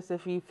curious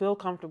if you feel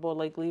comfortable,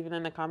 like leaving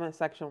in the comment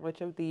section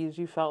which of these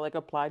you felt like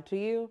applied to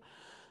you.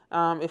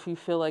 If you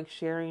feel like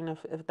sharing,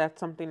 if that's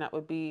something that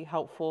would be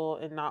helpful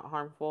and not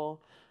harmful.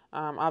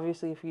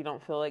 Obviously, if you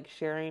don't feel like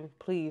sharing,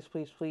 please,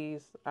 please,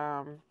 please.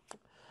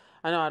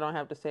 I know I don't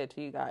have to say it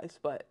to you guys,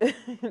 but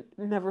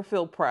never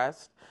feel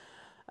pressed.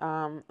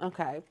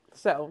 Okay,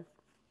 so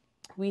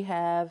we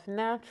have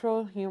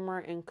natural, humor,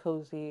 and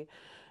cozy.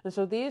 And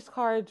so these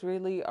cards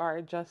really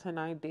are just an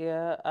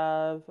idea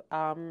of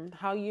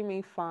how you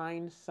may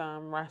find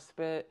some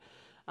respite,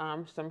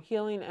 some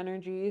healing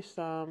energy,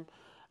 some,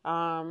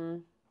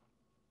 um,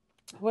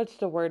 what's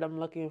the word I'm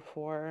looking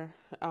for?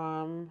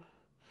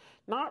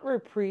 Not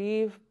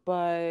reprieve,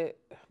 but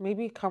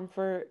maybe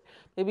comfort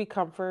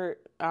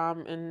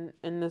in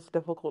this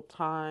difficult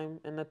time,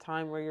 in the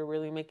time where you're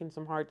really making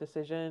some hard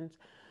decisions.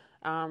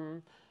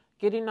 Um,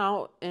 Getting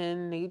out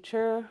in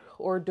nature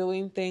or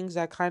doing things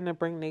that kind of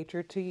bring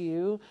nature to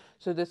you.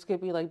 So this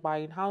could be like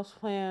buying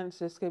houseplants.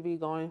 This could be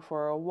going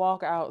for a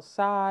walk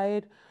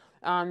outside.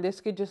 This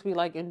could just be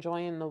like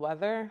enjoying the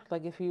weather.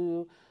 Like if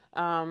you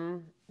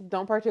um,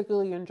 don't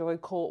particularly enjoy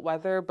cold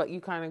weather, but you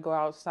kind of go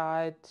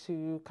outside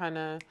to kind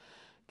of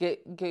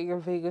get your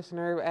vagus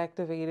nerve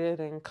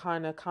activated and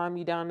kind of calm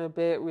you down a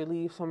bit,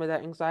 relieve some of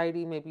that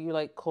anxiety. Maybe you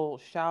like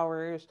cold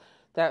showers,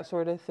 that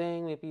sort of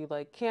thing. Maybe you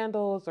like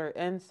candles or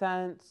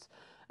incense,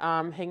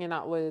 hanging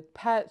out with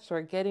pets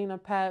or getting a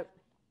pet,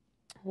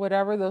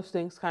 whatever those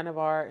things kind of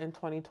are in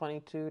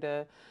 2022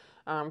 to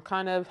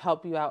kind of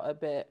help you out a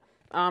bit.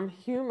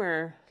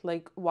 Humor,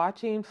 like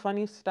watching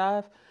funny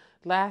stuff,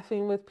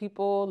 laughing with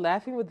people,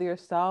 laughing with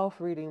yourself,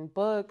 reading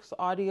books,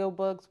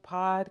 audiobooks,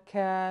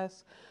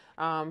 podcasts,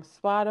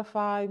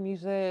 Spotify,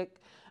 music,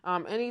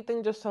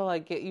 anything just to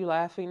like get you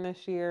laughing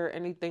this year,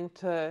 anything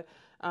to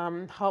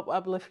help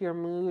uplift your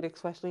mood,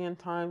 especially in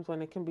times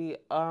when it can be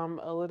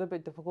a little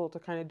bit difficult to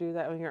kind of do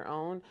that on your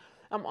own.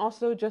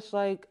 Also just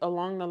like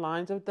along the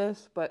lines of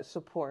this, but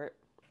support.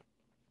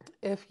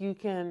 If you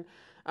can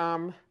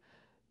um,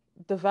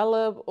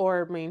 develop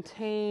or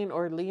maintain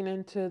or lean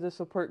into the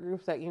support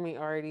groups that you may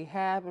already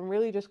have and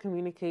really just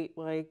communicate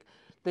like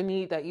the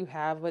need that you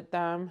have with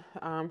them,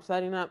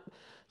 setting up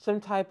some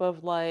type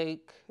of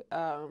like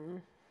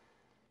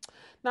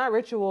not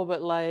ritual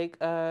but like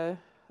a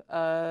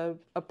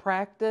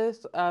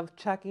practice of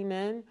checking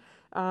in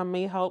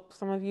may help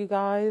some of you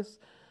guys.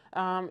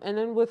 And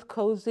then with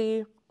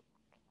cozy,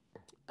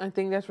 I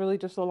think that's really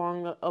just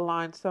along the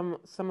line some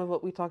of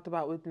what we talked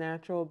about with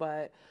natural,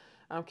 but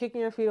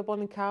kicking your feet up on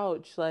the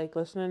couch, like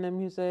listening to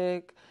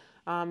music,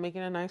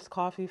 making a nice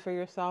coffee for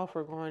yourself,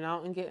 or going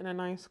out and getting a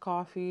nice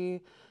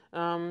coffee,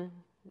 um,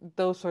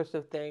 those sorts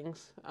of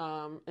things,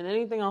 and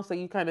anything else that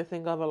you kind of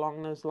think of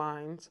along those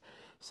lines.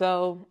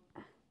 So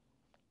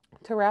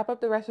to wrap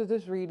up the rest of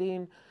this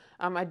reading,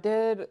 I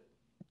did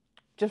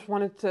just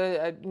wanted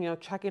to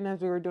check in as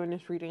we were doing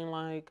this reading,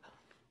 like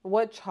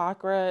what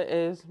chakra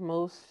is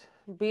most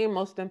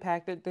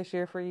impacted this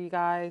year for you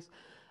guys.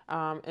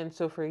 And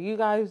so for you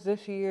guys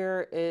this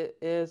year, it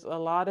is a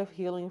lot of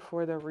healing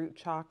for the root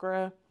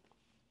chakra.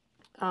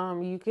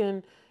 You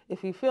can,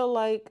 if you feel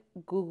like,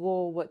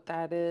 Google what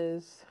that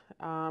is.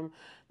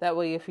 That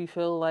way, if you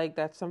feel like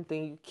that's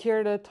something you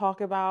care to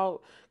talk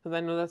about, because I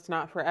know that's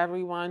not for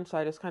everyone, so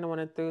I just kind of want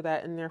to throw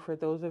that in there for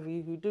those of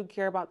you who do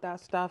care about that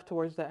stuff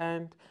towards the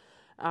end.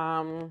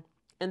 And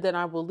then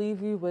I will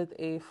leave you with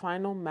a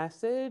final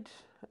message,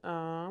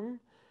 and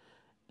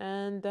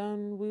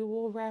then we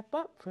will wrap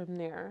up from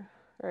there.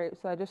 All right,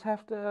 so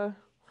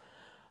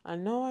I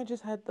know I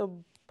just had the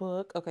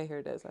book. Okay, here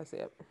it is. I see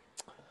it.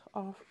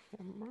 Off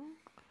camera.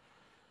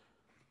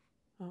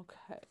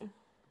 Okay.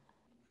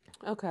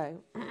 Okay.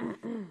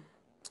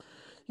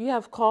 You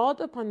have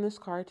called upon this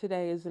card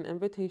today as an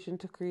invitation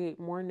to create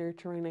more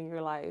nurturing in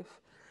your life.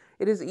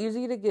 It is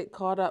easy to get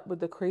caught up with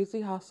the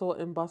crazy hustle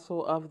and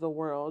bustle of the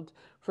world,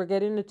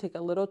 forgetting to take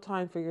a little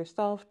time for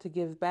yourself to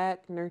give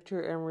back,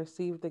 nurture, and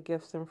receive the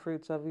gifts and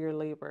fruits of your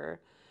labor.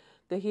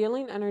 The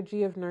healing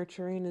energy of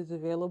nurturing is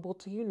available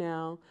to you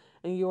now,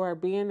 and you are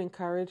being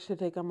encouraged to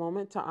take a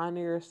moment to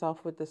honor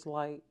yourself with this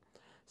light.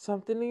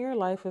 Something in your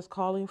life is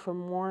calling for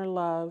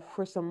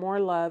some more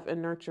love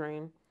and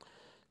nurturing.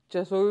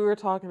 Just what we were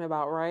talking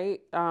about,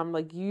 right?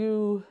 Like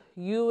you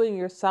and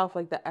yourself,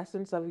 like the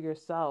essence of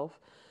yourself,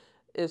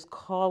 is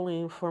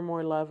calling for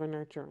more love and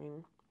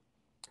nurturing.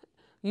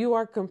 You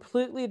are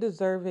completely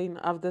deserving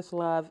of this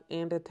love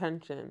and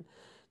attention.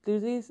 Do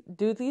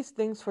these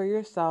things for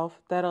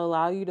yourself that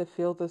allow you to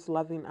feel this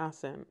loving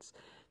essence.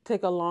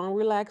 Take a long,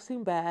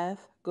 relaxing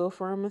bath, go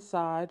for a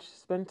massage,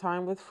 spend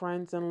time with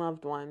friends and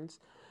loved ones.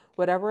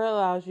 Whatever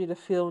allows you to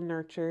feel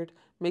nurtured,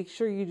 make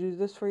sure you do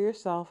this for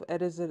yourself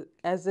as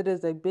it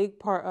is a big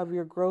part of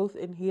your growth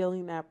and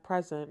healing at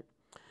present.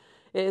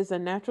 It is a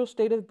natural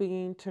state of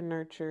being to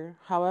nurture.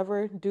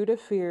 However, due to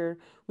fear,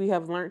 we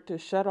have learned to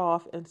shut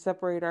off and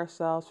separate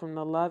ourselves from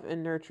the love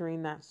and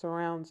nurturing that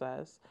surrounds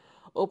us.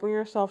 Open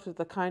yourself to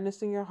the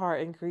kindness in your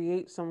heart and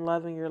create some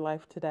love in your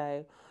life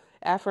today.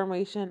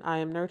 Affirmation: I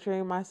am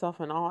nurturing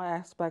myself in all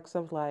aspects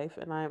of life,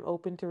 and I am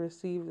open to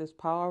receive this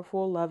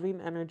powerful,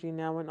 loving energy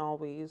now and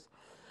always.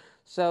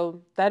 So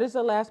that is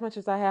the last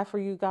message I have for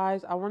you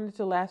guys. I wanted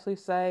to lastly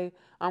say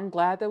I'm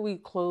glad that we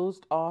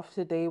closed off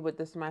today with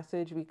this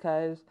message,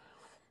 because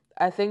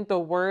I think the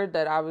word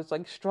that I was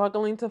like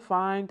struggling to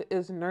find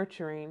is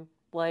nurturing.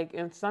 Like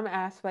in some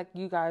aspect,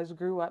 you guys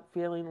grew up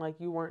feeling like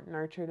you weren't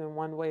nurtured in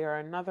one way or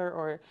another,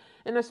 or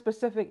in a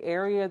specific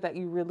area that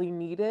you really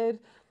needed.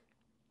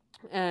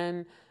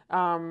 And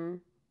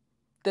um,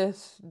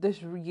 this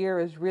year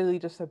is really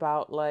just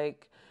about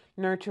like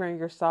nurturing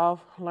yourself,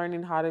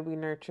 learning how to be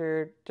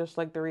nurtured, just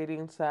like the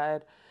reading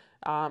said,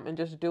 and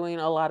just doing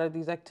a lot of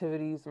these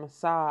activities: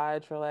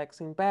 massage,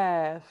 relaxing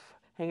bath,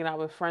 hanging out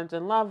with friends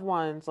and loved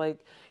ones.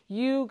 Like,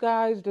 you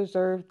guys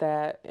deserve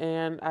that,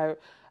 and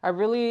I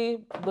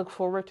really look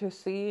forward to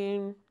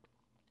seeing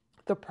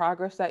the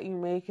progress that you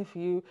make. If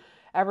you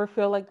ever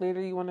feel like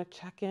later you want to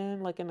check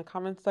in, like in the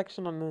comment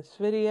section on this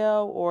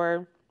video,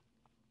 or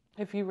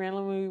if you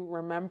randomly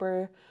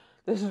remember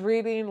this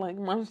reading like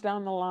months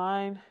down the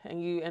line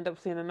and you end up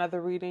seeing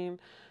another reading,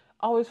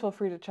 always feel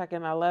free to check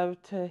in. I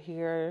love to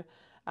hear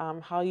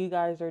how you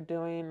guys are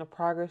doing, the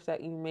progress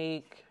that you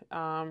make,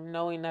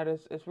 knowing that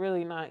it's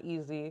really not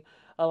easy.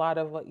 A lot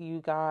of what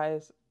you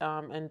guys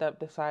end up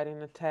deciding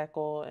to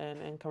tackle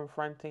and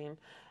confronting.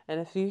 And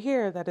if you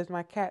hear, that is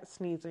my cat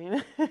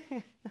sneezing.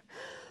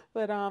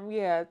 But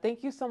yeah,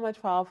 thank you so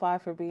much, Pile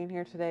 5, for being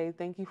here today.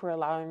 Thank you for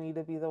allowing me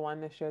to be the one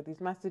to share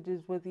these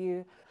messages with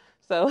you.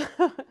 So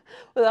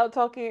without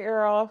talking your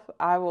ear off,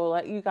 I will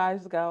let you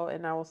guys go,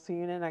 and I will see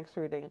you in the next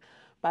reading.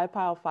 Bye,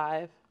 Pile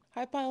 5.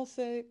 Hi, Pile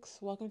 6.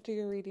 Welcome to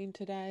your reading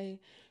today.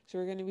 So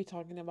we're going to be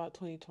talking about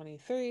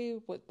 2023,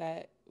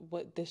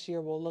 what this year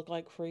will look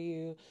like for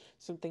you,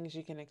 some things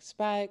you can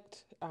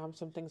expect,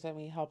 some things that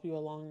may help you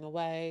along the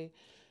way,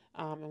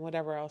 and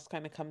whatever else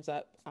kind of comes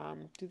up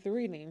through the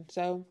reading.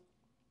 So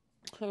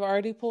I've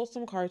already pulled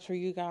some cards for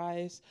you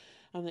guys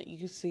that you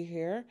can see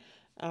here.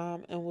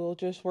 And we'll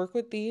just work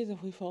with these.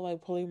 If we feel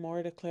like pulling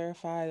more to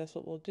clarify, that's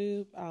what we'll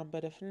do.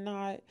 But if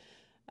not,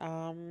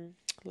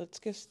 let's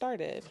get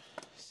started.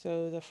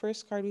 So the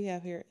first card we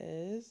have here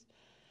is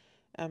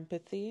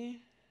empathy.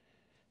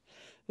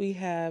 We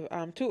have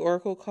two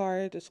oracle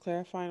cards. It's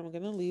clarifying. I'm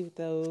going to leave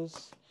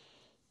those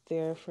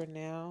there for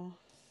now.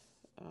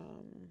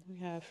 We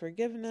have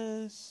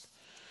forgiveness.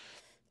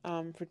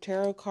 For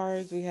tarot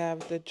cards, we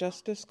have the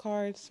Justice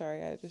card.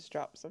 Sorry, I just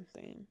dropped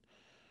something.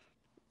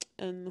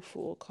 And the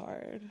Fool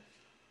card.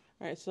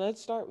 All right, so let's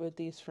start with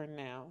these for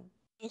now.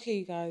 Okay,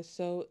 you guys,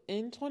 so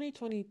in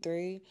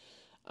 2023,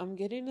 I'm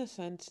getting a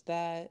sense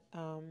that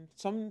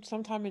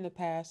sometime in the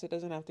past, it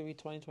doesn't have to be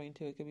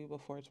 2022, it could be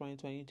before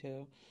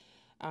 2022.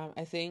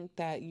 I think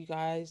that you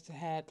guys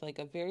had like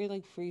a very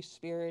like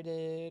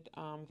free-spirited,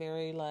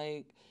 very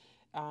like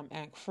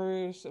act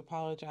first,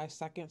 apologize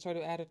second sort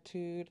of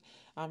attitude.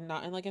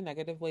 Not in like a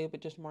negative way, but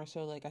just more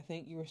so like I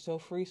think you were so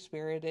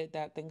free-spirited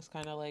that things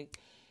kind of like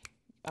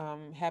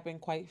happen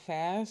quite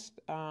fast,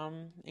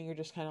 and you're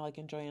just kind of like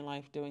enjoying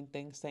life, doing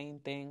things,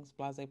 saying things,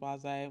 blase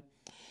blase.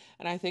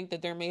 And I think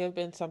that there may have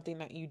been something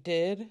that you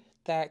did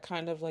that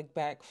kind of like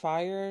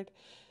backfired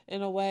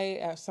in a way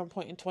at some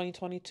point in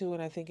 2022,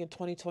 and I think in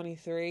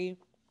 2023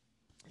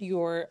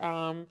 You're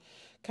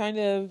kind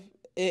of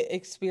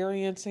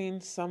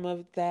experiencing some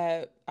of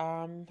that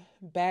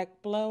back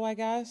blow, I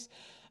guess.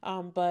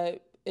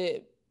 But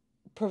it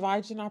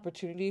provides an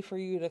opportunity for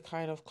you to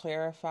kind of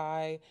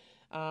clarify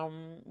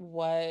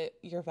what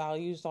your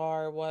values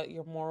are, what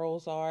your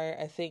morals are.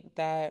 I think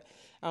that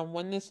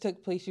when this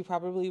took place, you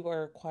probably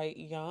were quite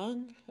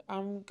young.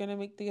 I'm going to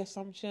make the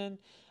assumption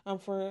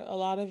for a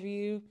lot of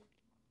you,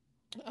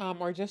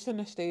 or just in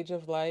a stage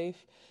of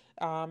life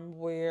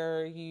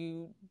where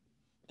you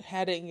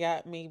hadn't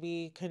yet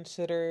maybe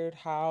considered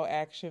how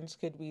actions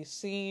could be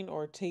seen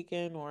or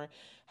taken, or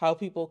how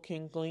people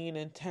can glean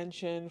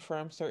intention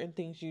from certain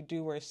things you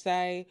do or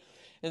say.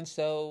 And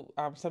so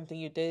something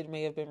you did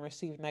may have been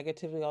received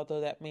negatively,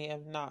 although that may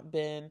have not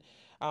been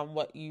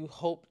what you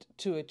hoped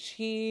to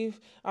achieve.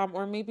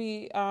 Or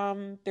maybe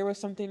there was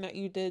something that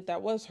you did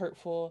that was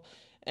hurtful,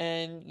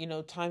 and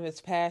time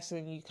has passed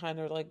and you kind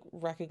of like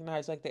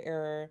recognize like the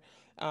error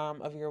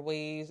of your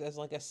ways as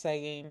like a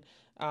saying,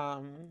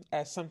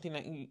 as something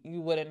that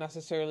you wouldn't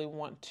necessarily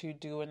want to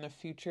do in the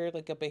future,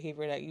 like a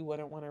behavior that you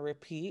wouldn't want to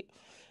repeat.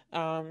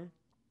 So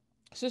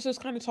it's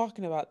just kind of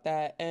talking about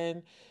that,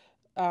 and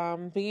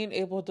being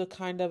able to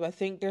kind of, I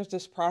think there's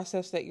this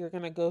process that you're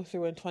going to go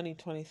through in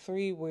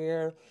 2023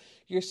 where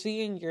you're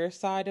seeing your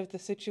side of the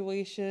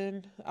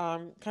situation,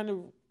 kind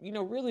of,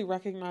 really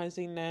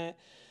recognizing that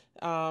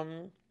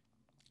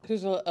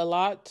there's a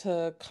lot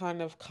to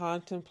kind of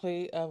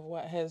contemplate of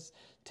what has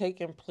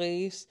taken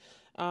place.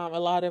 A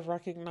lot of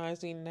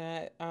recognizing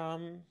that,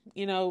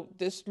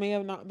 this may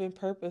have not been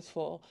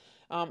purposeful,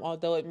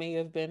 although it may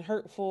have been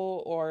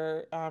hurtful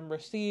or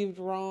received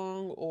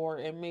wrong, or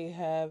it may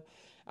have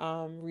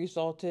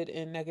resulted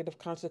in negative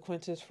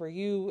consequences for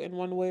you in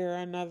one way or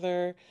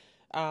another.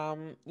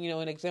 An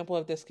example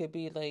of this could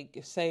be like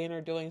saying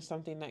or doing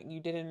something that you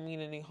didn't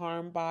mean any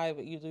harm by,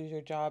 but you lose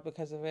your job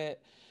because of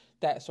it,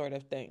 that sort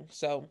of thing.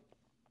 So,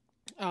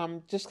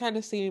 just kind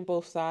of seeing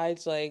both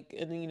sides, like,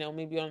 and then,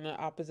 maybe on the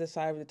opposite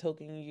side of the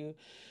token, you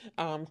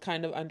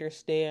kind of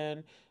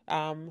understand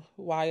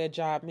why a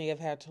job may have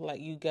had to let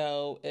you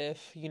go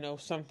if,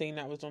 something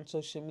that was on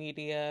social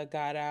media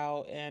got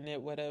out and it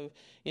would have,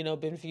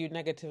 been viewed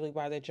negatively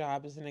by the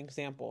job, as an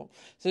example.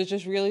 So it's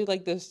just really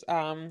like this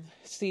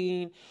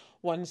seeing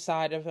one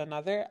side of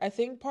another. I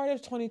think part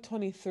of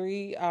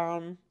 2023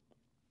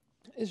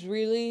 is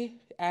really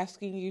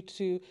asking you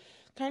to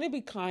kind of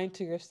be kind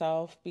to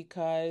yourself,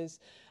 because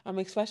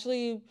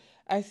especially,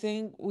 I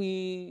think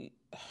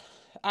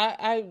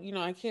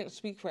I can't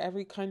speak for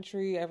every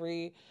country,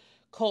 every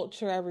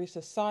culture, every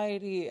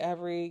society,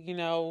 every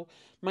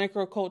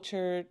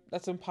microculture.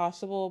 That's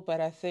impossible.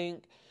 But I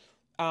think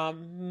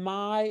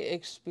my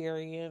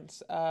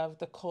experience of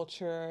the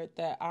culture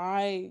that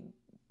I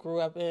grew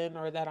up in,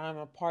 or that I'm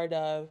a part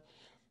of,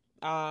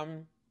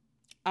 um,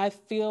 I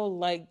feel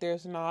like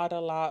there's not a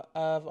lot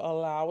of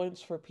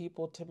allowance for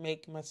people to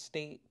make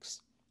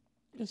mistakes.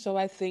 And so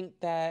I think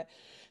that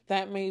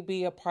that may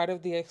be a part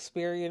of the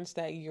experience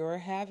that you're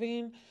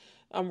having,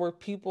 where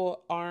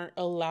people aren't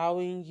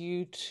allowing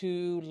you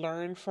to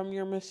learn from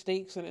your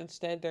mistakes, and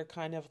instead they're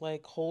kind of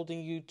like holding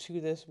you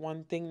to this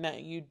one thing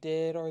that you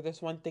did or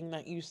this one thing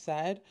that you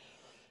said.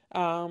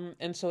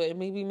 And so it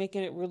may be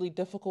making it really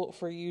difficult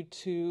for you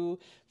to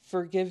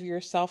forgive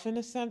yourself, in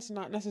a sense,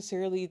 not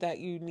necessarily that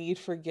you need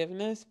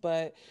forgiveness,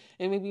 but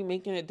it may be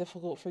making it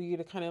difficult for you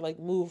to kind of like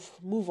move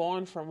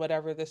on from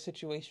whatever the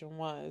situation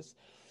was.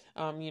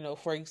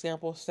 For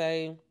example,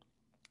 say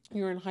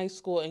you're in high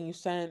school and you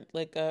sent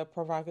like a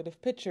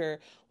provocative picture.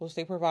 We'll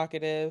say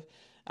provocative,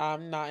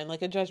 not in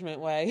like a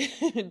judgment way,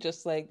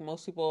 just like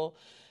most people,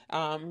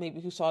 maybe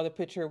who saw the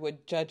picture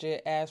would judge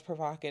it as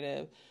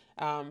provocative.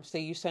 Say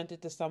you sent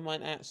it to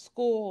someone at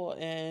school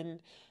and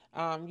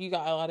you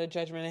got a lot of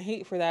judgment and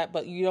hate for that,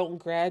 but you don't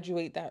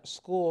graduate that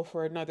school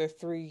for another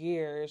 3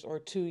 years or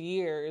 2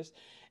 years,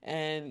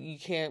 and you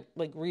can't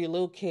like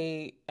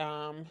relocate,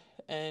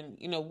 and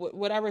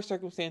whatever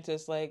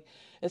circumstances, like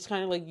it's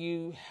kind of like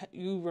you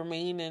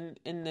remain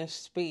in this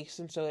space,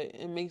 and so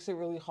it makes it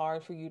really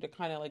hard for you to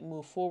kind of like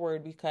move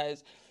forward,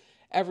 because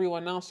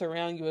everyone else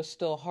around you is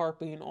still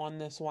harping on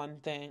this one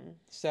thing.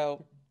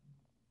 So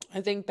I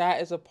think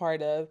that is a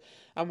part of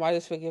why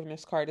this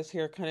forgiveness card is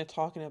here, kind of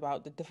talking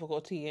about the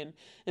difficulty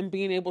and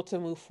being able to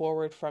move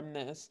forward from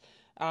this.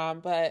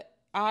 But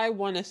I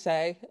want to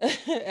say,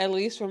 at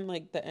least from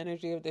like the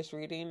energy of this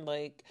reading,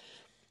 like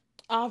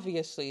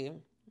obviously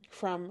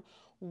from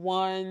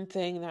one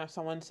thing that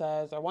someone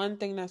says or one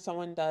thing that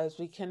someone does,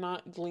 we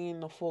cannot glean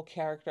the full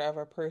character of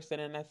a person.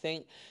 And I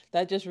think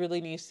that just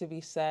really needs to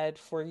be said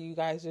for you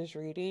guys'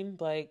 reading.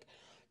 Like,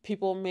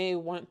 people may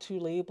want to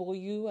label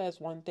you as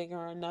one thing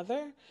or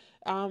another.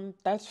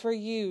 That's for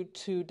you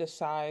to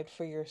decide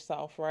for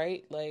yourself,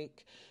 right?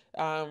 Like,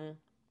 um,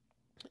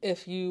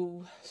 if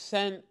you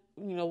sent,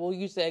 we'll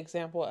use the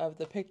example of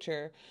the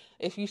picture.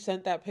 If you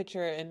sent that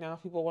picture and now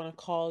people want to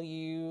call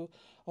you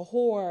a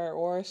whore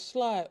or a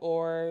slut,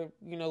 or,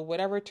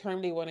 whatever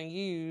term they want to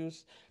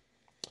use,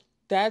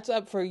 that's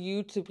up for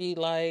you to be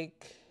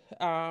like,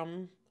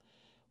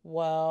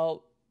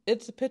 well,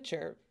 it's a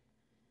picture.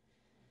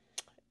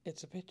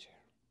 it's a picture.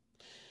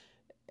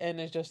 And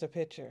it's just a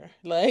picture.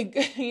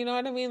 Like, you know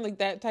what I mean? Like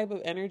that type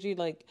of energy,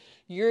 like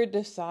you're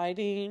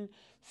deciding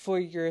for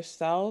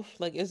yourself,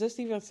 like, is this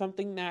even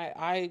something that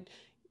I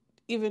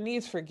even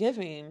needs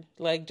forgiving?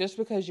 Like, just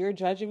because you're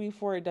judging me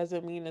for it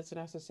doesn't mean it's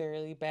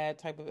necessarily bad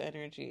type of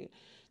energy.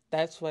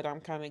 That's what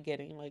I'm kind of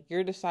getting. Like,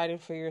 you're deciding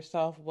for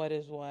yourself what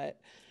is what.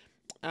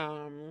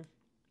 Um,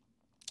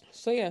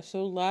 so yeah,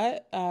 so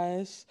let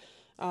us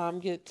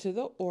get to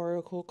the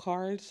oracle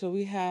card. So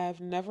we have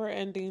never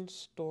ending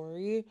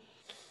story.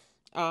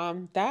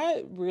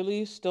 That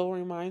really still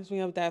reminds me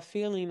of that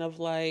feeling of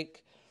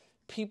like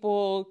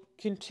people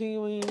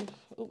continuing.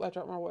 Oh, I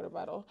dropped my water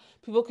bottle.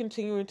 People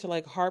continuing to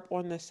like harp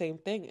on the same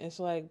thing. It's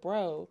like,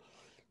 bro,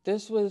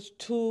 this was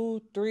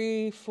 2,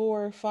 3,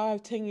 4,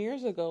 5, 10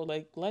 years ago.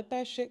 Like, let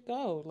that shit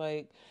go.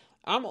 Like,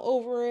 I'm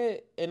over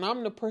it, and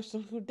I'm the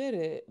person who did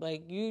it.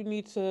 Like, you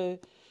need to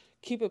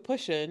keep it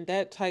pushing.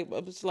 That type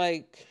of, it's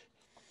like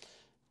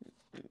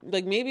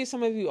maybe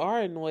some of you are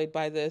annoyed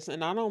by this,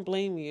 and I don't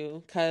blame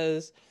you,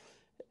 because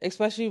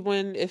especially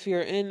when if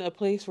you're in a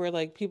place where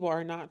like people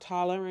are not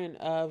tolerant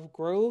of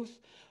growth,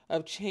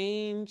 of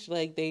change,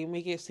 like they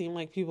make it seem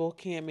like people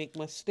can't make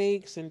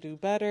mistakes and do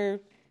better.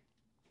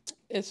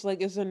 It's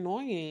like it's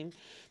annoying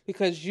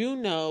because you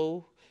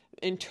know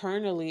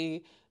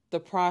internally the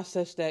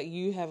process that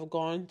you have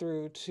gone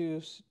through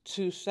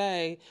to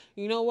say,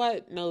 you know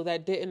what, no,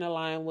 that didn't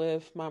align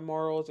with my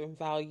morals and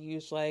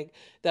values. Like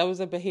that was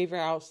a behavior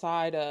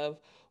outside of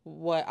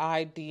what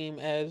I deem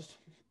as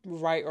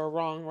right or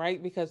wrong,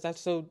 right? Because that's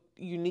so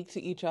unique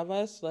to each of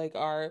us. Like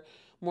our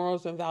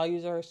morals and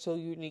values are so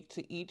unique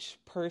to each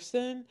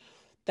person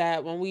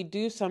that when we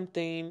do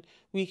something,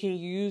 we can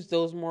use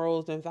those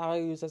morals and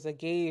values as a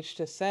gauge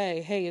to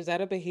say, hey, is that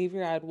a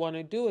behavior I'd want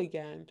to do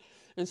again?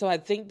 And so I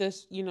think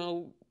this,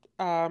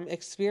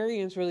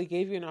 experience really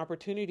gave you an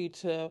opportunity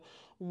to,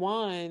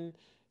 one,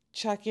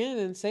 check in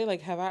and say,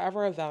 like, have I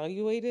ever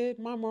evaluated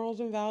my morals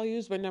and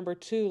values? But number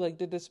two, like,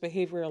 did this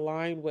behavior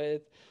align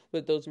with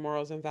those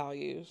morals and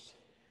values?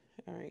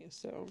 All right,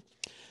 so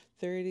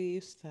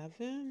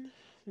 37.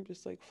 I'm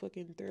just like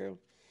flicking through.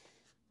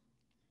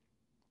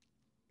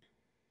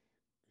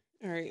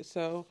 All right,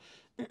 so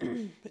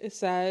it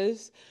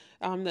says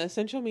the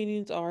essential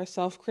meanings are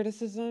self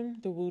criticism,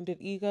 the wounded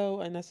ego,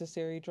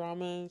 unnecessary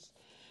dramas.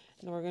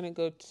 And we're going to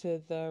go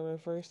to the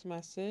reverse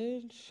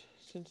message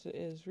since it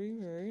is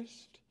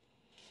reversed.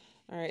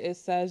 All right, it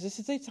says this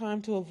is a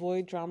time to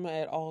avoid drama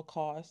at all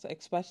costs,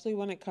 especially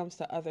when it comes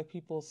to other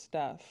people's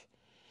stuff.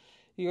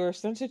 Your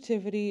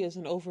sensitivity is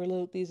an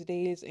overload these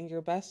days, and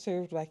you're best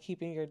served by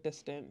keeping your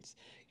distance.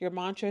 Your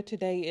mantra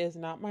today is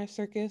not my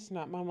circus,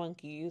 not my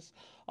monkeys.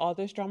 All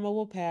this drama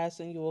will pass,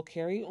 and you will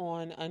carry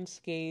on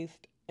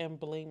unscathed and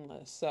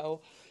blameless.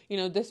 So,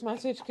 this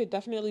message could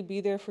definitely be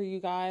there for you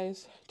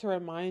guys to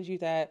remind you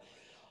that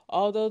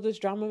although this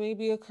drama may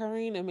be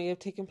occurring, it may have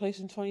taken place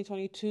in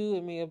 2022,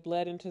 it may have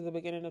bled into the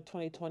beginning of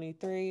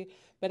 2023,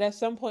 but at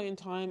some point in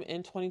time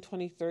in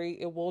 2023,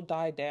 it will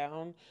die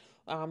down.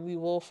 We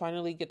will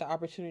finally get the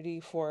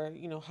opportunity for,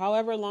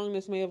 however long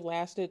this may have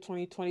lasted.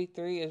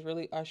 2023 is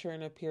really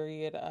ushering a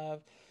period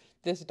of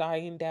this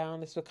dying down,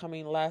 this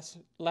becoming less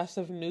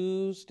of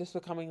news, this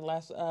becoming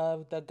less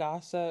of the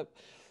gossip,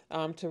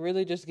 to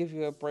really just give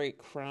you a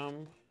break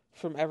from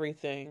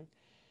everything.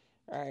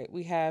 All right,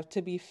 we have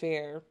to be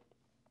fair.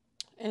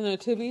 And the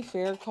to be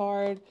fair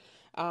card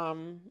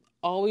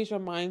always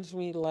reminds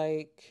me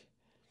like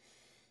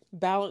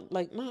balance,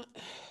 like not,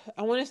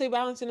 I want to say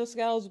balancing the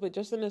scales, but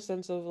just in the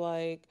sense of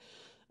like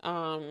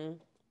um,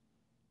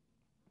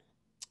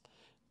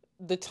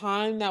 the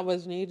time that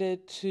was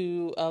needed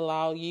to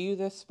allow you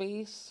the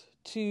space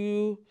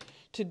to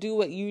do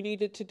what you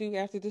needed to do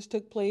after this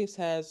took place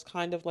has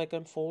kind of like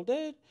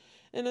unfolded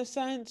in a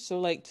sense. So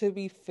like to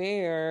be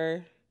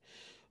fair,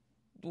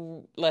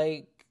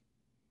 like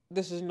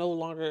this is no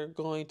longer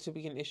going to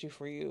be an issue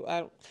for you.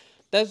 I don't,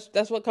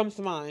 that's what comes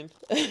to mind.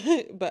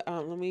 But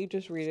let me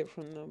just read it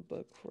from the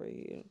book for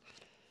you.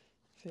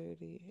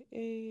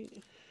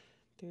 38,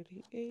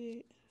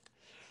 38,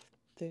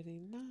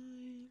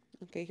 39.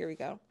 Okay, here we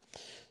go.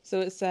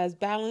 So it says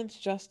balance,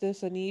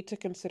 justice, a need to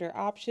consider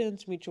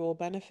options, mutual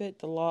benefit,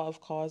 the law of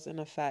cause and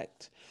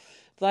effect.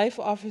 Life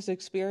offers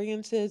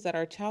experiences that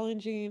are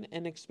challenging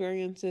and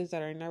experiences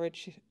that are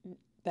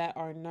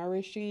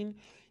nourishing,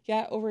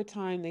 yet over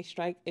time they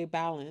strike a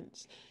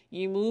balance.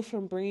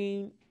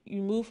 Oh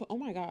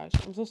my gosh,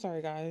 I'm so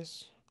sorry,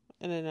 guys.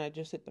 And then I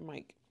just hit the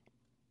mic.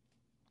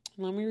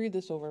 Let me read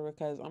this over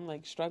because I'm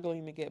like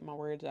struggling to get my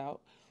words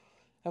out.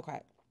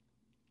 Okay.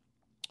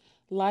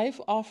 Life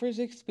offers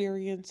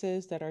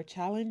experiences that are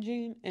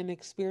challenging and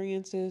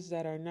experiences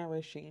that are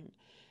nourishing.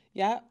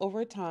 Yet,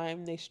 over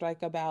time, they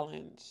strike a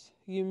balance.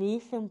 You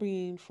move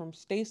from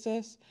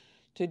stasis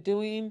to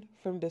doing,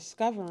 from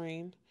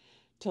discovering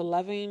to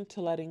loving,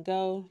 to letting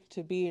go,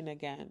 to being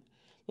again.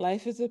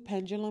 Life is a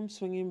pendulum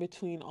swinging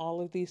between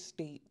all of these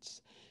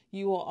states.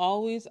 You will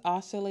always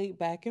oscillate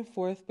back and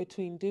forth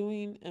between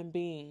doing and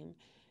being.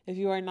 If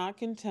you are not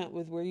content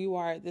with where you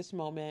are at this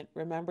moment,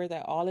 remember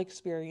that all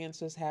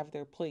experiences have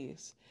their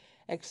place.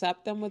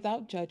 Accept them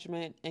without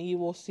judgment, and you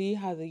will see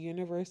how the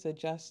universe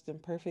adjusts in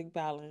perfect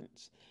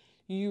balance.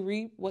 You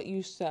reap what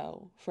you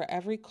sow. For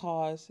every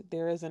cause,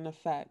 there is an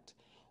effect.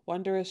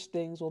 Wondrous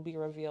things will be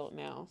revealed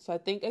now. So I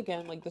think,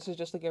 again, like this is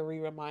just like a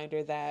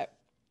reminder that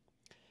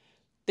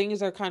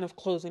things are kind of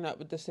closing up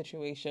with the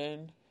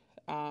situation.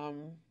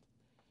 Um,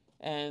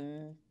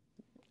 and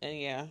and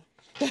yeah,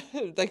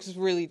 that's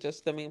really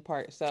just the main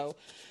part. So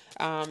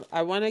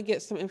I want to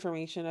get some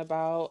information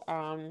about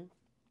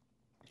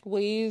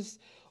ways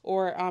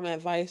or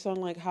advice on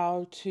like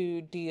how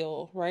to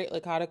deal, right?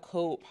 Like how to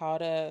cope, how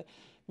to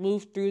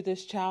move through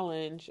this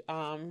challenge.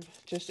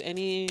 Just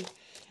any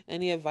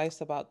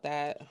advice about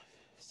that.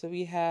 So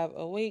we have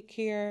awake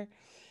here,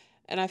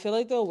 and I feel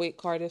like the awake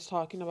card is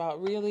talking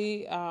about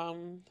really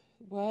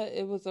what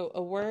it was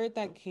a word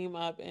that came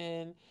up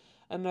in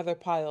another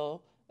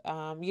pile.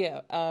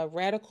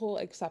 Radical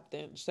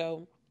acceptance.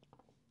 So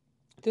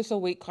this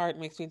awake card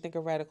makes me think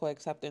of radical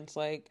acceptance,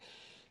 like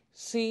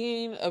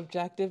seeing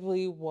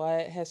objectively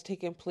what has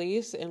taken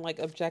place and like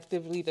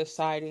objectively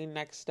deciding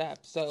next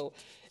steps. So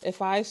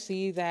if I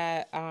see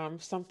that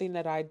something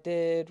that I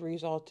did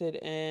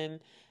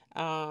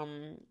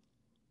um,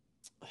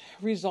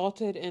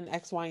 resulted in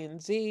X, Y,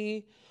 and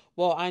Z,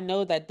 well, I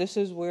know that this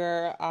is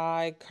where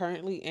I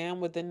currently am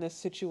within this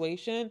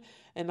situation,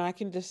 and I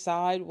can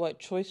decide what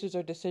choices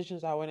or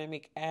decisions I want to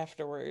make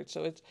afterwards.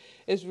 So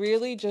it's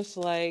really just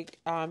like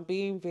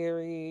being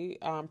very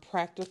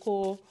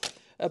practical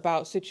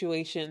about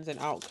situations and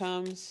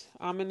outcomes,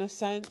 in a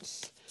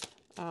sense.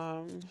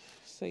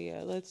 So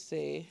yeah, let's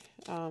see.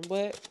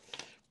 What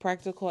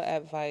practical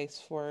advice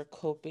for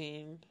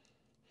coping?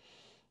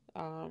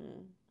 Um,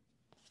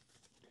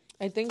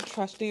 I think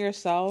trusting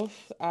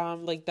yourself,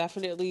 like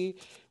definitely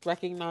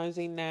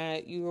recognizing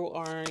that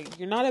you're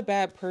not a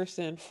bad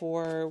person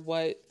for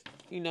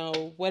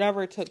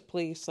whatever took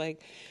place.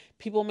 Like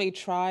people may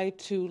try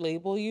to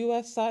label you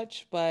as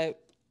such,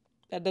 but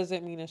that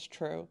doesn't mean it's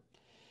true.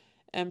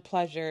 And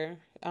pleasure.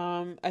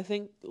 I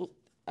think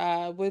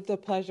with the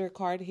pleasure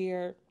card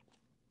here,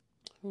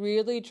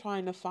 really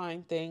trying to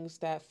find things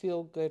that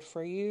feel good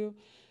for you.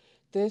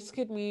 This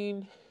could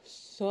mean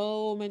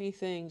so many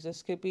things.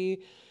 This could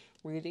be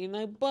reading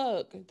a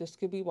book. This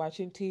could be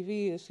watching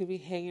TV. This could be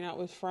hanging out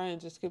with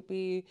friends. This could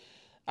be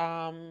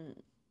um,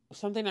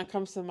 something that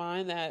comes to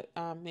mind that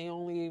may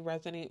only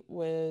resonate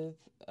with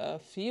a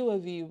few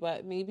of you,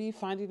 but maybe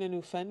finding a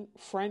new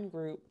friend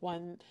group,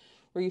 one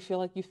where you feel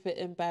like you fit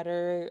in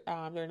better.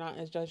 They're not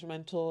as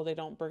judgmental. They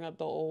don't bring up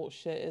the old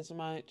shit as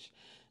much.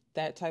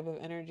 That type of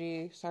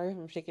energy. Sorry if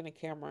I'm shaking the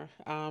camera.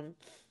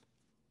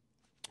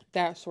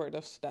 That sort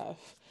of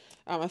stuff.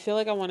 I feel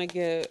like I want to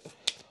get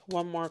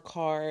one more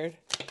card,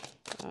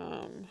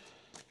 um,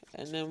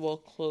 and then we'll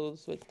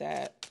close with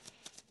that.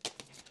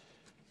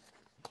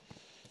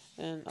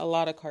 And a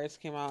lot of cards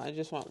came out. I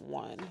just want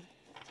one.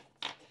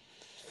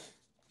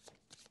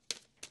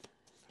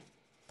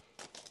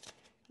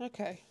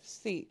 Okay,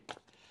 seek.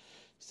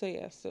 So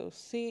yeah, so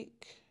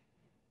seek.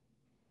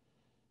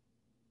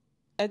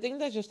 I think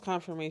that's just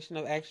confirmation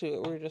of actually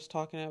what we were just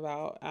talking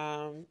about.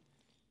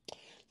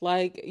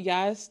 Like,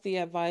 yes, the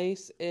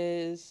advice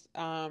is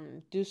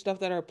do stuff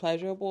that are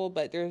pleasurable,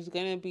 but there's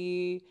gonna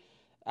be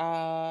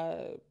uh,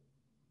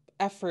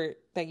 effort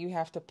that you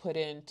have to put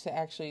in to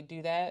actually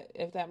do that,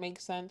 if that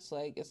makes sense.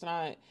 Like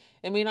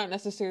it may not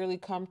necessarily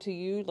come to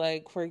you.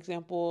 Like, for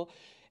example,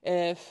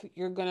 if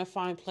you're gonna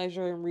find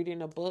pleasure in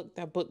reading a book,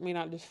 that book may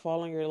not just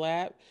fall in your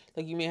lap.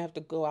 Like you may have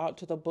to go out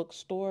to the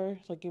bookstore.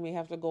 Like you may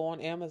have to go on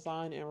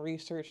Amazon and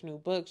research new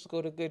books.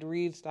 Go to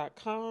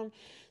goodreads.com,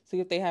 see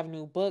if they have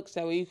new books.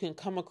 That way you can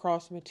come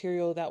across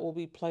material that will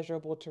be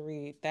pleasurable to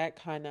read. That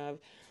kind of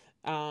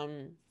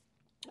um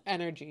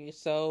energy.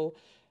 So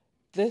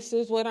this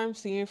is what I'm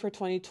seeing for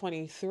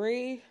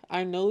 2023.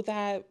 I know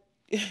that,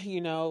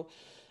 you know,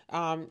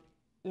 um,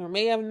 there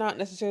may have not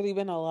necessarily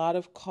been a lot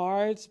of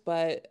cards,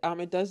 but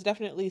it does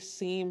definitely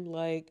seem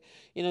like,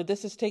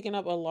 this has taken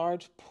up a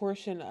large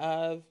portion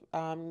of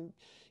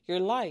your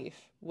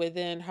life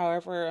within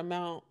however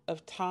amount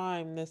of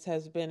time this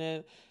has been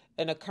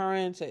an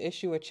occurrence, an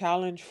issue, a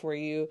challenge for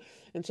you.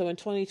 And so in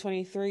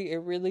 2023, it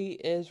really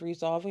is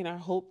resolving. I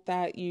hope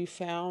that you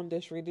found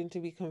this reading to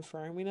be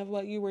confirming of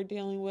what you were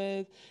dealing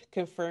with,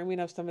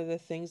 confirming of some of the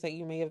things that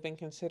you may have been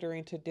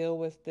considering to deal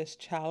with this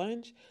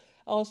challenge.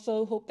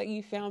 Also, hope that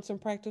you found some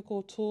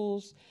practical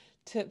tools,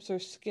 tips, or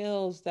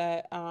skills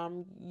that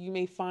you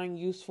may find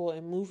useful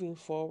in moving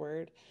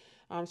forward.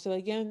 So,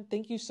 again,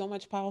 thank you so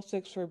much, Pile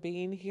 6, for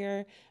being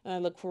here. And I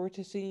look forward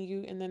to seeing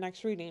you in the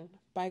next reading.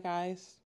 Bye, guys.